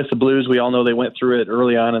with the Blues. We all know they went through it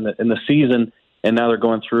early on in the season, and now they're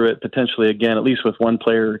going through it potentially again, at least with one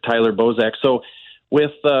player, Tyler Bozak. So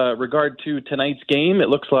with regard to tonight's game, it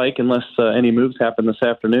looks like, unless any moves happen this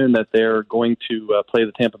afternoon, that they're going to play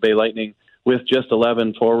the Tampa Bay Lightning with just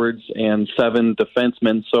 11 forwards and 7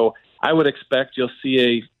 defensemen. So I would expect you'll see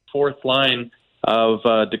a fourth line of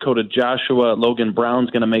Dakota Joshua. Logan Brown's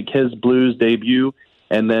going to make his Blues debut,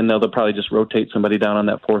 and then they'll probably just rotate somebody down on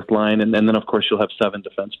that fourth line, and then, of course, you'll have 7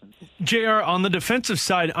 defensemen. JR, on the defensive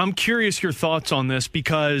side, I'm curious your thoughts on this,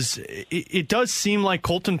 because it does seem like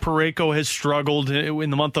Colton Parayko has struggled in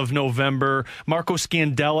the month of November. Marco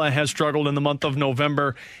Scandella has struggled in the month of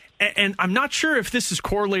November. And I'm not sure if this is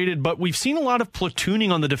correlated, but we've seen a lot of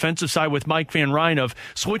platooning on the defensive side with Mike Van Ryn of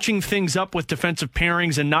switching things up with defensive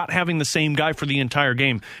pairings and not having the same guy for the entire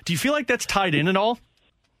game. Do you feel like that's tied in at all?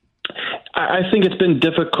 I think it's been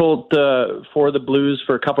difficult for the Blues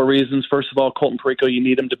for a couple of reasons. First of all, Colton Parayko, you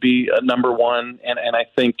need him to be number one, and I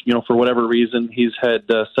think, for whatever reason, he's had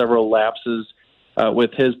several lapses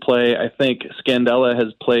with his play. I think Scandella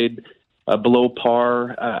has played below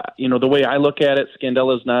par. The way I look at it,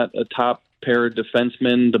 Scandella's not a top pair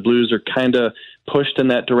defenseman. The Blues are kind of pushed in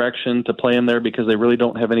that direction to play him there because they really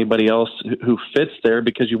don't have anybody else who fits there,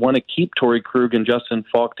 because you want to keep Torrey Krug and Justin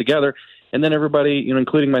Falk together. And then everybody,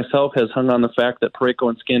 including myself, has hung on the fact that Parayko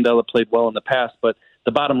and Scandella played well in the past. But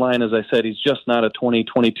the bottom line, as I said, he's just not a 20,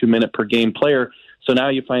 22-minute per game player. So now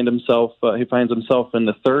he finds himself in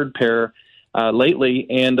the third pair lately,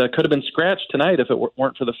 and could have been scratched tonight if it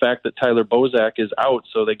weren't for the fact that Tyler Bozak is out.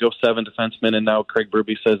 So they go 7 defensemen, and now Craig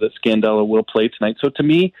Berube says that Scandella will play tonight. So to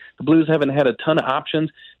me, the Blues haven't had a ton of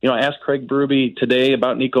options. I asked Craig Berube today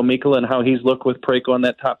about Nico Mikkola and how he's looked with Parayko on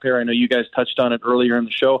that top pair. I know you guys touched on it earlier in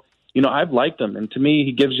the show. I've liked him, and to me,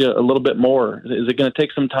 he gives you a little bit more. Is it going to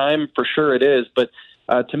take some time? For sure it is, but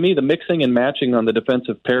to me, the mixing and matching on the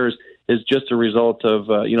defensive pairs is just a result of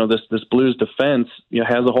this Blues defense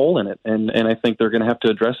has a hole in it, and I think they're going to have to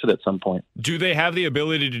address it at some point. Do they have the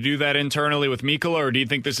ability to do that internally with Mikkola, or do you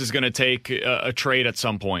think this is going to take a trade at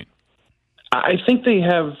some point? I think they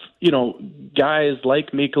have, guys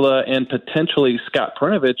like Mikkola and potentially Scott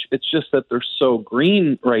Perunovich. It's just that they're so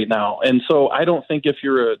green right now. And so I don't think if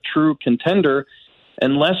you're a true contender,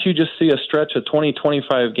 unless you just see a stretch of 20,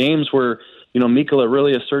 25 games where, Mikkola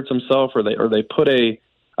really asserts himself, or they put a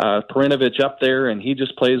Perunovich up there and he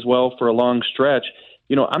just plays well for a long stretch.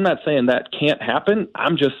 I'm not saying that can't happen.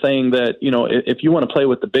 I'm just saying that, if you want to play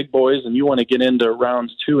with the big boys and you want to get into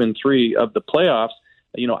rounds 2 and 3 of the playoffs,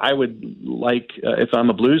 I would like, if I'm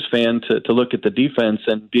a Blues fan, to look at the defense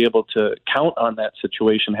and be able to count on that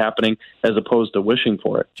situation happening as opposed to wishing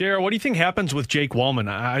for it. JR, what do you think happens with Jake Wallman?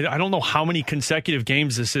 I don't know how many consecutive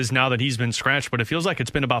games this is now that he's been scratched, but it feels like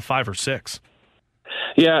it's been about 5 or 6.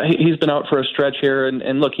 Yeah, he's been out for a stretch here.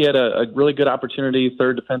 And look, he had a really good opportunity.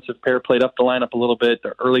 Third defensive pair, played up the lineup a little bit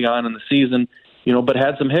early on in the season, but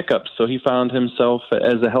had some hiccups. So he found himself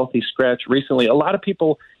as a healthy scratch recently. A lot of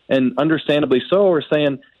people, and understandably so, are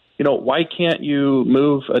saying, why can't you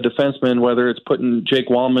move a defenseman, whether it's putting Jake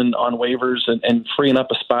Wallman on waivers and freeing up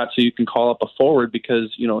a spot so you can call up a forward?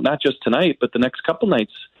 Because, not just tonight, but the next couple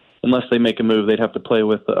nights, unless they make a move, they'd have to play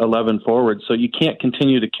with 11 forwards. So you can't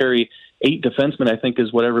continue to carry 8 defensemen, I think,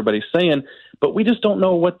 is what everybody's saying. But we just don't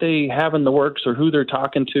know what they have in the works or who they're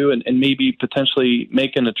talking to and maybe potentially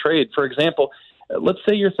making a trade. For example, let's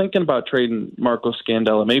say you're thinking about trading Marco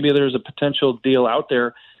Scandella. Maybe there's a potential deal out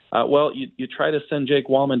there. You try to send Jake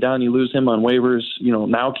Wallman down, you lose him on waivers.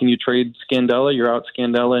 Now can you trade Scandella? You're out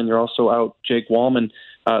Scandella, and you're also out Jake Wallman.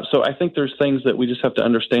 So I think there's things that we just have to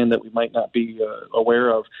understand that we might not be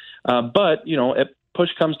aware of. But if push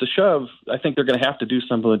comes to shove, I think they're going to have to do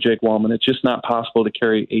something with Jake Wallman. It's just not possible to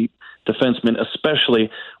carry 8 defensemen, especially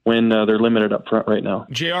when they're limited up front right now.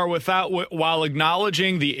 JR, while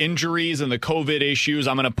acknowledging the injuries and the COVID issues,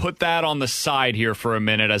 I'm going to put that on the side here for a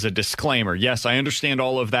minute as a disclaimer. Yes, I understand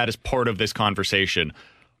all of that as part of this conversation.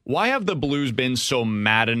 Why have the Blues been so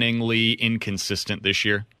maddeningly inconsistent this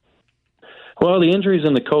year? Well, the injuries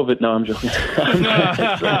and the COVID. No, I'm joking.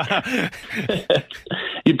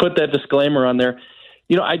 You put that disclaimer on there.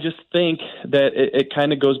 I just think that it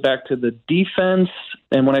kind of goes back to the defense.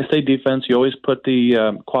 And when I say defense, you always put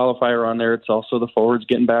the qualifier on there. It's also the forwards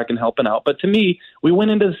getting back and helping out. But to me, we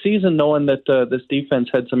went into the season knowing that this defense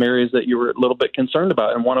had some areas that you were a little bit concerned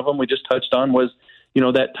about. And one of them we just touched on was,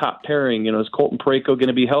 that top pairing. Is Colton Parayko going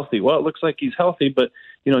to be healthy? Well, it looks like he's healthy, but,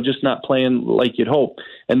 just not playing like you'd hope.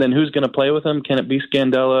 And then who's going to play with him? Can it be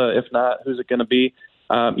Scandella? If not, who's it going to be?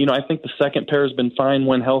 I think the second pair has been fine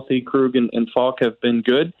when healthy. Krug and Falk have been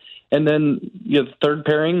good. And then the third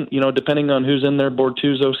pairing, depending on who's in there,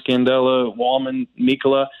 Bortuzzo, Scandella, Wallman,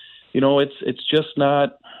 Mikkola, it's just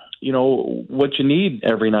not, what you need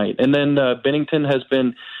every night. And then Binnington has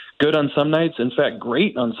been good on some nights, in fact,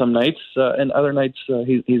 great on some nights, and other nights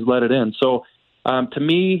he's let it in. So to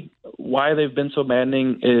me, why they've been so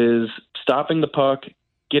maddening is stopping the puck,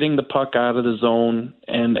 getting the puck out of the zone,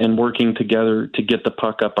 and working together to get the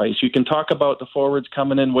puck up ice. You can talk about the forwards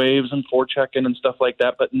coming in waves and forechecking and stuff like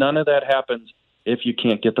that, but none of that happens if you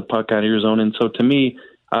can't get the puck out of your zone. And so to me,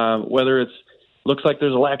 whether it's looks like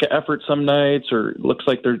there's a lack of effort some nights or looks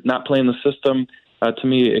like they're not playing the system, to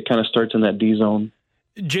me, it kind of starts in that D zone.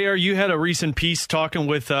 JR, you had a recent piece talking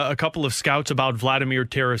with a couple of scouts about Vladimir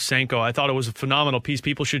Tarasenko. I thought it was a phenomenal piece.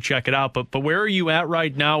 People should check it out. But where are you at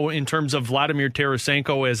right now in terms of Vladimir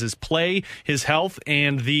Tarasenko as his play, his health,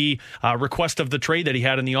 and the request of the trade that he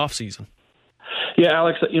had in the offseason? Yeah,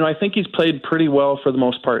 Alex, I think he's played pretty well for the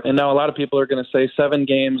most part. And now a lot of people are going to say 7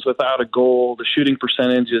 games without a goal. The shooting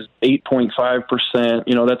percentage is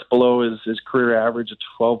 8.5%. That's below his career average of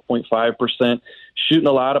 12.5%. Shooting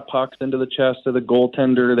a lot of pucks into the chest of the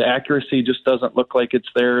goaltender. The accuracy just doesn't look like it's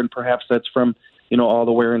there, and perhaps that's from, all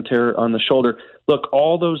the wear and tear on the shoulder. Look,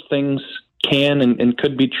 all those things can and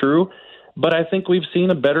could be true. But I think we've seen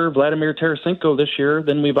a better Vladimir Tarasenko this year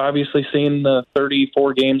than we've obviously seen the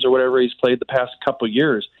 34 games or whatever he's played the past couple of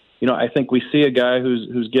years. I think we see a guy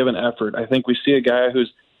who's given effort. I think we see a guy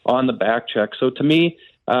who's on the back check. So to me,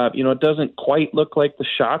 it doesn't quite look like the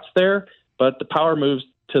shot's there, but the power moves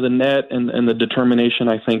to the net and the determination,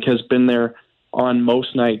 I think, has been there on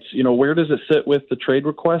most nights. Where does it sit with the trade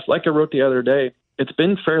request? Like I wrote the other day, it's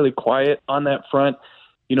been fairly quiet on that front.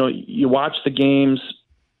 You watch the games.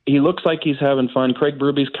 He looks like he's having fun. Craig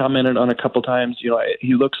Berube's commented on a couple times.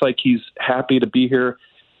 He looks like he's happy to be here.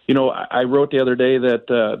 I wrote the other day that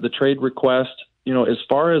the trade request, as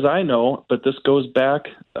far as I know, but this goes back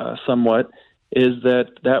somewhat, is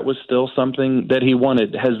that was still something that he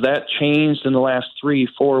wanted. Has that changed in the last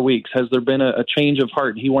 3-4 weeks? Has there been a change of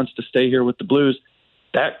heart? He wants to stay here with the Blues.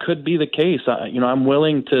 That could be the case. I'm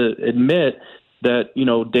willing to admit that,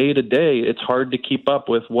 day to day, it's hard to keep up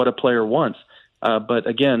with what a player wants. But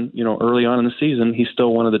again, early on in the season, he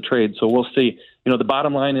still wanted the trade. So we'll see. The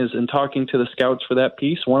bottom line is, in talking to the scouts for that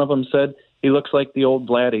piece, one of them said he looks like the old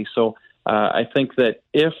Vladdy. So I think that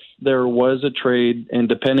if there was a trade, and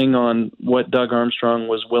depending on what Doug Armstrong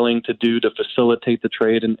was willing to do to facilitate the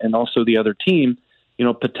trade and also the other team,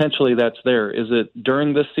 potentially that's there. Is it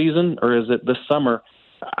during this season or is it this summer?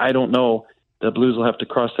 I don't know. The Blues will have to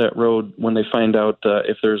cross that road when they find out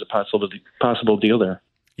if there's a possible deal there.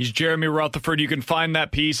 He's Jeremy Rutherford. You can find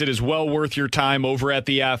that piece. It is well worth your time over at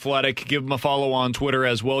The Athletic. Give him a follow on Twitter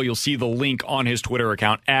as well. You'll see the link on his Twitter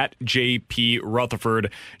account at JP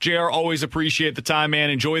Rutherford. JR, always appreciate the time, man.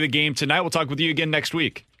 Enjoy the game tonight. We'll talk with you again next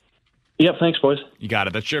week. Yep, thanks, boys. You got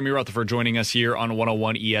it. That's Jeremy Rutherford joining us here on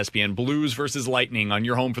 101 ESPN. Blues versus Lightning on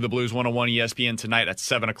your home for the Blues, 101 ESPN tonight at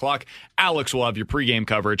 7 o'clock. Alex will have your pregame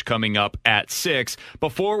coverage coming up at 6.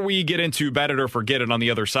 Before we get into Bet It or Forget It on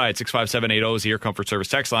the other side, 65780 is the Air Comfort Service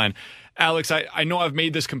text line. Alex, I know I've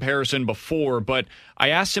made this comparison before, but I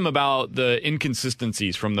asked him about the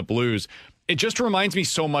inconsistencies from the Blues. It just reminds me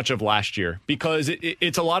so much of last year because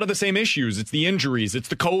it's a lot of the same issues. It's the injuries. It's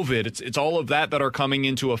the COVID. It's all of that are coming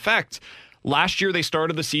into effect. Last year, they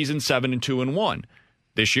started the season 7-2-1.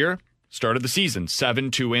 This year, started the season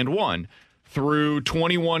 7-2-1. Through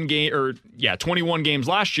 21 games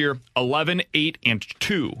last year,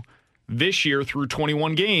 11-8-2. This year, through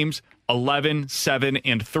 21 games,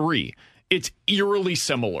 11-7-3. It's eerily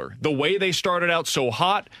similar. The way they started out so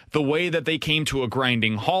hot, the way that they came to a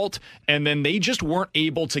grinding halt, and then they just weren't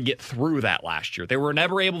able to get through that last year. They were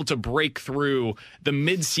never able to break through. The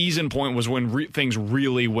mid-season point was when things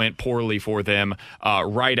really went poorly for them.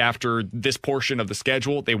 Right after this portion of the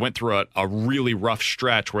schedule, they went through a really rough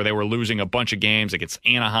stretch where they were losing a bunch of games against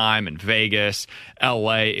Anaheim and Vegas,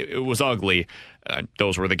 LA. It was ugly.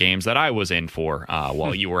 Those were the games that I was in for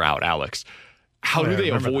while you were out, Alex. How do they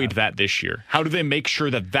avoid that this year? How do they make sure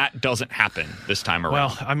that doesn't happen this time around?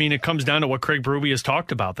 Well, I mean, it comes down to what Craig Berube has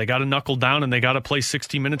talked about. They got to knuckle down and they got to play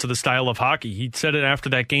 60 minutes of the style of hockey. He said it after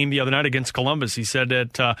that game the other night against Columbus. He said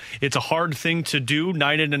that it's a hard thing to do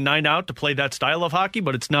night in and night out to play that style of hockey,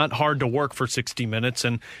 but it's not hard to work for 60 minutes.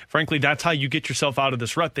 And frankly, that's how you get yourself out of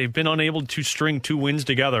this rut. They've been unable to string 2 wins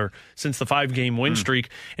together since the 5-game win streak.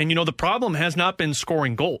 And, the problem has not been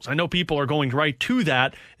scoring goals. I know people are going right to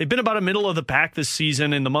that. They've been about a middle of the pack this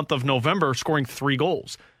season in the month of November, scoring 3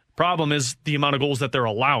 goals. Problem is the amount of goals that they're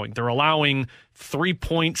allowing. They're allowing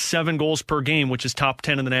 3.7 goals per game, which is top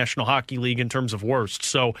 10 in the National Hockey League in terms of worst.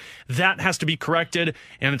 So that has to be corrected,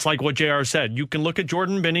 and it's like what JR said. You can look at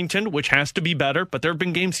Jordan Binnington, which has to be better, but there have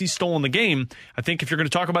been games he's stolen the game. I think if you're going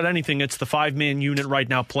to talk about anything, it's the 5-man unit right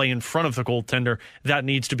now play in front of the goaltender. That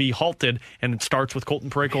needs to be halted, and it starts with Colton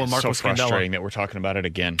Parayko and Marco Scandella. So frustrating that we're talking about it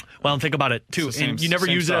again. Well, and think about it, too. And you never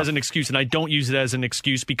use it as an excuse, and I don't use it as an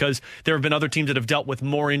excuse because there have been other teams that have dealt with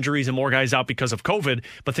more injuries and more guys out because of COVID,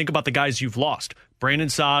 but think about the guys you've lost. Brandon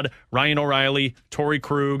Saad, Ryan O'Reilly, Torrey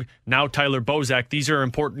Krug, now Tyler Bozak. These are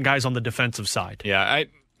important guys on the defensive side. Yeah,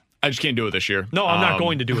 I just can't do it this year. No, I'm not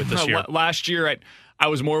going to do it this year. Last year, I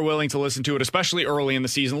was more willing to listen to it, especially early in the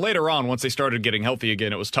season. Later on, once they started getting healthy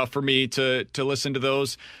again, it was tough for me to listen to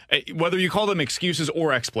those, whether you call them excuses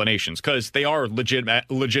or explanations, because they are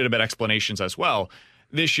legitimate explanations as well.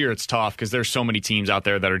 This year it's tough because there's so many teams out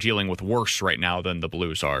there that are dealing with worse right now than the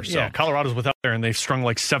Blues are. So. Yeah, Colorado's without there, and they've strung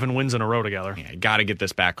like 7 wins in a row together. Yeah, got to get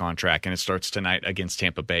this back on track, and it starts tonight against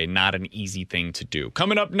Tampa Bay. Not an easy thing to do.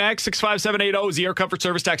 Coming up next, 65780 is the Air Comfort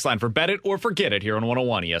Service text line for Bet It or Forget It here on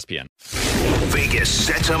 101 ESPN. Vegas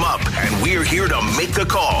sets them up, and we're here to make the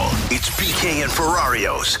call. It's BK and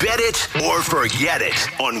Ferrario's Bet It or Forget It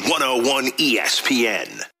on 101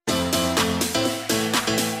 ESPN.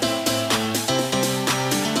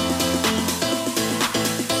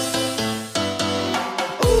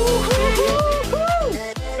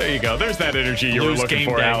 There you go. There's that energy you were looking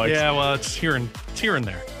for, Alex. Yeah, well, it's here and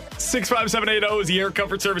there. 65780 is the Air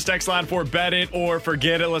Comfort Service text line for Bet It or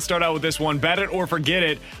Forget It. Let's start out with this one. Bet It or Forget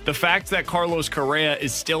It. The fact that Carlos Correa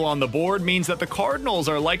is still on the board means that the Cardinals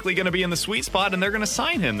are likely going to be in the sweet spot, and they're going to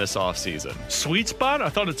sign him this offseason. Sweet spot? I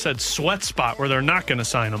thought it said sweat spot, where they're not going to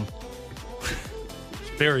sign him. It's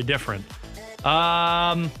very different.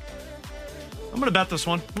 I'm going to bet this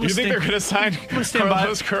one. You think they're going to sign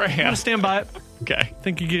Carlos Correa? I'm going to stand by it. Okay. I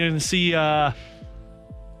think you're going to see.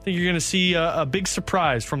 A big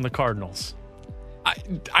surprise from the Cardinals.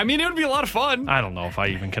 I mean, it would be a lot of fun. I don't know if I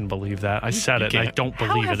even can believe that. I said it, and I don't How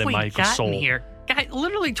believe have it in we my gotten soul. here? Guy,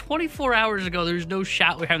 literally 24 hours ago, there's no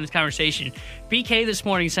shot we're having this conversation. BK this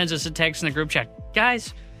morning sends us a text in the group chat.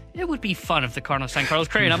 Guys, it would be fun if the Cardinals signed Carlos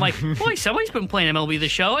Correa. And I'm like, boy, somebody's been playing MLB The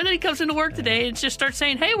Show. And then he comes into work today and just starts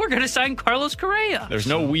saying, hey, we're going to sign Carlos Correa. There's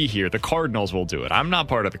no we here. The Cardinals will do it. I'm not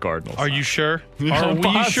part of the Cardinals. Are you sure? I'm Are we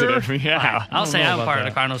positive. sure? Yeah. I'll say I'm part of the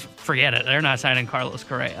that. Cardinals. Forget it. They're not signing Carlos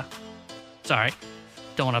Correa. Sorry.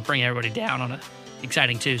 Don't want to bring everybody down on an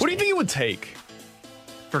exciting Tuesday. What do you think it would take?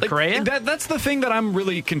 For Correa? That's the thing that I'm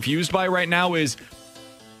really confused by right now is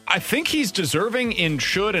I think he's deserving and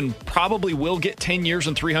should and probably will get 10 years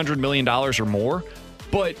and $300 million or more,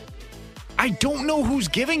 but I don't know who's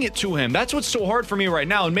giving it to him. That's what's so hard for me right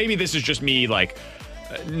now, and maybe this is just me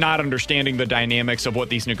not understanding the dynamics of what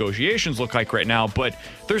these negotiations look like right now, but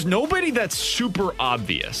there's nobody that's super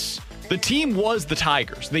obvious. The team was the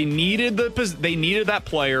Tigers. They needed that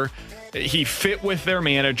player. He fit with their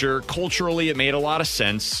manager. Culturally, it made a lot of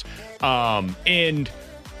sense. And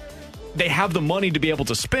they have the money to be able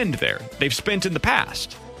to spend there. They've spent in the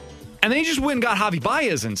past. And then he just went and got Javi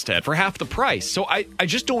Baez instead for half the price. So I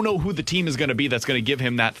just don't know who the team is going to be that's going to give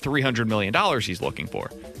him that $300 million he's looking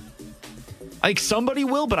for. I think somebody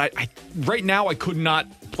will, but I right now I could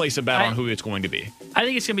not place a bet on who it's going to be. I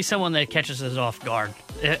think it's going to be someone that catches us off guard.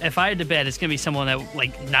 If I had to bet, it's going to be someone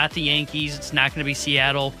that, not the Yankees. It's not going to be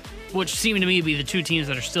Seattle, which seem to me to be the two teams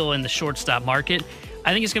that are still in the shortstop market.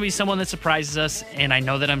 I think it's going to be someone that surprises us, and I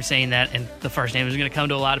know that I'm saying that, and the first name is going to come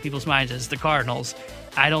to a lot of people's minds is the Cardinals.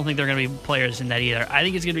 I don't think they're going to be players in that either. I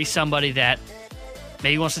think it's going to be somebody that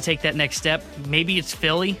maybe wants to take that next step. Maybe it's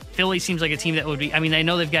Philly. Philly seems like a team that would be... I mean, I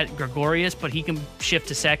know they've got Gregorius, but he can shift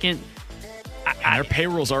to second. And their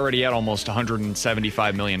payroll's already at almost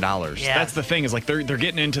 $175 million. Yeah. That's the thing, is they're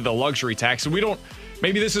getting into the luxury tax, and we don't...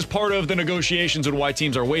 Maybe this is part of the negotiations and why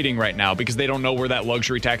teams are waiting right now, because they don't know where that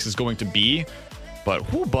luxury tax is going to be.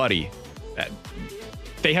 But, buddy,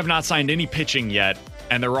 they have not signed any pitching yet,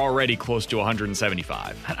 and they're already close to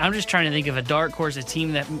 175. I'm just trying to think of a dark horse, a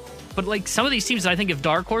team that... But, some of these teams that I think of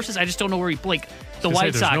dark horses, I just don't know where the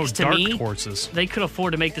White Sox, to me, horses. They could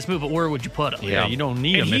afford to make this move, but where would you put them? Yeah, you don't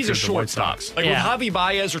need and him. He's a shortstop. With Javi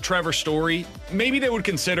Baez or Trevor Story, maybe they would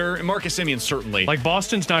consider, and Marcus Semien certainly.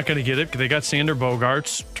 Boston's not going to get it because they got Sander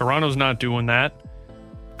Bogarts. Toronto's not doing that.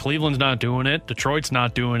 Cleveland's not doing it. Detroit's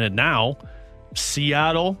not doing it now.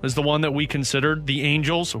 Seattle is the one that we considered. The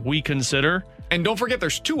Angels, we consider. And don't forget,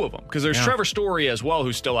 there's two of them, because there's Trevor Story as well,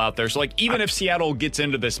 who's still out there. So, even if Seattle gets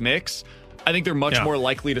into this mix, I think they're much more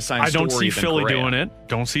likely to sign Story than I don't see Philly Correa. doing it.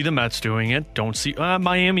 Don't see the Mets doing it. Don't see...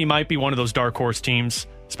 Miami might be one of those dark horse teams,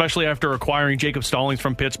 especially after acquiring Jacob Stallings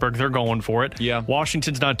from Pittsburgh. They're going for it. Yeah.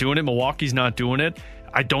 Washington's not doing it. Milwaukee's not doing it.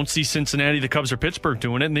 I don't see Cincinnati, the Cubs, or Pittsburgh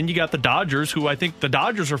doing it. And then you got the Dodgers, who I think the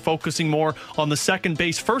Dodgers are focusing more on the second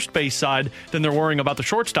base, first base side than they're worrying about the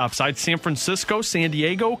shortstop side. San Francisco, San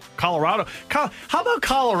Diego, Colorado. How about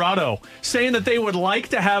Colorado saying that they would like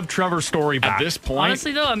to have Trevor Story back? At this point,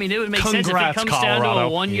 honestly, though, I mean, it would make sense if it Congrats, comes Colorado. down to a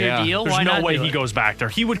one-year deal. There's Why no not way do he it? goes back there.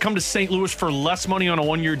 He would come to St. Louis for less money on a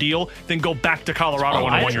one-year deal than go back to Colorado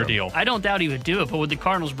on a one-year deal. I don't doubt he would do it, but would the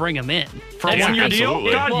Cardinals bring him in? For a one-year deal?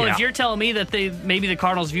 Well, if you're telling me that maybe the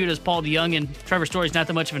Cardinals viewed as Paul DeYoung and Trevor Story's not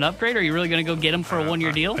that much of an upgrade, are you really going to go get him for a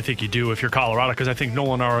one-year deal? I think you do if you're Colorado, because I think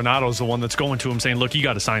Nolan Arenado's the one that's going to him saying, look, you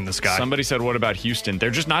got to sign this guy. Somebody said, what about Houston? They're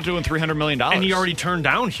just not doing $300 million. And he already turned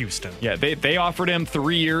down Houston. Yeah, they offered him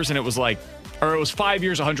 3 years, and it was 5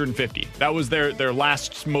 years, 150. That was their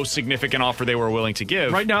last most significant offer they were willing to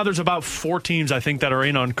give. Right now, there's about 4 teams, I think, that are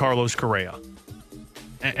in on Carlos Correa.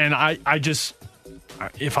 And I just...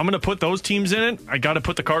 If I'm going to put those teams in it, I got to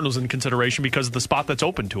put the Cardinals in consideration because of the spot that's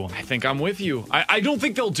open to them. I think I'm with you. I don't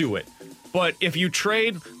think they'll do it. But if you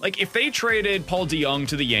trade, if they traded Paul DeYoung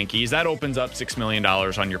to the Yankees, that opens up $6 million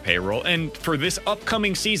on your payroll. And for this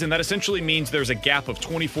upcoming season, that essentially means there's a gap of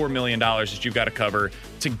 $24 million that you've got to cover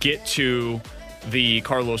to get to the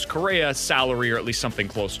Carlos Correa salary, or at least something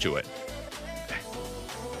close to it.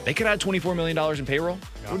 They could add $24 million in payroll.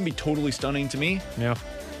 It wouldn't be totally stunning to me. Yeah.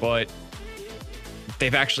 But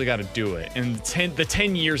they've actually got to do it. And the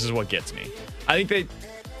 10 years is what gets me. I think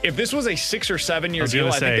if this was a 6 or 7 year deal,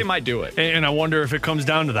 I think they might do it. And I wonder if it comes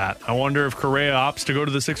down to that. I wonder if Correa opts to go to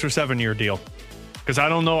the 6 or 7 year deal. Because I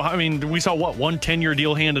don't know. I mean, we saw one 10-year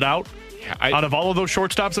deal handed out? Out of all of those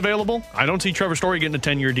shortstops available? I don't see Trevor Story getting a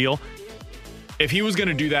 10-year deal. If he was going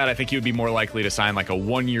to do that, I think he would be more likely to sign like a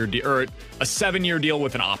 1-year deal or a 7-year deal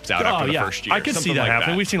with an opt-out after the first year. I could see that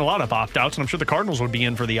happening. We've seen a lot of opt-outs, and I'm sure the Cardinals would be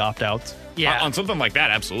in for the opt-outs. Yeah. On something like that,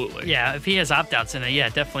 absolutely. Yeah, if he has opt-outs in it,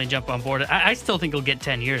 definitely jump on board. I still think he'll get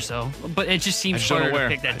 10 years, though. But it just seems harder to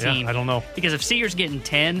pick that team. I don't know. Because if Seager's getting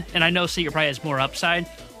 10, and I know Seager probably has more upside,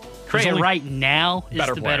 Correa right now is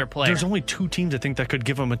the better player. There's only 2 teams I think that could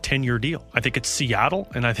give him a 10-year deal. I think it's Seattle,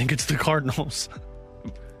 and I think it's the Cardinals.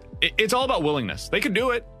 It's all about willingness. They could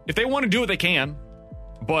do it. If they want to do it, they can.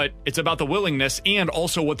 But it's about the willingness and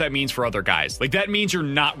also what that means for other guys. Like, that means you're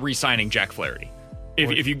not re-signing Jack Flaherty.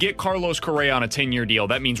 If you get Carlos Correa on a 10-year deal,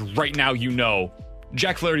 that means right now you know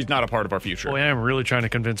Jack Flaherty's not a part of our future. Boy, I am really trying to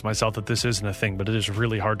convince myself that this isn't a thing, but it is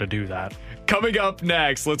really hard to do that. Coming up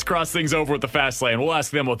next, let's cross things over with the Fast Lane. We'll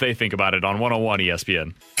ask them what they think about it on 101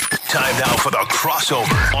 ESPN. Time now for the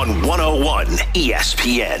crossover on 101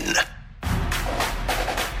 ESPN.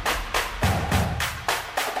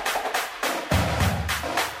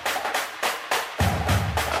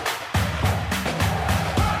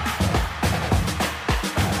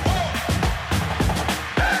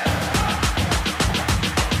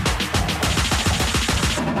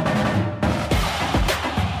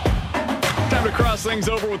 Things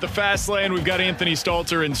over with the Fast Lane. We've got Anthony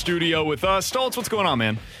Stalter in studio with us. Stoltz, what's going on,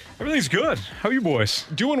 man? Everything's good. How are you boys?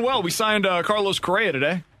 Doing well. We signed Carlos Correa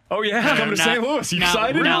today. Oh, yeah? He's coming to St. Louis. You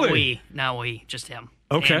excited? Not we, just him.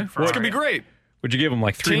 Okay. Well, it's going to be great. Would you give him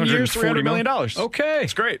like 10 years, $300 million? Okay.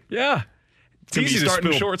 It's great. Yeah. It's easy to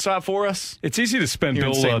starting shortstop for us. It's easy to spend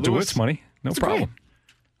Bill DeWitt's money. No problem.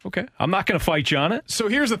 Okay. I'm not going to fight you on it. So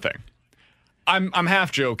here's the thing. I'm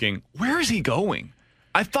half joking. Where is he going?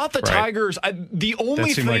 I thought the Tigers, the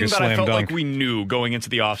only thing that I felt like we knew going into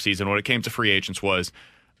the offseason when it came to free agents was,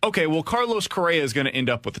 okay, well, Carlos Correa is going to end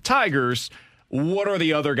up with the Tigers. What are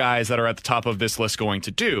the other guys that are at the top of this list going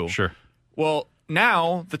to do? Sure. Well,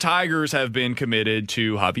 now the Tigers have been committed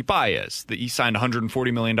to Javi Baez. He signed a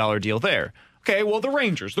 $140 million deal there. Okay, well, the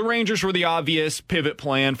Rangers. The Rangers were the obvious pivot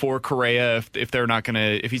plan for Correa if he's not going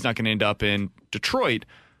to end up in Detroit.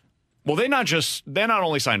 Well, they not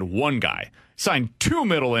only signed one guy, signed 2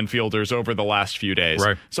 middle infielders over the last few days.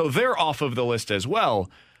 Right. So they're off of the list as well.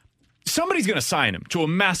 Somebody's going to sign him to a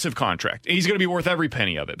massive contract. And he's going to be worth every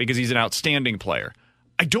penny of it because he's an outstanding player.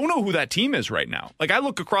 I don't know who that team is right now. Like, I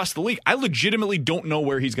look across the league, I legitimately don't know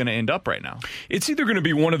where he's going to end up right now. It's either going to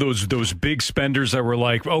be one of those big spenders that were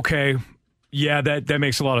like, okay, yeah, that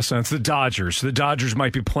makes a lot of sense. The Dodgers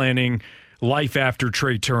might be planning life after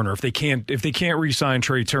Trey Turner. If they can't re-sign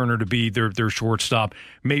Trey Turner to be their shortstop,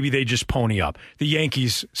 maybe they just pony up. The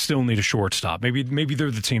Yankees still need a shortstop. Maybe they're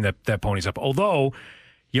the team that ponies up. Although,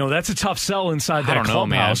 that's a tough sell inside that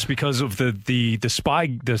clubhouse because of the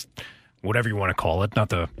spy, whatever you want to call it, not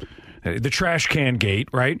the trash can gate,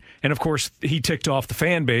 right? And of course, he ticked off the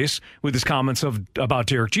fan base with his comments about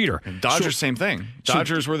Derek Jeter. And Dodgers, same thing.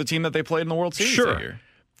 Dodgers were the team that they played in the World Series that year.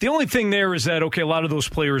 The only thing there is that, okay, a lot of those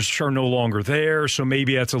players are no longer there, so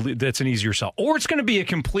maybe that's an easier sell. Or it's going to be a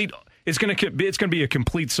complete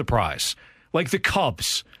surprise. Like the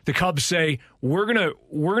Cubs. The Cubs say, we're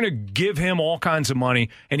gonna give him all kinds of money,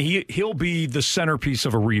 and he'll be the centerpiece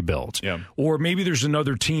of a rebuild. Yeah. Or maybe there's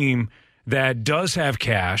another team that does have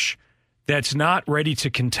cash that's not ready to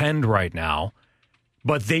contend right now,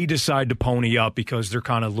 but they decide to pony up because they're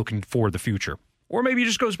kind of looking for the future. Or maybe he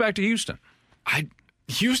just goes back to Houston.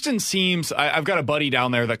 Houston seems, I've got a buddy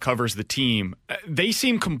down there that covers the team. They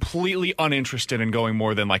seem completely uninterested in going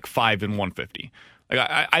more than like 5 and 150.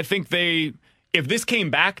 Like I think if this came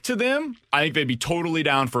back to them, I think they'd be totally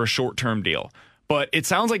down for a short-term deal. But it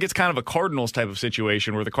sounds like it's kind of a Cardinals type of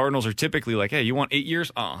situation where the Cardinals are typically like, hey, you want 8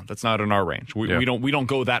 years? That's not in our range. We don't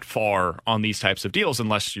go that far on these types of deals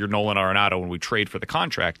unless you're Nolan Arenado and we trade for the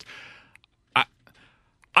contract.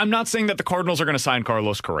 I'm not saying that the Cardinals are going to sign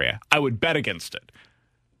Carlos Correa. I would bet against it.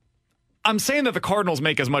 I'm saying that the Cardinals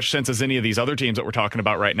make as much sense as any of these other teams that we're talking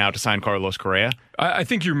about right now to sign Carlos Correa. I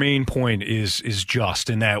think your main point is just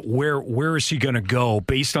in that where is he going to go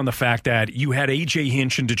based on the fact that you had A.J.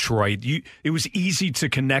 Hinch in Detroit. It was easy to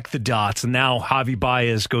connect the dots, and now Javi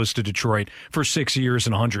Baez goes to Detroit for 6 years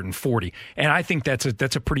and 140. And I think that's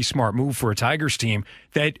a pretty smart move for a Tigers team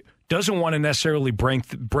that doesn't want to necessarily break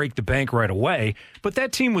the bank right away, but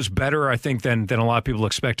that team was better, I think, than a lot of people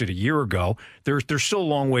expected a year ago. They're still a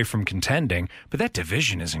long way from contending, but that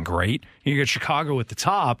division isn't great. You got Chicago at the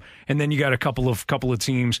top, and then you got a couple of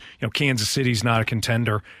teams. Kansas City's not a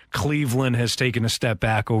contender. Cleveland has taken a step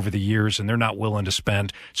back over the years, and they're not willing to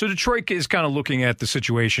spend. So Detroit is kind of looking at the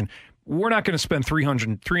situation. We're not going to spend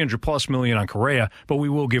 $300 plus million on Correa, but we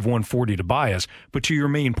will give $140 to Baez. But to your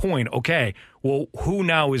main point, okay, well, who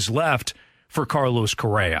now is left for Carlos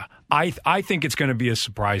Correa. I think it's going to be a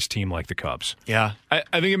surprise team like the Cubs. Yeah, I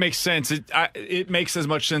think it makes sense. It makes as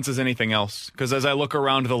much sense as anything else, because as I look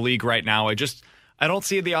around the league right now, I don't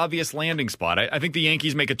see the obvious landing spot. I think the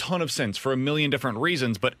Yankees make a ton of sense for a million different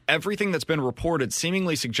reasons, but everything that's been reported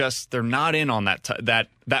seemingly suggests they're not in on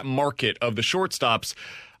that market of the shortstops.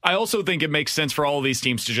 I also think it makes sense for all of these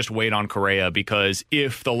teams to just wait on Correa, because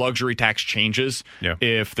if the luxury tax changes,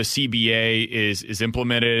 if the CBA is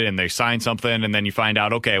implemented and they sign something and then you find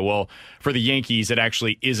out, okay, well, for the Yankees, it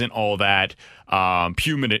actually isn't all that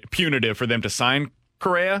punitive for them to sign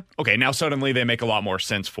Correa. Okay, now suddenly they make a lot more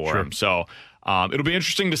sense for him. So it'll be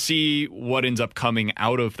interesting to see what ends up coming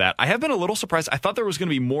out of that. I have been a little surprised. I thought there was going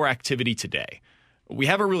to be more activity today. We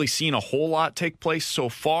haven't really seen a whole lot take place so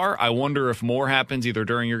far. I wonder if more happens either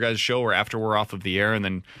during your guys' show or after we're off of the air, and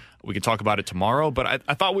then we can talk about it tomorrow. But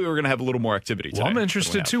I thought we were going to have a little more activity today. Well, I'm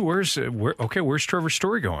interested too. Where's Trevor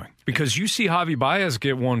Story going? Because you see Javi Baez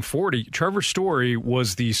get 140. Trevor Story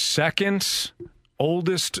was the second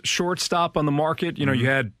oldest shortstop on the market. You know, you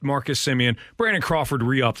had Marcus Semien. Brandon Crawford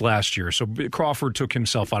re-upped last year, so Crawford took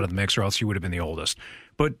himself out of the mix, or else he would have been the oldest.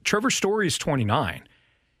 But Trevor Story is 29.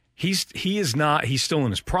 He's still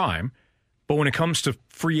in his prime, but when it comes to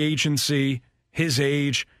free agency, his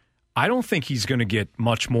age, I don't think he's going to get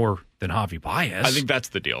much more than Javi Baez. I think that's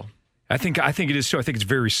the deal. I think it is too. I think it's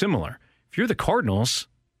very similar. If you're the Cardinals,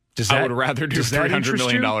 I would rather do $300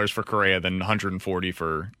 million for Correa than 140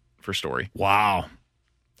 for Story. Wow.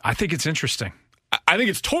 I think it's interesting. I think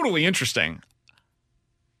it's totally interesting.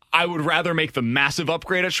 I would rather make the massive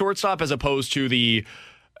upgrade at shortstop as opposed to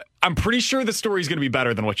I'm pretty sure the Story is going to be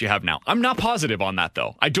better than what you have now. I'm not positive on that,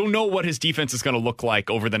 though. I don't know what his defense is going to look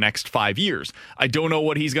like over the next 5 years. I don't know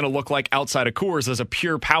what he's going to look like outside of Coors as a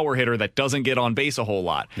pure power hitter that doesn't get on base a whole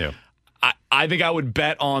lot. Yeah. I think I would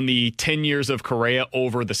bet on the 10 years of Correa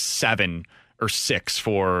over the 7 or 6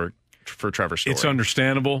 for Trevor Story. It's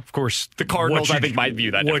understandable. Of course, the Cardinals, I think, might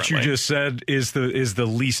view that What differently. you just said is the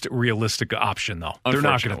least realistic option, though. They're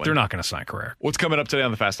not going to sign Correa. What's coming up today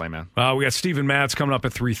on the Fast Lane, man? We got Steven Matz coming up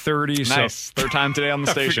at 3:30. Nice. So. Third time today on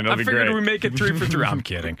the station. It'll be great. I figured we make it 3 for 3. I'm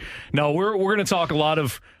kidding. No, we're going to talk a lot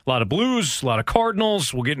of Blues, a lot of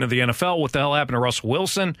Cardinals. We'll get into the NFL. What the hell happened to Russell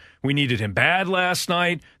Wilson? We needed him bad last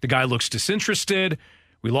night. The guy looks disinterested.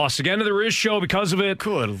 We lost again to the Riz show because of it.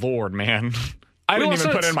 Good Lord, man. I didn't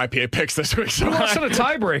even put in my picks this week. We lost on a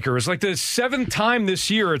tiebreaker. It's like the 7th time this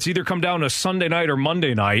year. It's either come down to Sunday night or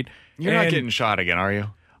Monday night. You're not getting shot again, are you?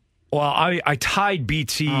 Well, I tied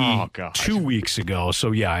BT 2 weeks ago,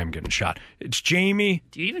 so yeah, I am getting shot. It's Jamie.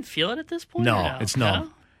 Do you even feel it at this point? No, it's no.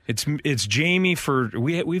 It's Jamie for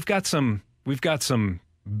we've got some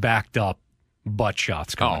backed up butt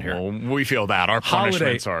shots coming here. Well, we feel that our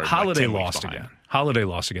punishments are Holiday like 10 lost weeks again. Holiday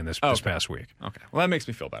lost again this past week. Okay, well that makes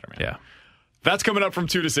me feel better, man. Yeah. That's coming up from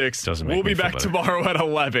 2 to 6. We'll be back tomorrow at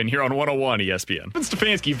 11 here on 101 ESPN. Ben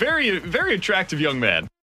Stefanski, very, very attractive young man.